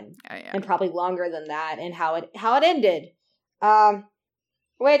on. Oh, yeah. And probably longer than that, and how it ended.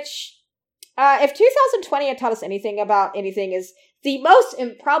 Which... if 2020 had taught us anything about anything, is the most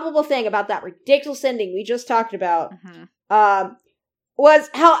improbable thing about that ridiculous ending we just talked about, was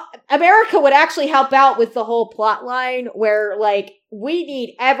how America would actually help out with the whole plot line where, like, we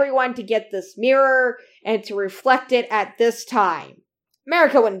need everyone to get this mirror and to reflect it at this time.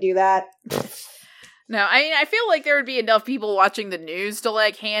 America wouldn't do that. No, I mean, I feel like there would be enough people watching the news to,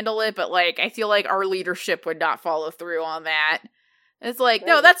 like, handle it, but, like, I feel like our leadership would not follow through on that. It's like,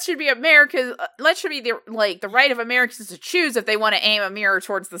 no, that should be America's, that should be, the right of Americans to choose if they want to aim a mirror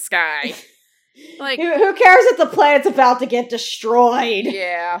towards the sky. Like, Who cares if the planet's about to get destroyed?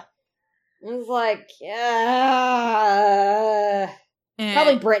 yeah. It's like,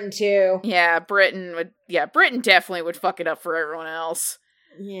 probably Britain too. Yeah, Britain definitely would fuck it up for everyone else.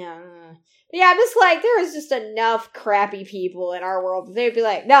 Yeah. Yeah, I'm just like, there is just enough crappy people in our world that they'd be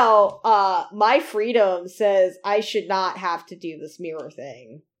like, no, my freedom says I should not have to do this mirror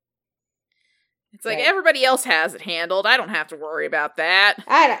thing. It's like, Right. everybody else has it handled. I don't have to worry about that.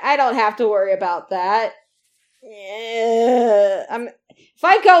 I don't have to worry about that. If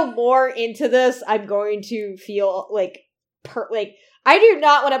I go more into this, I'm going to feel like, I do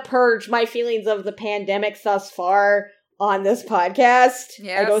not want to purge my feelings of the pandemic thus far on this podcast.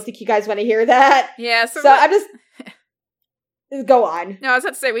 Yes. I don't think you guys want to hear that. Yeah, So I'm just... Go on. No, I was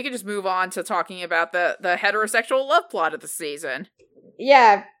about to say, we could just move on to talking about the heterosexual love plot of the season.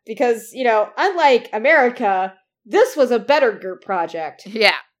 Yeah, because, unlike America, this was a better group project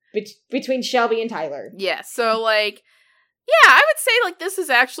Yeah. between Shelby and Tyler. Yeah, so, like, yeah, I would say, like, this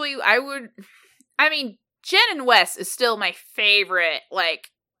is actually, Jen and Wes is still my favorite, like,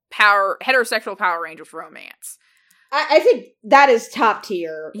 heterosexual Power Rangers romance. I think that is top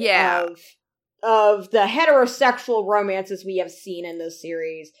tier Yeah. of the heterosexual romances we have seen in this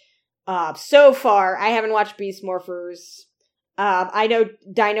series. So far, I haven't watched Beast Morphers. I know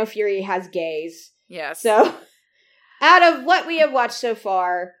Dino Fury has gays. Yes. So, out of what we have watched so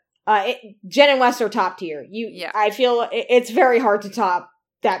far, Jen and Wes are top tier. Yeah. I feel it's very hard to top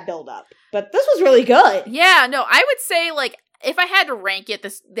that build up. But this was really good. Yeah, no, I would say, like, if I had to rank it,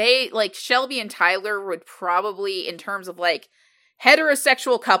 Shelby and Tyler would probably, in terms of, like,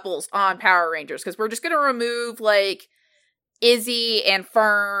 heterosexual couples on Power Rangers, because we're just going to remove, like, Izzy and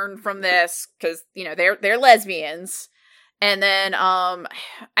Fern from this, because, they're lesbians. And then,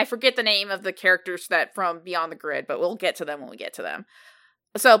 I forget the name of the characters from Beyond the Grid, but we'll get to them when we get to them.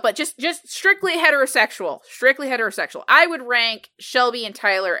 So, but just strictly heterosexual. I would rank Shelby and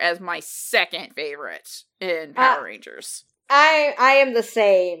Tyler as my second favorite in Power Rangers. I am the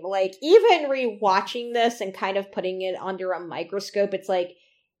same. Like, even rewatching this and kind of putting it under a microscope, it's like,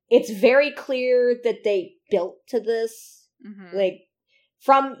 it's very clear that they built to this. Mm-hmm. Like,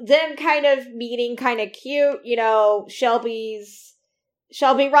 from them kind of meeting kind of cute, Shelby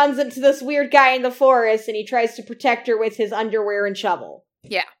runs into this weird guy in the forest and he tries to protect her with his underwear and shovel.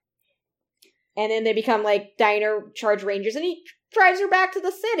 Yeah. And then they become, like, Dino Charge Rangers and he drives her back to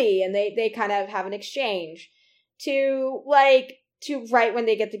the city and they kind of have an exchange. To right when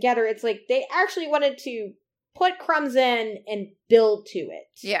they get together, it's like they actually wanted to put crumbs in and build to it.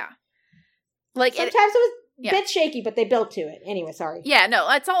 Yeah. Like, sometimes it was a yeah. bit shaky, but they built to it. Anyway, sorry. Yeah, no,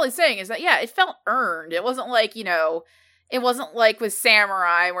 that's all he's saying is that, yeah, it felt earned. It wasn't like, it wasn't like with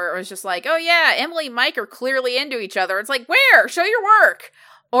Samurai where it was just like, oh yeah, Emily and Mike are clearly into each other. It's like, where? Show your work.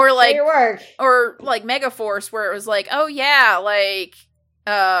 Or like, your work. Or like Megaforce where it was like, oh yeah, like,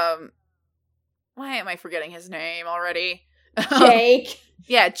 why am I forgetting his name already? Jake.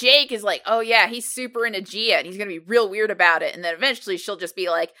 Yeah, Jake is like, oh yeah, he's super into Gia, and he's gonna be real weird about it, and then eventually she'll just be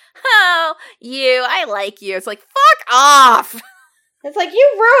like, oh, I like you. It's like, fuck off! It's like,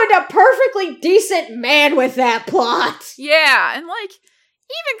 you ruined a perfectly decent man with that plot! Yeah, and like,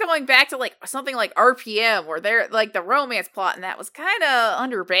 even going back to like something like RPM, where they're like the romance plot and that was kind of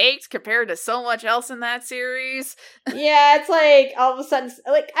underbaked compared to so much else in that series. Yeah, it's like all of a sudden,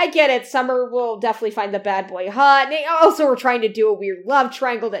 like, I get it. Summer will definitely find the bad boy hot. And they also were trying to do a weird love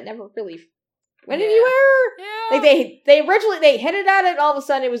triangle that never really went anywhere. Yeah. Like they originally hinted at it, and all of a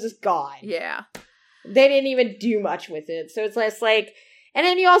sudden it was just gone. Yeah. They didn't even do much with it. So it's less like, and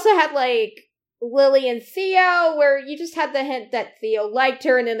then you also had like Lily and Theo, where you just had the hint that Theo liked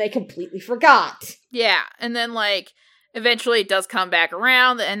her, and then they completely forgot. Yeah, and then, like, eventually it does come back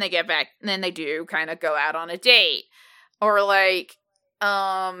around, and they get back, and then they do kind of go out on a date. Or, like,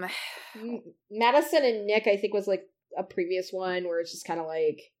 Madison and Nick, I think, was, like, a previous one, where it's just kind of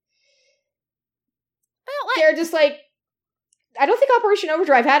like, well, like, they're just, like, I don't think Operation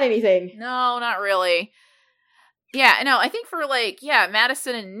Overdrive had anything. no, not really. Yeah, no, I think for, like, yeah,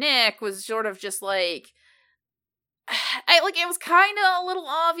 Madison and Nick was sort of just, like, it was kind of a little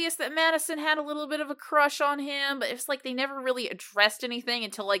obvious that Madison had a little bit of a crush on him, but it's like they never really addressed anything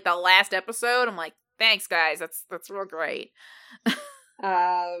until, like, the last episode. I'm like, thanks, guys, that's real great.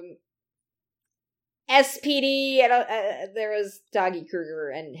 SPD, there was Doggy Kruger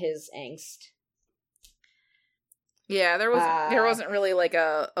and his angst. Yeah, there wasn't really like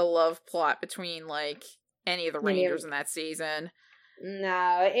a love plot between like any of the Any of- Rangers in that season.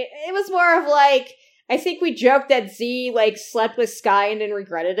 No, it was more of like, I think we joked that Z like slept with Sky and then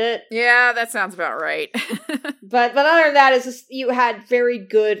regretted it. Yeah, that sounds about right. But other than that, it's just you had very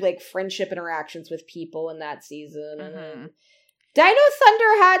good like friendship interactions with people in that season. And then Dino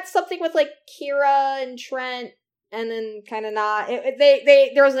Thunder had something with like Kira and Trent, and then kind of not.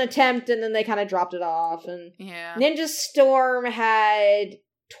 There was an attempt, and then they kind of dropped it off. And Yeah. Ninja Storm had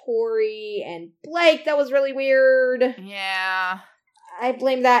Tori and Blake. That was really weird. Yeah. I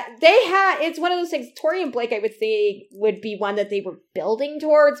blame that. It's one of those things, Tori and Blake, I would think, would be one that they were building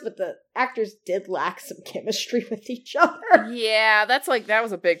towards, but the actors did lack some chemistry with each other. Yeah, that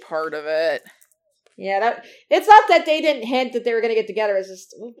was a big part of it. Yeah, it's not that they didn't hint that they were going to get together, it's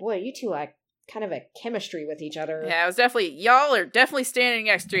just, oh boy, you two lack kind of a chemistry with each other. Yeah, it was y'all are definitely standing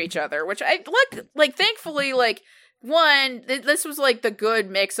next to each other, which I look, like, thankfully, like, one, this was, like, the good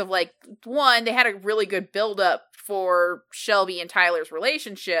mix of, like, one, they had a really good build-up for Shelby and Tyler's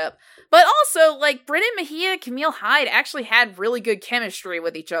relationship, but also, like, Brennan Mejia and Camille Hyde actually had really good chemistry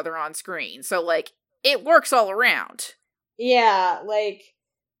with each other on screen, so, like, it works all around. Yeah, like,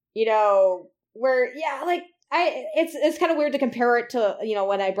 you know, it's kind of weird to compare it to, you know,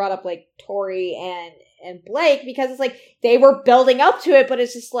 when I brought up, like, Tori and Blake, because it's like, they were building up to it, but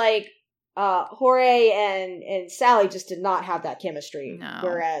it's just like, Jorge and Sally just did not have that chemistry. No.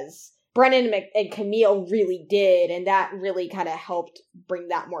 Whereas Brennan and Camille really did, and that really kind of helped bring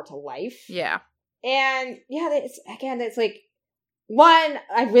that more to life. Yeah. And yeah, it's like, one,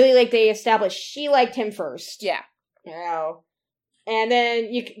 I really like they established she liked him first. Yeah. You know? And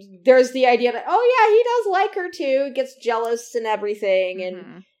then there's the idea that, oh yeah, he does like her too, gets jealous and everything,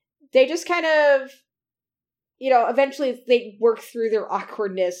 and they just kind of, you know, eventually they work through their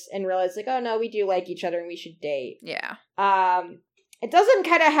awkwardness and realize, like, oh no, we do like each other and we should date. Yeah. It doesn't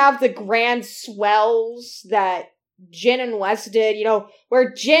kind of have the grand swells that Jin and Wes did, you know,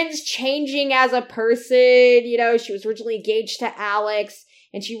 where Jin's changing as a person, you know, she was originally engaged to Alex,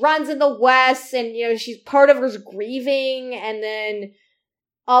 and she runs into Wes, and, you know, she's part of her's grieving, and then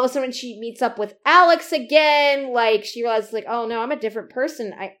all of a sudden she meets up with Alex again, like, she realizes, like, oh no, I'm a different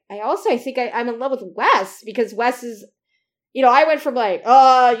person. I think I'm in love with Wes, because Wes is, you know, I went from like,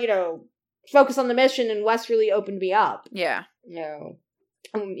 you know, focus on the mission, and Wes really opened me up. Yeah. You know,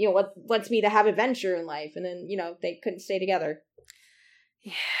 what wants me to have adventure in life, and then, you know, they couldn't stay together.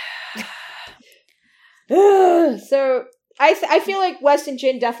 Yeah. So, I feel like Wes and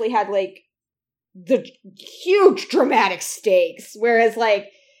Jin definitely had, like, the huge dramatic stakes, whereas, like,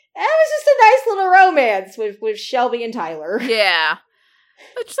 it was just a nice little romance with Shelby and Tyler. Yeah.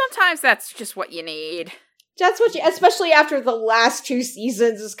 Which sometimes that's just what you need. That's what especially after the last 2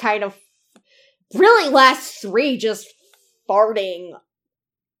 seasons is kind of, really last 3 just farting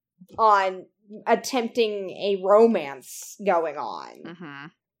on attempting a romance going on. Mm-hmm.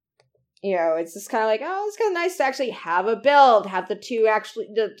 You know, it's just kind of like, oh, it's kind of nice to actually have a build, have the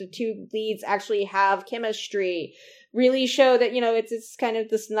two leads actually have chemistry, really show that, you know, it's kind of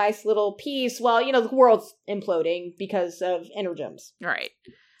this nice little piece while, you know, the world's imploding because of Energems. Right.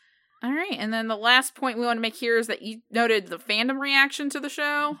 All right, and then the last point we want to make here is that you noted the fandom reaction to the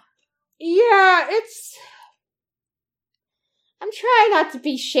show. Yeah, I'm trying not to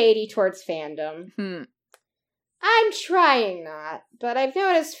be shady towards fandom. I'm trying not, but I've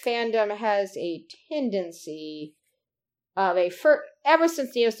noticed fandom has a tendency of ever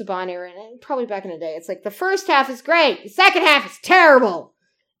since the Esteban era, and probably back in the day, it's like the first half is great, the second half is terrible.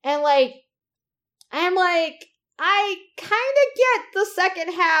 And like, I'm like, I kind of get the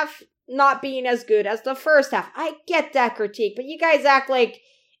second half not being as good as the first half. I get that critique, but you guys act like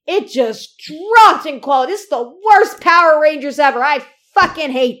it just dropped in quality. This is the worst Power Rangers ever. I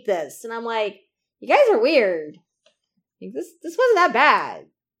fucking hate this. And I'm like, you guys are weird. Like, this wasn't that bad.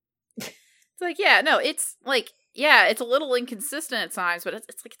 It's like, yeah, no, it's like, yeah, it's a little inconsistent at times, but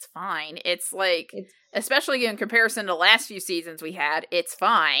it's like, it's fine. It's like, especially in comparison to the last few seasons we had, it's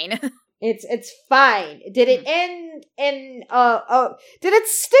fine. It's fine. Did it end in, did it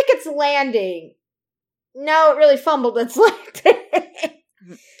stick its landing? No, it really fumbled its landing.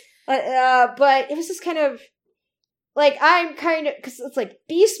 But it was just kind of, like, I'm kind of, because it's like,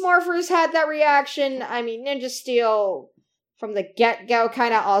 Beast Morphers had that reaction. I mean, Ninja Steel, from the get-go,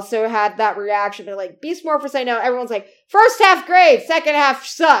 kind of also had that reaction. But, like, Beast Morphers, I know, everyone's like, first half great, second half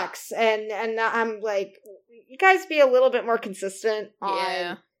sucks. And I'm like, you guys be a little bit more consistent on...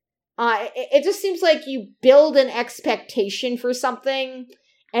 Yeah. It just seems like you build an expectation for something,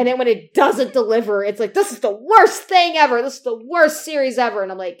 And then when it doesn't deliver, it's like, this is the worst thing ever. This is the worst series ever.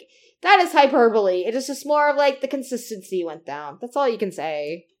 And I'm like, that is hyperbole. It is just more of like the consistency went down. That's all you can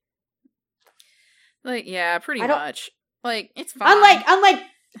say. Like, yeah, pretty much. Like, it's fine.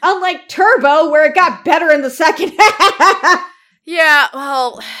 Unlike Turbo, where it got better in the second half. Yeah,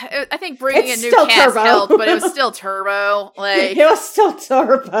 well, I think bringing It's a new still cast Turbo. helped, but it was still Turbo. Like, It was still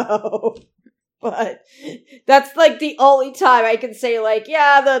Turbo. But that's like the only time I can say, like,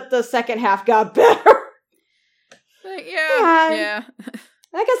 yeah, the second half got better. yeah.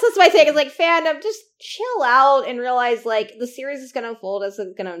 I guess that's my thing. Is like, fandom, just chill out and realize, like, the series is going to unfold as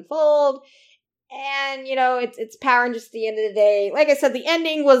it's going to unfold. And, you know, it's Power Rangers at the end of the day. Like I said, the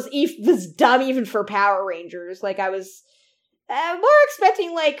ending was dumb even for Power Rangers. Like, I was more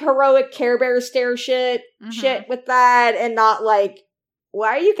expecting, like, heroic Care Bear stare shit with that, and not, like,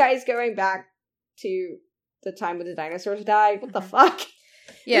 why are you guys going back to the time when the dinosaurs died? What the fuck?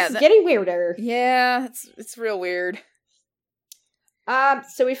 Yeah, this is getting weirder. Yeah, it's real weird.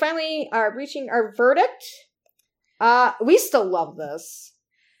 So we finally are reaching our verdict. We still love this.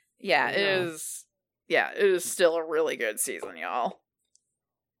 Yeah, it is. Yeah, it is still a really good season, y'all.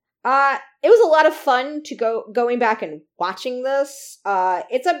 It was a lot of fun to going back and watching this.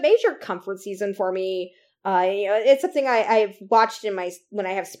 It's a major comfort season for me. You know, it's something I've watched when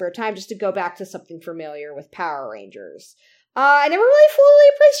I have spare time, just to go back to something familiar with Power Rangers. I never really fully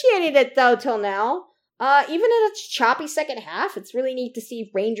appreciated it though till now. Even in its choppy second half, it's really neat to see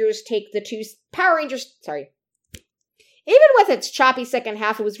Rangers take Power Rangers. Sorry. Even with its choppy second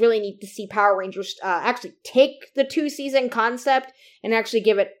half, it was really neat to see Power Rangers actually take the 2-season concept and actually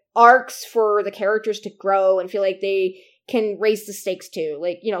give it arcs for the characters to grow and feel like they can raise the stakes too.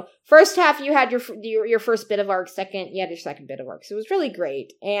 Like, you know, first half you had your first bit of arc, second you had your second bit of arc. So it was really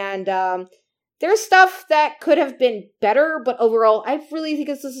great. And there's stuff that could have been better, but overall, I really think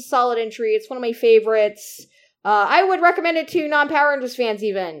this is a solid entry. It's one of my favorites. I would recommend it to non-Power Rangers fans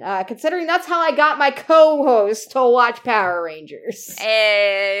even, considering that's how I got my co-host to watch Power Rangers.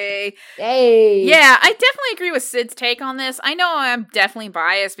 Hey. Hey. Yeah, I definitely agree with Sid's take on this. I know I'm definitely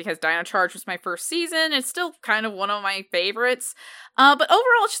biased because Dino Charge was my first season. It's still kind of one of my favorites. But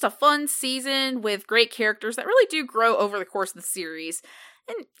overall, it's just a fun season with great characters that really do grow over the course of the series.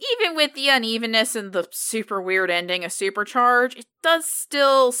 And even with the unevenness and the super weird ending of Supercharge, it does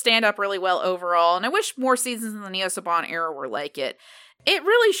still stand up really well overall, and I wish more seasons in the Neo Saban era were like it. It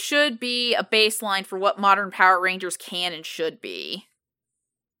really should be a baseline for what modern Power Rangers can and should be.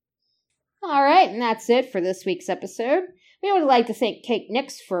 Alright, and that's it for this week's episode. We would like to thank Kate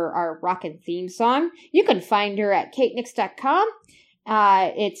Nix for our rockin' theme song. You can find her at katenix.com.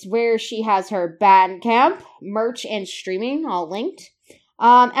 It's where she has her Bandcamp, merch, and streaming all linked.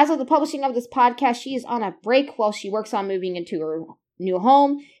 As of the publishing of this podcast, she is on a break while she works on moving into her new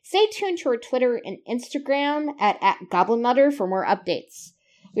home. Stay tuned to her Twitter and Instagram at Goblin Mother for more updates.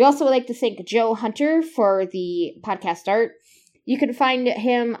 We also would like to thank Joe Hunter for the podcast art. You can find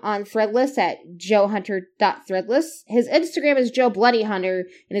him on Threadless at joehunter.threadless. His Instagram is Joe Bloody Hunter,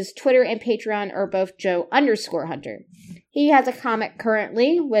 and his Twitter and Patreon are both Joe_Hunter. He has a comic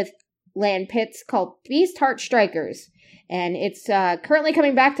currently with Land Pitts called Beast Heart Strikers. And it's currently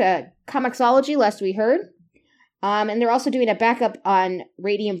coming back to Comixology, last we heard. And they're also doing a backup on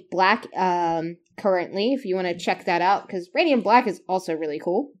Radiant Black currently, if you want to check that out, because Radiant Black is also really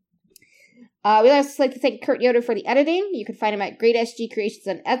cool. We'd also like to thank Kurt Yoder for the editing. You can find him at Great SG Creations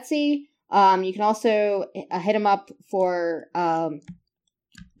on Etsy. You can also hit him up for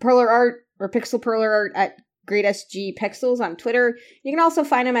Perler Art or Pixel Perler Art at Great SG Pixels on Twitter. You can also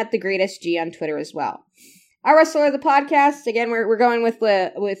find him at the Great SG on Twitter as well. Our wrestler of the podcast, again, we're going with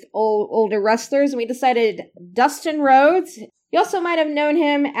older wrestlers, and we decided Dustin Rhodes. You also might have known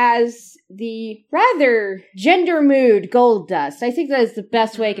him as the rather gender mood Goldust. I think that is the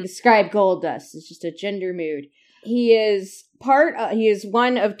best way I can describe Goldust. It's just a gender mood. He is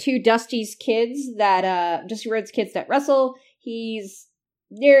one of two Dusty Rhodes kids that wrestle. He's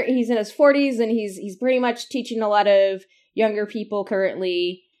in his 40s, and he's pretty much teaching a lot of younger people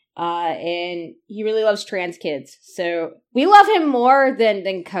currently. And he really loves trans kids. So we love him more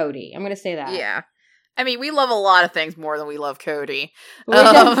than Cody. I'm going to say that. Yeah. I mean, we love a lot of things more than we love Cody. We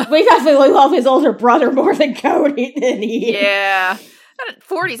definitely love his older brother more than Cody. Yeah.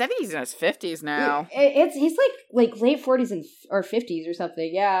 40s. I think he's in his 50s now. He's like late 40s or 50s or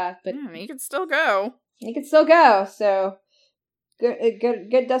something. Yeah. But he can still go. He can still go. So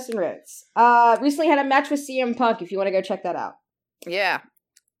good Dustin Rhodes. Recently had a match with CM Punk if you want to go check that out. Yeah.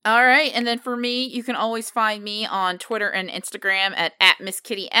 All right, and then for me, you can always find me on Twitter and Instagram at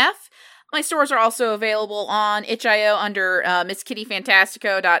MissKittyF. My stores are also available on itch.io under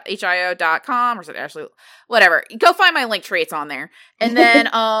misskittyfantastico.itch.io.com, or is it Ashley? Whatever. Go find my link tree. It's on there. And then,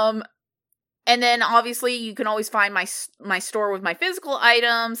 obviously you can always find my store with my physical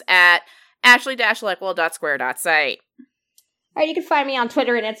items at ashley-leckwell.square.site. All right, you can find me on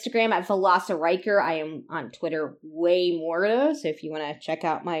Twitter and Instagram at Velociriker. I am on Twitter way more, though, so if you want to check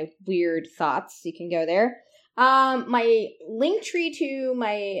out my weird thoughts, you can go there. My link tree to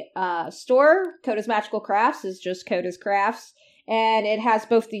my store, Coda's Magical Crafts, is just Coda's Crafts, and it has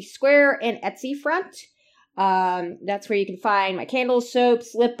both the Square and Etsy front. That's where you can find my candles,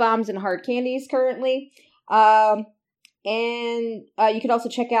 soaps, lip balms, and hard candies currently. And you can also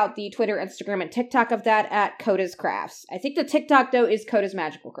check out the Twitter, Instagram, and TikTok of that at Coda's Crafts. I think the TikTok, though, is Coda's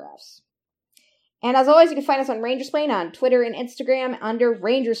Magical Crafts. And as always, you can find us on Rangersplain on Twitter and Instagram under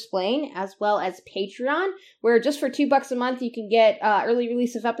Rangersplain, as well as Patreon, where just for $2 a month, you can get early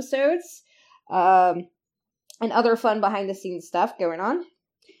release of episodes and other fun behind-the-scenes stuff going on.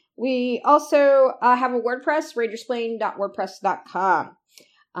 We also have a WordPress, rangersplain.wordpress.com.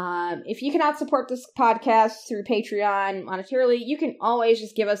 If you cannot support this podcast through Patreon monetarily, you can always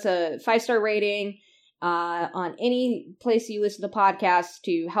just give us a 5-star rating on any place you listen to podcasts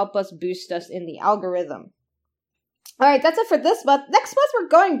to help us boost us in the algorithm. Alright, that's it for this month. Next month we're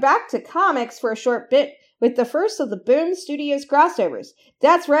going back to comics for a short bit with the first of the Boom Studios crossovers.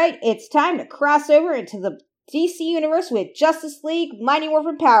 That's right, it's time to cross over into the DC Universe with Justice League, Mighty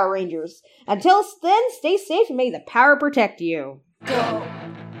Morphin Power Rangers. Until then, stay safe and may the power protect you. Go.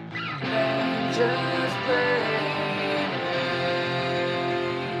 Rangers play.